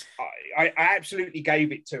 And I absolutely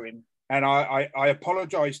gave it to him. And I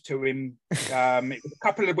apologized to him. It was a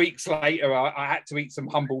couple of weeks later, I had to eat some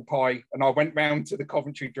humble pie. And I went round to the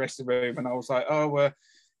Coventry dressing room and I was like,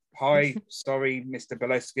 hi, sorry, Mr.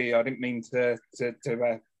 Bolesky. I didn't mean to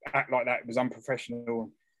act like that. It was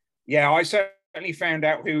unprofessional. Yeah, I certainly found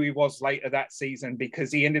out who he was later that season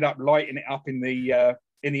because he ended up lighting it up in the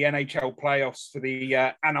NHL playoffs for the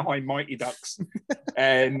Anaheim Mighty Ducks.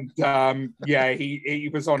 And he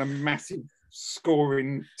was on a massive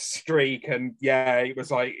scoring streak, and it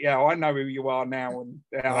was like, I know who you are now, and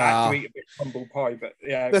I had to eat a bit of humble pie. But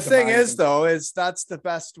the thing is that's the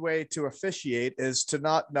best way to officiate, is to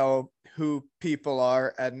not know who people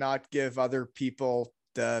are and not give other people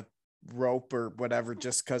the rope or whatever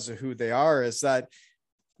just because of who they are.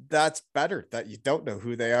 That's better, that you don't know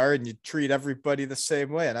who they are and you treat everybody the same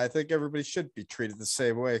way. And I think everybody should be treated the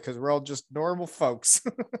same way because we're all just normal folks.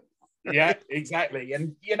 Yeah, exactly.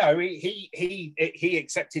 And he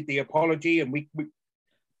accepted the apology, and we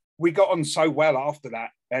got on so well after that.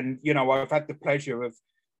 And I've had the pleasure of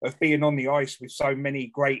being on the ice with so many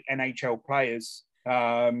great NHL players.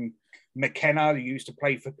 McKenna, who used to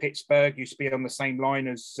play for Pittsburgh, used to be on the same line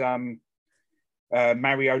as Mario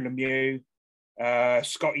Lemieux.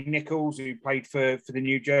 Scotty Nichols, who played for the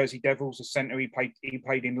New Jersey Devils, the centre. He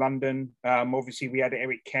played in London. Obviously, we had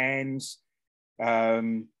Eric Cairns.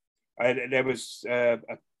 There was a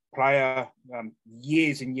player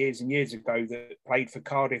years and years and years ago that played for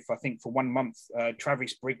Cardiff, I think, for 1 month,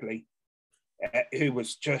 Travis Brigley, who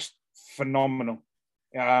was just phenomenal.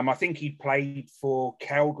 I think he played for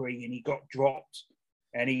Calgary and he got dropped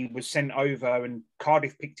and he was sent over and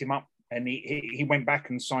Cardiff picked him up and he went back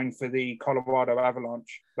and signed for the Colorado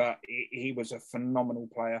Avalanche. But he was a phenomenal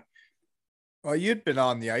player. Well, you'd been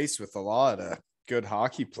on the ice with a lot of good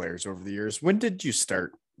hockey players over the years. When did you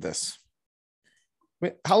start this?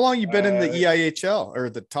 How long you been in the EIHL or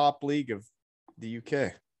the top league of the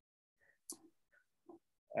UK?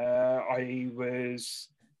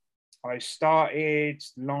 I started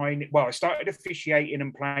officiating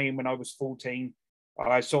and playing when I was 14.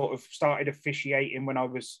 I sort of started officiating when I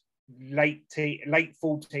was late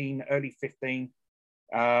 14, early 15.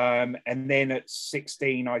 And then at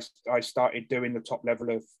 16, I started doing the top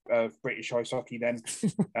level of British ice hockey then.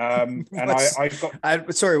 And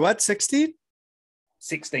sorry, what, 16?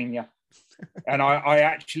 16, yeah. And I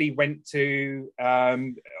actually went to,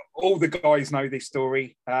 all the guys know this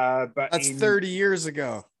story. But that's 30 years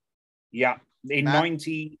ago. Yeah. In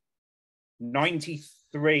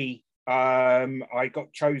 1993, I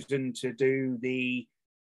got chosen to do the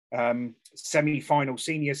senior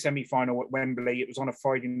semi-final at Wembley. It was on a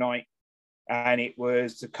Friday night and it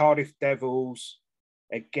was the Cardiff Devils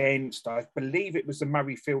against, I believe it was the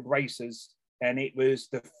Murrayfield Racers, and it was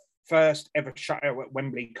the first ever shutout at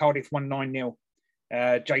Wembley. Cardiff won 9-0.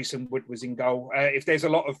 Jason Wood was in goal. If there's a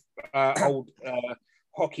lot of old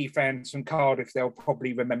hockey fans from Cardiff, they'll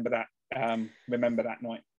probably remember that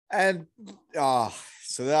night. And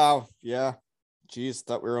so now, yeah, geez,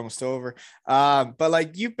 thought we were almost over. But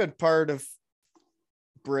like, you've been part of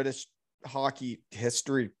British hockey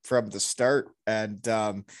history from the start,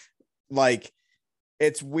 and like,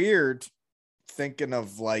 it's weird thinking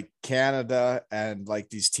of like Canada and like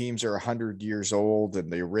these teams are 100 years old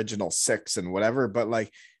and the original 6 and whatever, but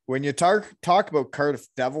like when you talk about Cardiff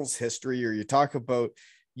Devils history, or you talk about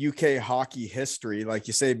UK hockey history, like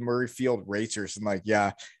you say Murrayfield Racers, and like,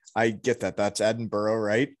 yeah, I get that. That's Edinburgh,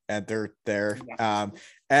 right? And they're there.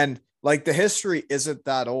 And like the history isn't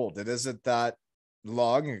that old. It isn't that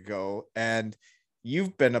long ago. And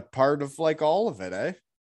you've been a part of like all of it, eh?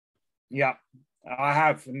 Yeah, I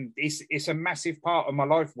have. And it's a massive part of my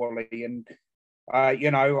life, Wally. And,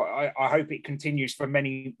 you know, I hope it continues for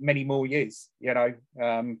many, many more years, you know.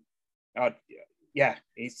 Yeah,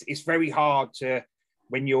 it's very hard to,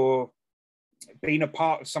 when you're being a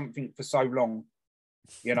part of something for so long,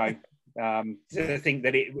 you know, to think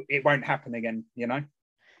that it won't happen again, you know.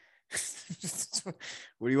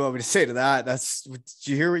 What do you want me to say to that? Did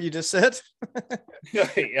you hear what you just said?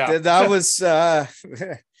 Yeah. That was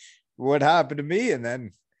what happened to me. And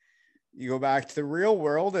then you go back to the real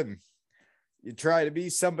world and you try to be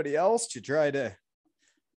somebody else. You try to,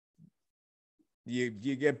 you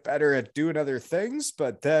get better at doing other things,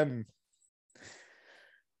 but then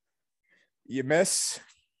you miss.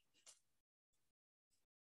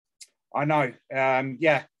 I know.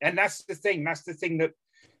 Yeah. And that's the thing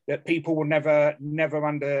that people will never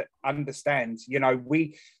understand. You know,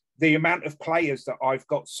 the amount of players that I've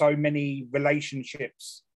got so many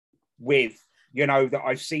relationships with, you know, that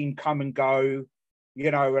I've seen come and go,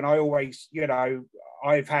 you know, and I always, you know,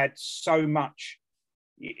 I've had so much.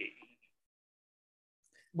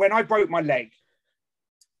 When I broke my leg,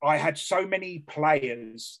 I had so many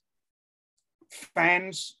players,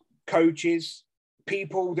 fans, coaches,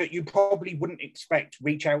 people that you probably wouldn't expect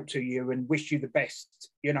reach out to you and wish you the best,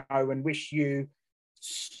 you know, and wish you,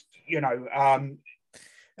 you know,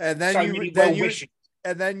 and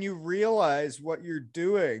then you realize what you're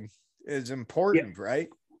doing is important, yeah. Right?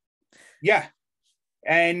 Yeah.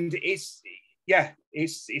 And it's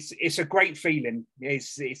a great feeling.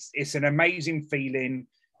 It's an amazing feeling,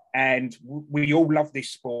 and we all love this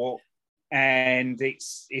sport, and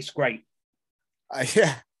it's great.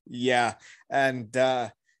 Yeah. And,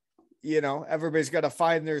 you know, everybody's got to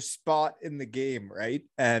find their spot in the game. Right.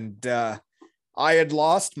 And, I had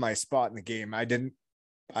lost my spot in the game. I didn't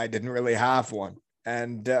really have one.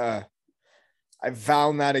 And, I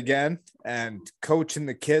found that again, and coaching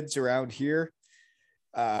the kids around here.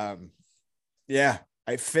 Yeah,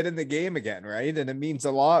 I fit in the game again. Right. And it means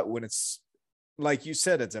a lot when it's, like you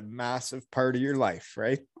said, it's a massive part of your life.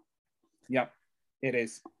 Right. Yep, it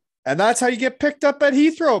is. And that's how you get picked up at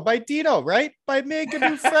Heathrow by Dino, right? By making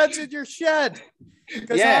new friends in your shed.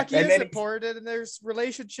 Because hockey is important, and there's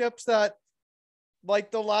relationships that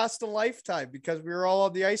like the last a lifetime because we were all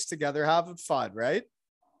on the ice together having fun, right?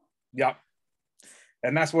 Yeah.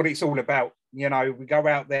 And that's what it's all about. You know, we go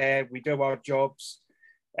out there, we do our jobs,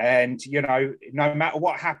 and, you know, no matter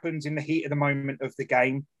what happens in the heat of the moment of the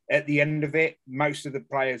game, at the end of it, most of the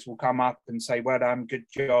players will come up and say, well done, good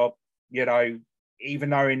job. You know, even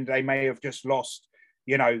though they may have just lost,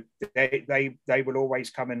 you know, they will always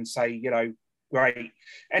come and say, you know, great.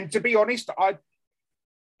 And to be honest,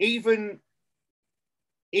 even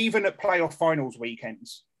at playoff finals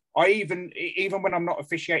weekends, even when I'm not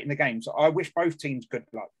officiating the games, I wish both teams good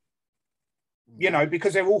luck. You know,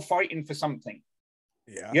 because they're all fighting for something.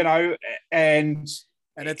 Yeah. You know, and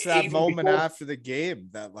it's that moment after the game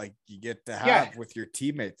that like you get to have with your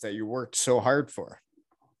teammates that you worked so hard for.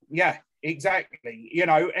 Yeah, exactly. You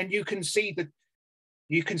know, and you can see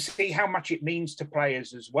how much it means to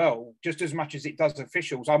players as well, just as much as it does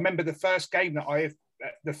officials. I remember the first game that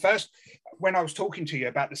when I was talking to you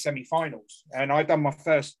about the semi-finals, and I'd done my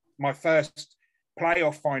first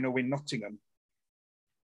playoff final in Nottingham.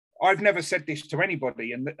 I've never said this to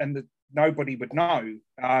anybody, and nobody would know.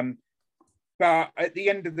 But at the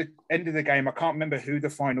end of the game, I can't remember who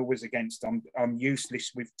the final was against. I'm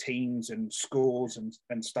useless with teams and scores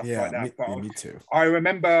and stuff like that. Me too. I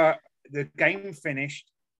remember the game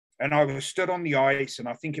finished, and I was stood on the ice, and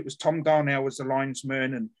I think it was Tom Darnell was the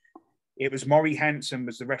linesman, and it was Maury Hansen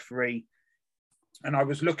was the referee. And I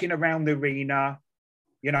was looking around the arena,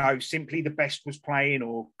 you know, Simply the Best was playing,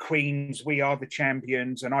 or Queens, We Are the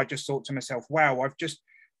Champions. And I just thought to myself, wow, I've just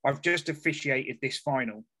officiated this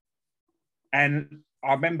final. And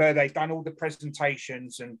I remember they've done all the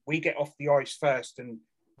presentations, and we get off the ice first, and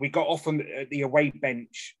we got off on the away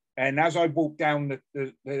bench. And as I walked down,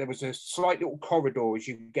 there was a slight little corridor as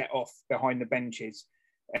you get off behind the benches.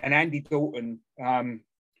 And Andy Dalton,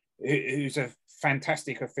 who's a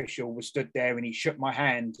fantastic official, was stood there, and he shook my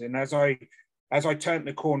hand. And as I turned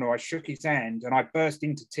the corner, I shook his hand, and I burst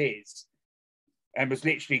into tears and was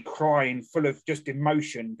literally crying, full of just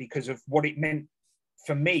emotion because of what it meant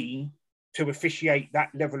for me to officiate that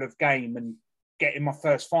level of game and get in my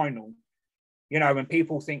first final. You know, when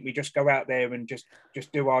people think we just go out there and just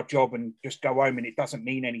do our job and just go home and it doesn't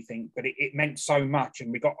mean anything, but it meant so much.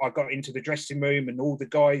 And I got into the dressing room, and all the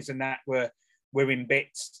guys and that were in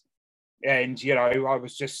bits. And, you know, I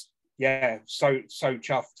was just, so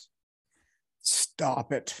chuffed.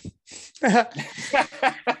 Stop it.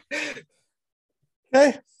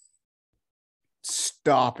 Hey,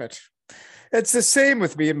 stop it. It's the same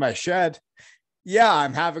with me in my shed. Yeah,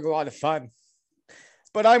 I'm having a lot of fun,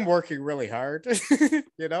 but I'm working really hard,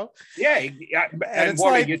 you know? Yeah. And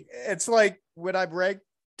it's like when I'm ranked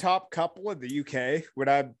top couple in the UK, when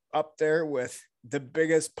I'm up there with the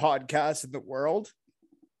biggest podcast in the world.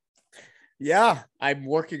 Yeah, I'm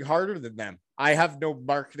working harder than them. I have no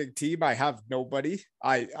marketing team. I have nobody.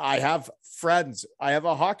 I have friends. I have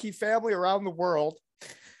a hockey family around the world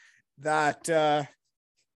that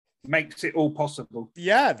makes it all possible.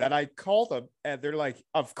 Yeah, that I call them, and they're like,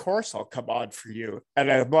 of course I'll come on for you.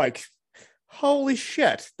 And I'm like, holy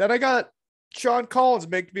shit. Then I got Sean Collins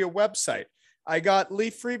making me a website. I got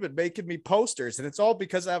Lee Freeman making me posters, and it's all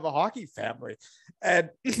because I have a hockey family.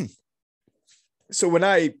 And so when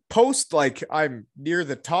I post like I'm near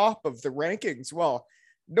the top of the rankings, well,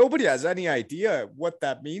 nobody has any idea what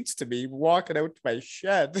that means to me walking out to my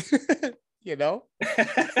shed, you know?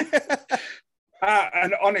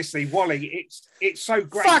 And honestly, Wally, it's so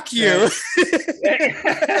great. Fuck you.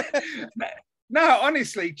 No,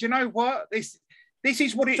 honestly, do you know what? This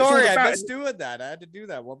is what it's Sorry, all about. I missed doing that. I had to do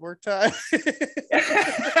that one more time. Fucking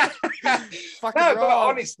no, wrong. but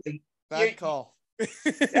honestly, bad call.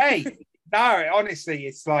 Hey, no, honestly,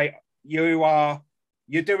 it's like you're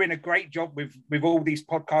doing a great job with all these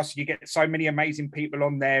podcasts. You get so many amazing people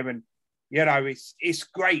on there, and you know it's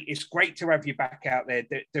great. It's great to have you back out there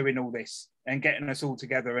doing all this and getting us all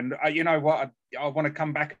together. And you know what? I want to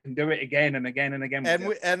come back and do it again and again and again.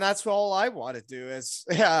 And that's all I want to do is,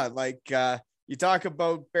 you talk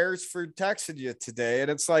about Beresford texting you today, and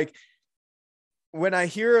it's like, when I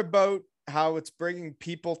hear about how it's bringing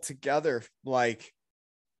people together, like,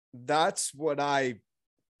 that's what I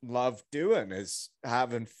love doing, is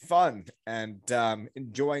having fun and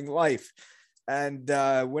enjoying life. And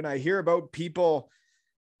when I hear about people,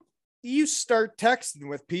 you start texting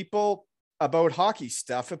with people about hockey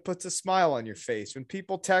stuff, it puts a smile on your face. When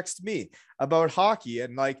people text me about hockey,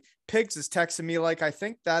 and like Pigs is texting me like, I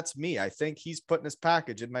think that's me. I think he's putting his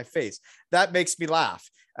package in my face. That makes me laugh.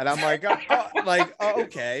 And I'm like,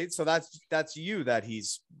 okay, so that's you that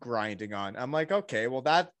he's grinding on. I'm like, okay, well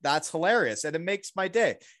that's hilarious. And it makes my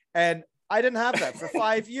day. And I didn't have that for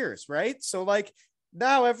 5 years, right? So like,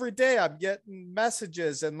 now every day I'm getting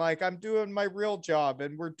messages and like I'm doing my real job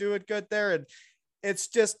and we're doing good there. And it's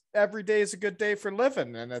just every day is a good day for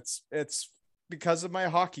living. And it's because of my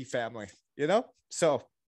hockey family, you know? So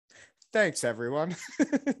thanks everyone.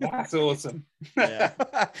 That's awesome. Yeah.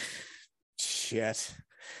 Shit.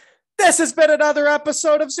 This has been another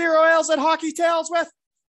episode of Zero Ales and Hockey Tales with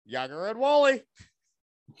Younger and Wally.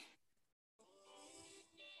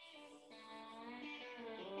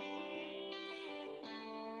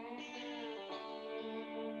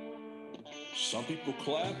 Some people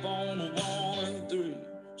clap on a 1 and 3.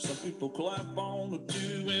 Some people clap on a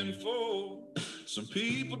 2 and 4. Some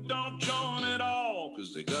people don't join at all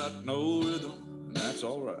because they got no rhythm, and that's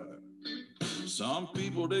all right. Some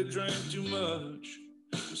people, they drink too much.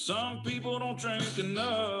 Some people don't drink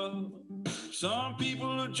enough. Some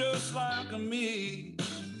people are just like me.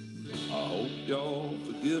 I hope y'all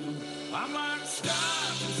forgive them. I'm like Scott,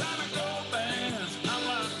 I'm a gold bands. I'm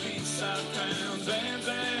like Peace-Side Towns, and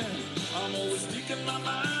I'm always speaking my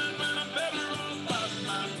mind when I'm better off biting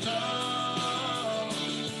my tongue.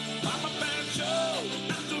 I'm a bad show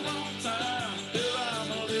at the wrong time. If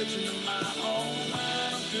I'm a legend in my own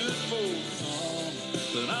mind, I'm good for some,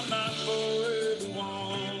 but I'm not for